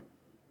true.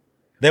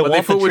 They But they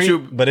want the fool with treat,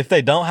 you- but if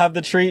they don't have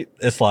the treat,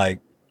 it's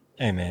like,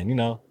 hey man, you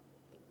know,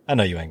 I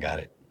know you ain't got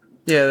it.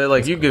 Yeah, they're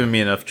like, you're giving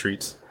me enough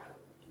treats.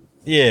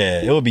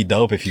 Yeah, it would be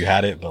dope if you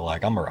had it, but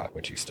like, I'm gonna rock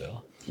with you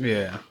still.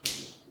 Yeah.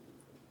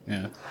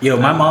 Yeah. Yo,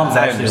 my mom's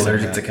I actually understand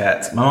allergic that. to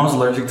cats. My mom's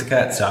allergic to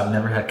cats, so I've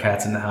never had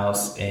cats in the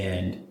house,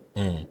 and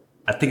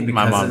I think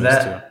My because mom of is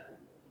that. too.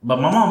 But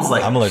my mom's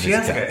like, I'm allergic she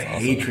has to like a cats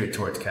also. hatred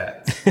towards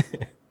cats.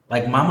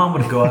 Like my mom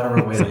would go out of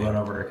her way to run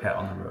over her cat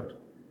on the road.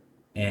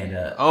 And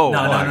Oh,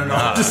 no, my no.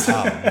 God. Just,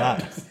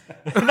 Nice.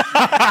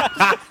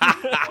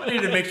 I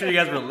needed to make sure you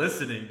guys were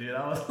listening, dude.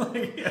 I was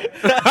like,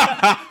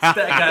 that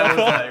guy was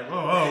like,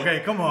 whoa, okay,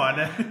 come on.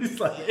 He's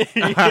like,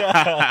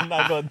 Yeah, I'm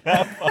not going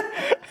that far.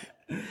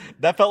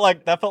 That felt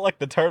like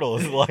the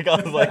turtles. Like I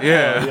was like,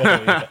 Yeah.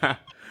 oh, yeah.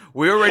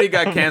 We already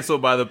got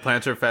canceled by the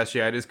plantar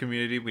fasciitis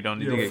community. We don't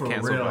need Yo, to get for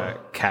canceled real. by a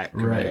cat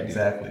right, community.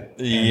 exactly. And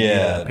the,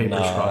 Yeah, paper no,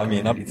 straw I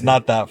mean, community, too.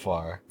 not that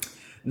far.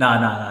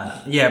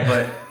 Nah. Yeah,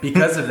 but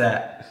because of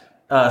that,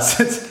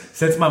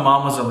 since my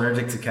mom was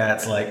allergic to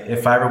cats, like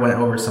if I ever went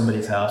over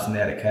somebody's house and they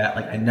had a cat,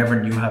 like I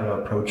never knew how to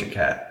approach a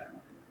cat.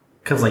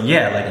 Cause like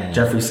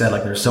Jeffrey said,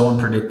 like they're so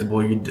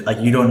unpredictable. You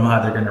don't know how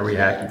they're gonna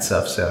react and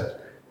stuff. So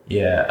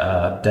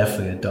yeah,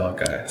 definitely a dog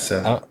guy.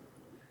 So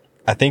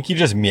I think you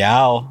just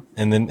meow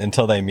and then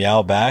until they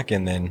meow back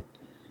and then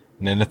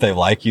if they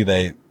like you,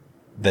 they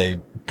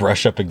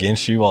brush up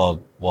against you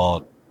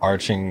while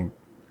arching,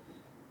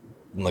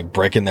 like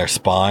breaking their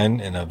spine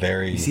in a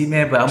very you see,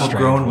 man, but I'm a strange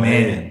grown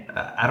way.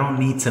 man. I don't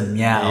need to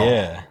meow.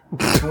 Yeah.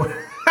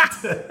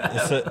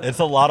 It's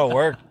a lot of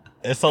work.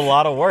 It's a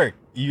lot of work.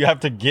 You have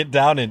to get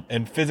down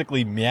and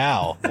physically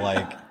meow.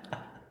 Like,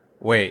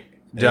 Wait,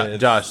 It's-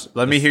 Josh,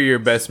 let me hear your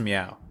best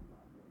meow.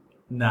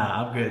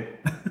 Nah, I'm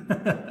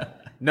good.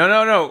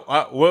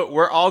 No.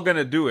 We're all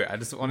gonna do it. I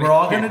just want to. We're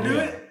all gonna do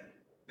it.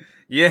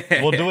 Yeah,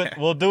 we'll do it.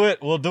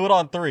 We'll do it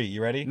on 3.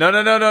 You ready? No,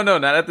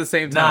 not at the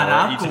same time. Nah,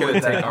 We're I'm each cool gonna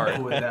with take that. our. I'm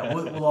cool with that.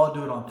 We'll all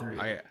do it on 3.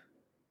 Oh, yeah.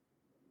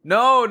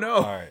 No.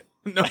 All right.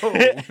 No. All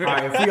right,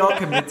 if we all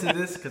commit to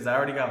this, because I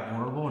already got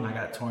vulnerable and I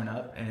got torn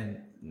up, and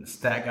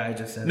Stat Guy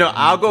just said, No, that he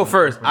I'll went go to the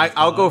first. park with his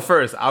I'll go dog,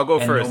 first. I'll go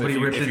and first. Nobody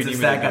ripped if you into need me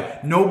Stat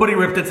to Guy. Nobody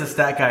ripped into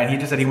Stat Guy, and he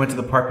just said he went to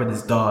the park with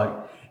his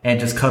dog and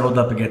just cuddled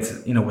up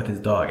against, with his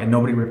dog, and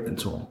nobody ripped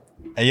into him.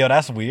 Hey, yo,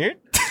 that's weird.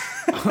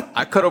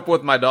 I cut up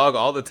with my dog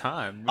all the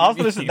time. I was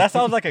gonna say, that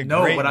sounds like a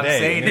No, great what I'm day.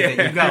 saying is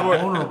that you got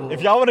vulnerable.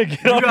 If y'all want to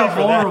get You on me got for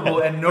that, vulnerable,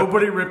 and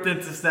nobody ripped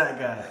into Stat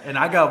Guy, and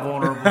I got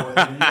vulnerable,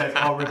 and you guys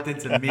all ripped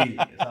into me.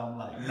 So I'm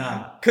like,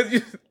 nah. Cause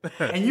you.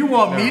 And you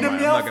want me to Never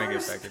mind, meow I'm not gonna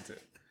first? get back into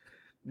it.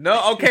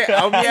 No, okay,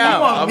 I'll You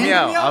meow. want I'll me to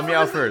meow. I'll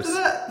meow after first.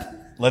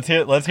 that? let's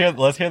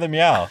hear the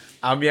meow.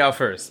 I'll meow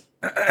first.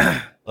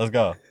 Let's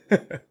go.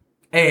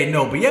 Hey,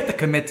 no, but you have to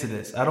commit to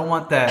this. I don't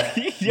want that.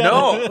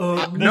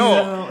 No,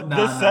 no,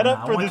 The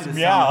setup for this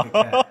meow.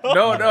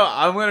 no.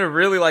 I'm gonna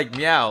really like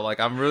meow. Like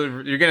I'm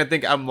really. You're gonna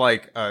think I'm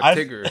like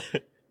Tigger.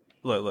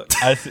 Look.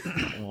 I see,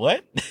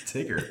 what?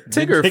 Tigger.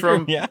 Tigger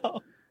from. meow.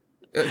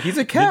 He's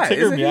a cat. Did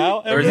Tigger isn't he?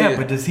 meow Or is Yeah, he,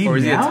 but does he or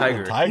is meow? he a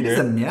tiger? Tiger. He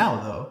doesn't meow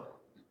though.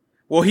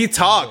 Well, he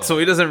talks, so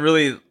he doesn't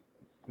really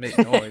make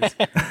noise.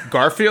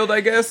 Garfield,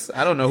 I guess.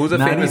 I don't know who's a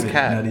famous even,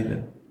 cat. Not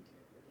even.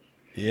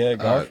 Yeah,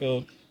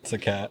 Garfield. It's a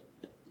cat.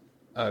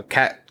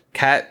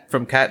 Cat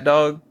from Cat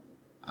Dog.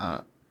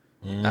 That's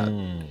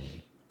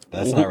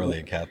not really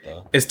a cat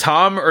though. Is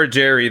Tom or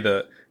Jerry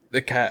the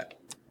cat?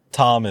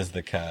 Tom is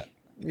the cat,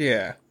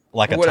 Yeah.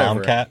 like a Whatever.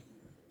 tomcat.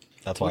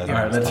 That's why. His All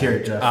right, name is let's Tom. hear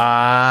it, Jeff.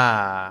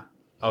 Ah.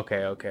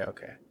 Okay.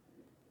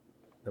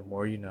 The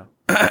more you know.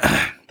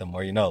 The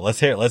more you know. Let's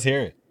hear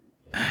it.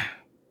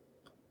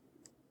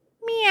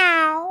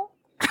 Meow.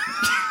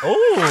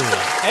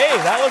 Oh, hey,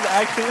 that was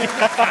actually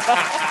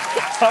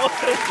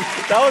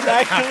that was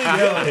actually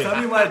Yo,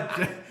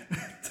 good.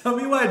 Tell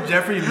me why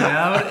Jeffrey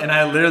meowed, and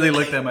I literally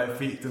looked at my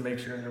feet to make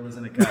sure there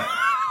wasn't a cat.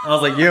 I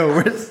was like, "Yo,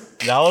 where's?"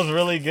 That was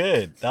really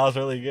good. I'll go.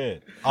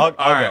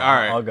 All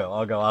right. I'll go.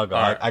 All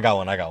right. I got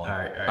one. All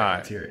right.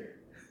 Let's hear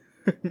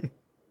it.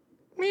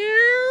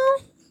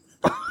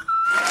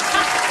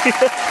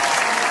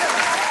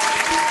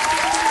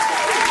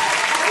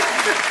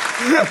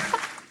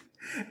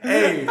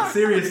 Hey,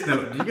 serious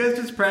note. Do you guys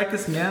just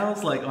practice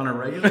meows like on a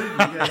regular?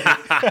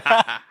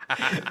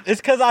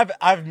 It's because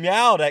I've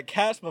meowed at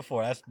cats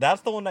before.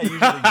 That's the one that usually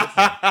gets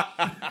me.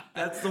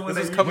 That's the one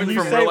This is that coming you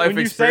from say. real life when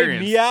you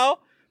experience. say meow,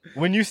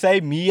 when you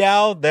say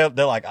meow, they're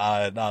like,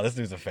 nah, this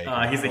dude's a fake.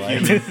 He's a Like,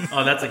 human.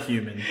 Oh, that's a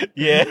human.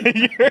 Yeah,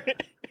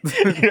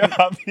 you're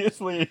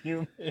obviously a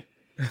human.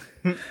 All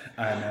right,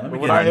 man. Let me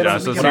All right,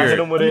 Josh, let's hear it.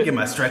 him with Let me it. get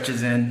my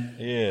stretches in.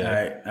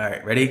 Yeah. All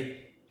right. Ready?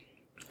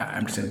 All right,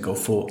 I'm just gonna go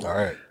full. All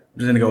right. I'm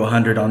just gonna go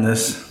 100 on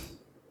this.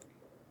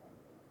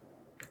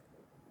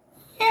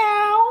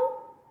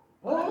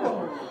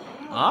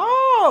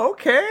 Oh,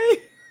 okay.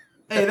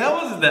 Hey, that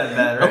wasn't that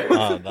bad, right?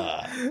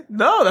 Nah.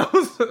 No, that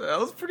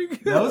was pretty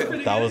good. That was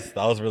pretty That good.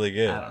 was really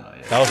good. I don't know,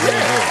 yeah. That was really good.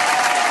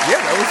 Yeah,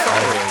 that was That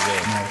solid. was really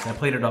good. Nice. I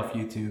played it off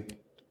YouTube.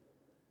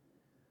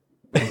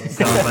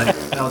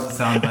 That was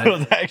a soundbite. It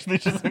was actually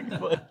just a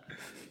clip.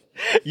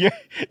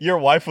 Your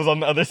wife was on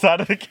the other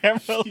side of the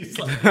camera. She's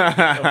like-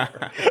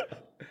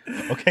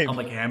 Okay, I'm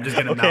like, yeah, I'm just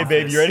gonna. okay, mouth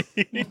babe, this.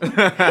 you ready?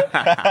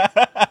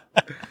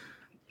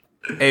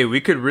 Hey,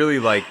 we could really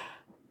like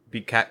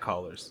be cat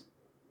callers.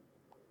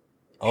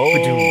 Oh,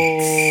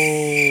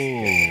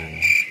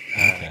 okay.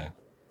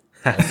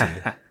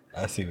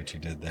 I see what you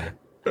did there.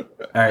 All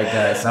right,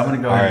 guys. So I'm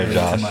gonna go. All ahead right, and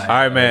get into Josh. my- All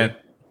right, man.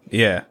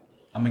 Yeah.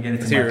 I'm gonna get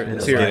into Let's my hear, bit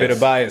let's of hear a bit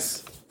bias.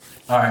 of bias.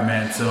 All right,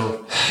 man.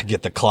 So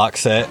Get the clock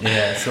set.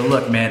 yeah. So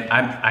look, man.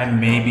 I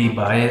may be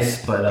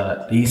biased,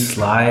 but these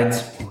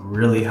slides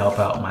really help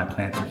out my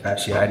plantar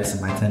fasciitis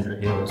and my tender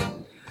heels.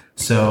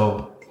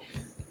 So,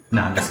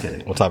 no, I'm just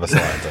kidding. What type of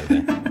slides are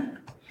they?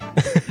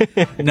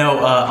 No,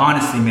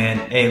 honestly,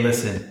 man. Hey,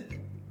 listen.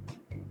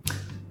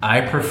 I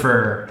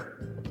prefer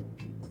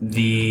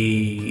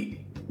the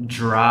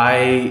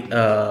dry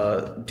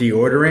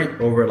deodorant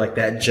over like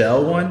that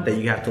gel one that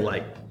you have to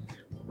like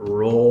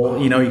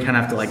roll. You know, you kind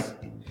of have to like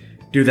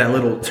do that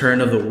little turn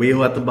of the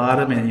wheel at the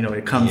bottom, and you know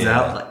it comes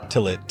out. Like,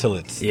 till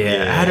it's.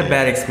 yeah, I had a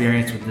bad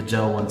experience with the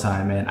gel one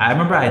time, man. I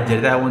remember I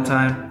did that one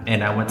time,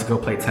 and I went to go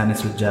play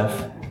tennis with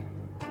Jeff.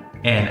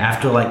 And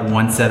after like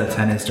one set of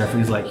tennis, Jeffrey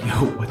was like, "Yo,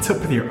 what's up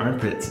with your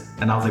armpits?"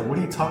 And I was like, "What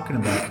are you talking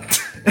about?"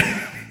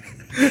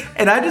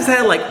 And I just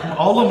had like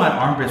all of my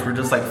armpits were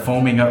just like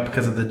foaming up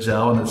because of the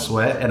gel and the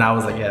sweat. And I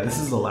was like, "Yeah, this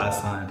is the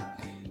last time."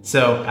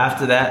 So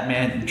after that,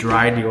 man,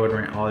 dry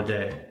deodorant all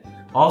day.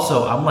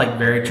 Also, I'm like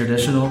very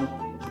traditional.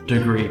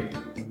 Degree.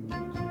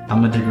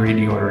 I'm a Degree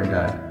deodorant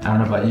guy. I don't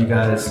know about you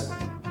guys,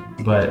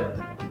 but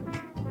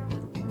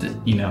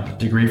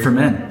Degree for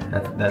men.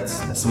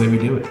 That's the way we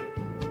do it.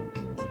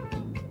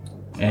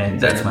 And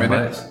that's my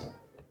advice.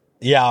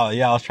 Yeah.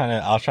 I was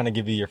trying to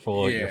give you your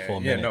full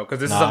minute. Yeah, no, because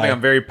this is something I'm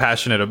very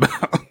passionate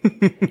about.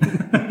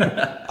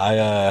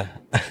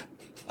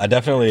 I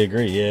definitely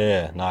agree.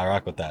 Yeah. No, I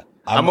rock with that.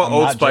 I'm an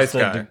Old not Spice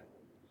just guy.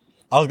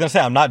 I was gonna say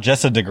I'm not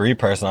just a Degree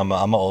person. I'm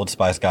an Old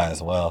Spice guy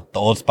as well. The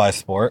Old Spice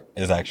Sport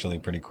is actually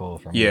pretty cool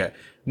for me. Yeah.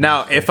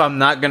 Now, if I'm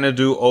not gonna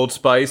do Old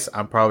Spice,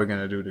 I'm probably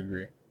gonna do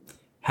Degree.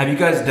 Have you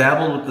guys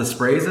dabbled with the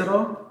sprays at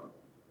all?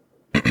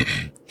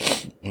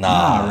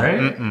 Nah,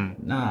 Right?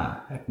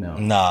 Nah, heck no.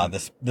 nah.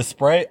 The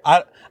spray.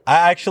 I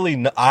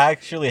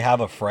actually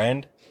have a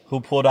friend who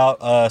pulled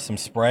out some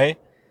spray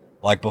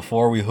like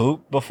before we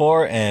hooped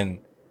before, and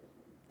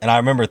I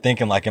remember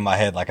thinking like in my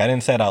head, like I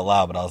didn't say it out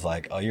loud, but I was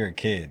like, "Oh, you're a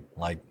kid.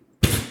 Like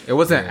It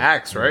wasn't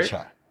Axe, you're a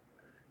right?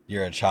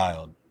 you're a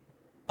child."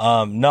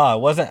 No,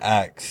 it wasn't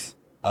Axe.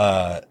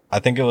 I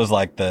think it was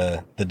like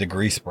the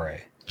Degree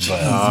spray.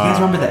 But you guys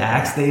remember the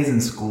Axe days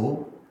in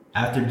school?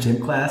 After gym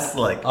class?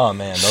 Like, oh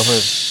man,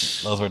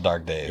 those were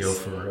dark days. yo,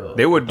 for real.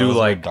 They would do Those were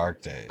like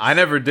dark days. I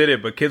never did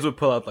it, but kids would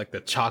pull out like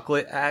the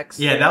chocolate Axe.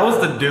 Yeah, that was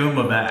the doom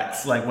of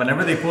Axe. Like,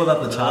 whenever they pulled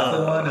out the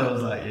chocolate one, it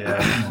was like, yeah.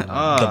 Come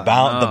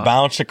on. the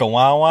bound chicka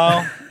wow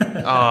wow.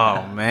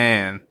 Oh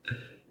man.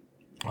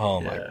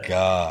 Oh my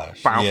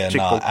gosh. Bow, Yeah,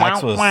 chicka, no,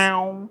 Axe wow,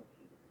 wow.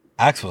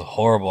 was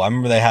horrible. I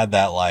remember they had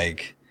that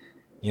like,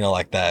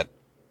 like that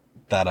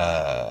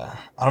I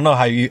don't know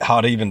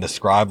how to even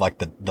describe like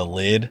the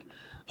lid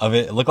of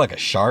it. It looked like a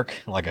shark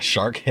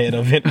head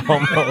of it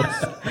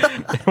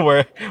almost,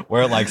 where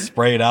it like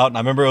sprayed out. And I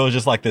remember it was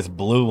just like this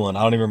blue one.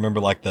 I don't even remember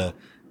like the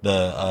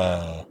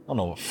I don't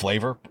know what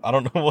flavor. I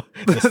don't know what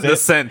The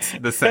scent.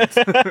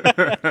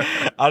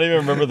 I don't even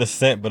remember the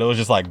scent, but it was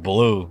just like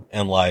blue,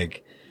 and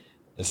like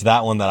it's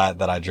that one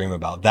that I dream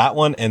about. That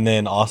one, and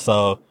then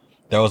also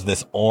there was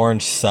this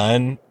orange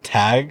sun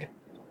tag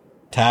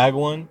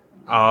one.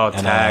 Oh, And,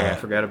 Tag. I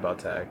forgot about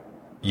Tag.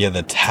 Yeah,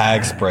 the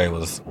tag spray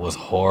was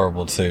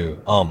horrible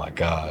too. Oh my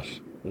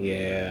gosh.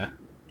 Yeah.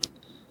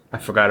 I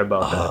forgot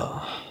about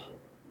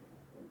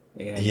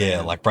that. Yeah,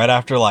 man. like right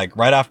after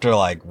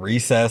like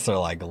recess or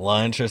like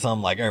lunch or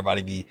something, like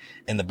everybody be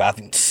in the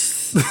bathroom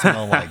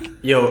smell like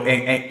Yo,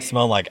 and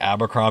smell like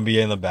Abercrombie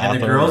in the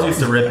bathroom. the girls used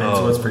to rip into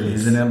Oh, us for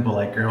using them, but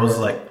like girls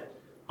like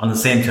on the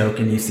same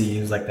token, you see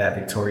use like that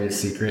Victoria's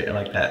Secret and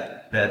like that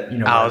you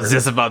know. I was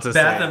just about to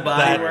Bath say and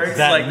Body Works,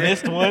 that like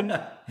mist one,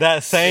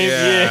 that same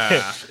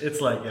yeah. It's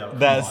like yo, come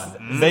That's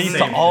on. they used to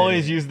Same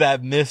always thing. use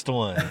that mist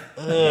one,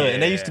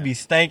 and they used to be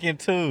stanking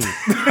too.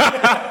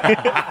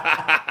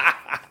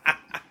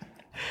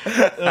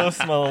 It'll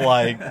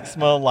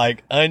smell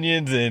like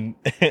onions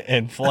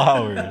and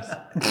flowers.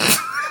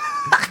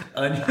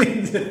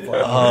 Onions and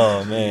flowers.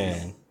 Oh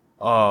man.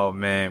 Oh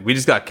man, we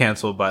just got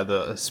canceled by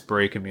the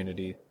spray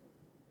community.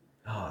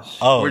 Oh, shit.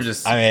 Oh, We're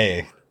just- I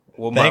mean,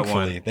 One by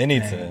thankfully one. they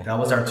need Dang, to. that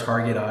was our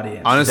target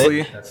audience.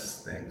 Honestly,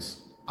 That's things.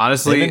 They've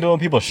honestly, been doing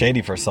people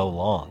shady for so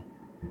long.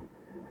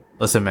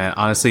 listen, man.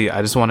 Honestly,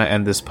 I just want to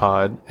end this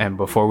pod, and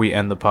before we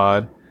end the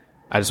pod,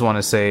 I just want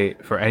to say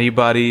for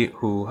anybody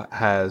who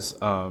has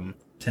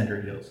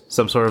Tender heels.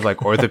 some sort of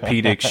like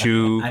orthopedic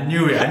shoe. I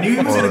knew it. I knew he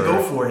was gonna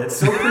go for it. It's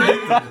so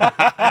predictable.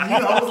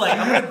 I was like,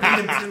 I'm gonna beat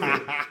him to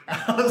it.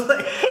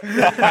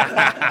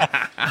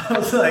 I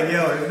was like,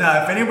 yo,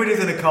 nah. If anybody's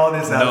gonna call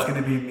this out, it's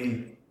gonna be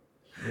me.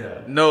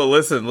 Yeah. No,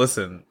 listen.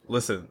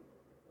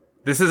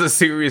 This is a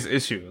serious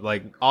issue.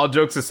 Like, all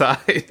jokes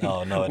aside,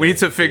 Oh, no, it we need is.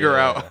 to figure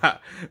Yeah. out how,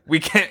 we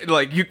can't,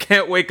 like, you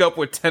can't wake up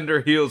with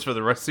tender heels for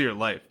the rest of your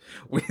life.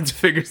 We need to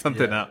figure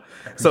something Yeah, out.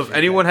 So if appreciate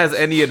anyone that. has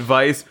any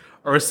advice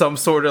or some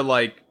sort of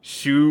like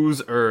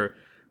shoes or Are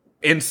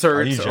you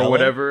inserts or gelling,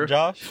 whatever,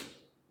 Josh?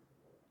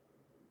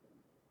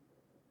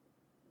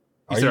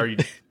 you said, are you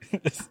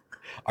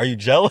Are you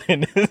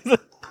gelling?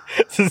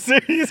 It's a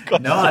serious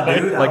question. No,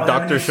 dude. I Like don't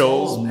have Dr. any Scholl's?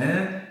 soles,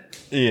 man.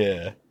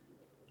 Yeah.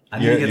 I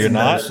need You're- to get you're some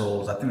better not?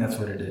 soles. I think that's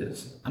what it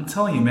is. I'm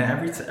telling you,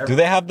 man. Do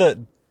they have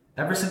the?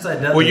 Ever since I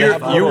did well, that, you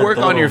have you a work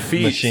on little your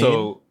feet, machine?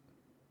 so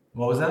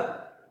What was that?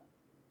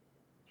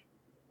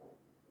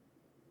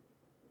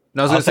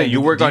 no, I was I'll gonna say say, you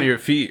do work on you- your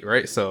feet,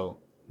 right? So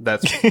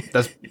that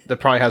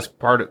probably has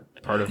part of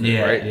it,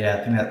 Yeah, right?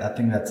 yeah. I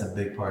think that's a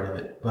big part of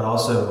it. But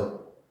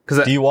also,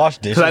 Because Do you wash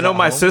dishes? I know at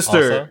my home sister.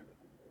 also?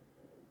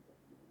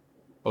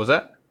 What was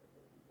that?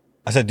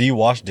 I said, do you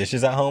wash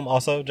dishes at home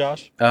also,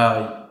 Josh?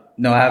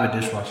 no, I have a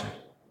dishwasher.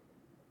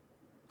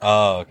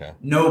 Oh, okay.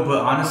 No, but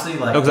honestly,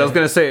 like, No, because I was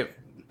gonna say,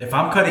 if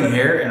I'm cutting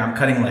hair and I'm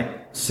cutting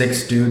like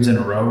 6 dudes in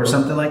a row or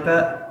something like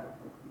that,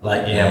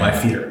 like, yeah, my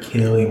feet are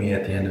killing me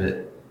at the end of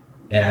it.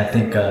 And I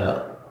think,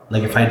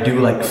 like, if I do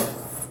like,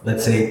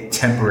 let's say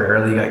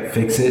temporarily like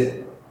fix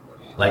it,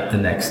 like the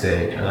next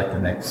day or like the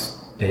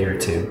next day or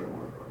two,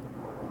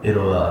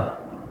 it'll,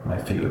 my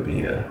feet would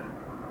be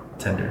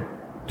tender.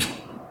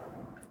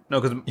 no,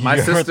 because my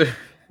You ever sister,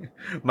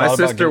 my Thought about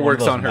sister getting one of works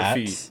those on her mats?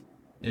 feet.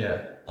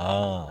 Yeah.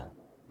 Oh.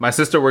 My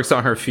sister works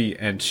on her feet,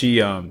 and she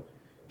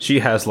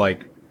has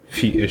like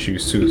feet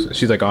issues too. So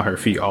she's like on her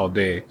feet all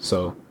day.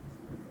 So,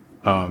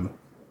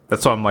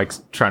 that's why I'm like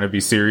trying to be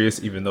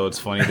serious, even though it's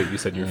funny that you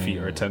said your feet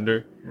are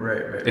tender.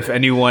 Right. If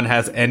anyone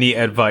has any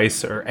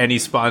advice or any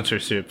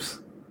sponsorships,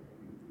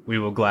 we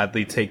will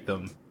gladly take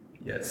them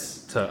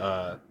Yes.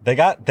 to They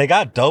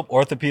got dope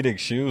orthopedic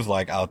shoes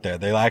like out there.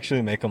 They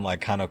actually make them like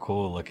kind of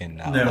cool looking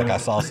now. No. Like I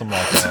saw some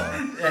like Hey,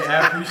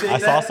 I appreciate I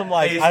that. saw some,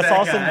 like- Hey, I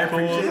saw Stack some Guy, I cool-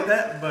 appreciate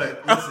that,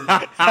 but listen.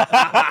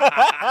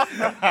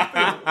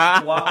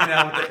 Walking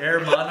out with the Air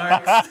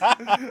Monarchs.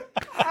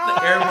 The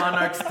Air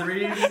Monarchs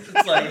 3s.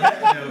 It's like,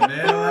 heck no,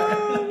 man.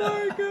 Oh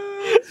my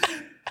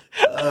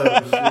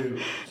god. Oh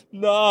shoot.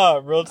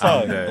 nah, real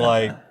talk. dead.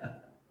 Like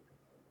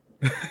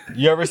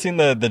you ever seen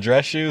the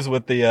dress shoes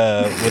with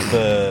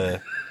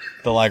the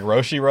like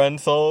Roshi Run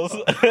soles?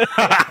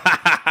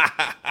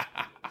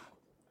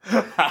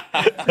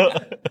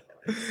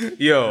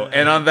 yo.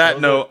 And on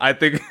that note, I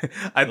think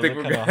are we're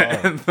kinda gonna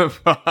hard. end the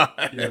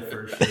pod. Yeah,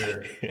 for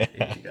sure. Hate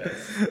you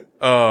guys.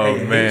 Oh Hey,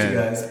 hate man, you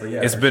guys, but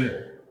yeah, it's for been.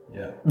 sure.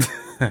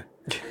 Yeah.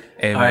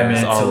 Hey, All right,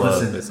 it's man. all So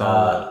love. listen, It's all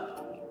love.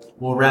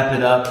 we'll wrap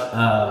it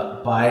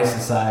up. Bias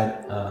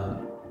aside,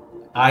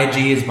 IG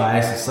is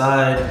Bias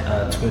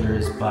Aside. Twitter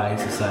is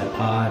Bias Aside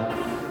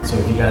Pod. So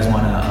if you guys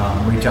want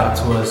to reach out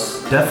to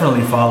us,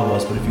 definitely follow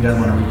us. But if you guys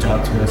want to reach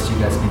out to us, you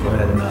guys can go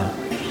ahead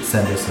and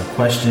send us a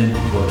question.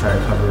 We'll try to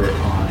cover it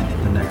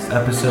on the next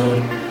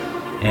episode.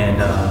 And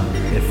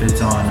if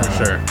it's on,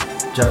 Sure.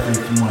 Jeffrey,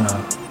 if you want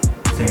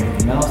to say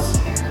anything else.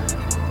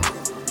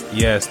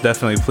 Yes,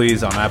 definitely.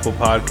 Please, on Apple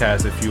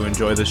Podcasts, if you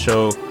enjoy the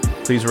show,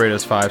 please rate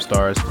us 5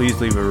 stars.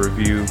 Please leave a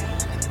review.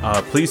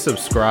 Please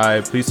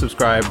subscribe. Please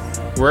subscribe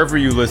wherever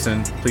you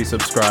listen. Please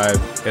subscribe.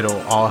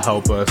 It'll all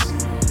help us,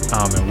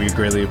 and we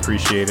greatly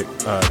appreciate it.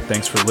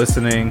 Thanks for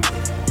listening.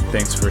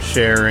 Thanks for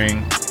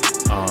sharing.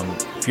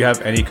 If you have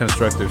any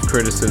constructive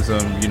criticism,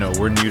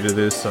 we're new to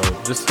this, so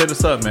just hit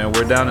us up, man.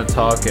 We're down to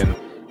talk and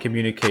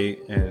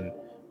communicate, and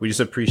we just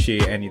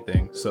appreciate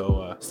anything.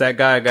 So, Stat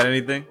Guy, got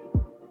anything?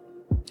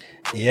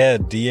 Yeah,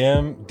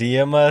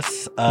 DM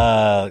us.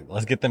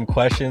 Let's get them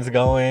questions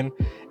going,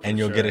 and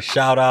you'll get a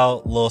shout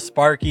out. Lil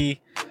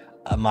Sparky,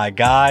 my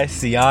guy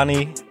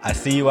Siani. I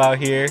see you out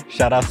here.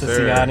 Shout out to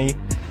Sir. Siani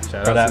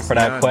Shout for out that to for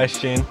that Siani.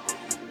 question.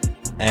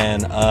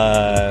 And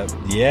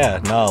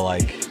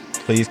like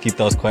please keep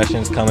those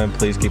questions coming.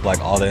 Please keep like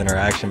all the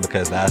interaction,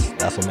 because that's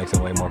what makes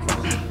it way more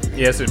fun.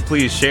 Yes, and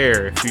please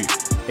share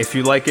if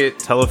you like it.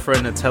 Tell a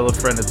friend to tell a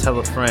friend to tell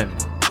a friend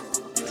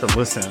to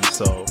listen.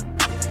 So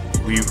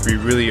we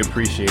really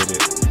appreciate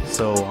it.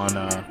 So on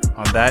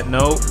that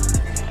note,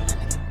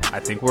 I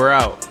think we're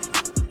out.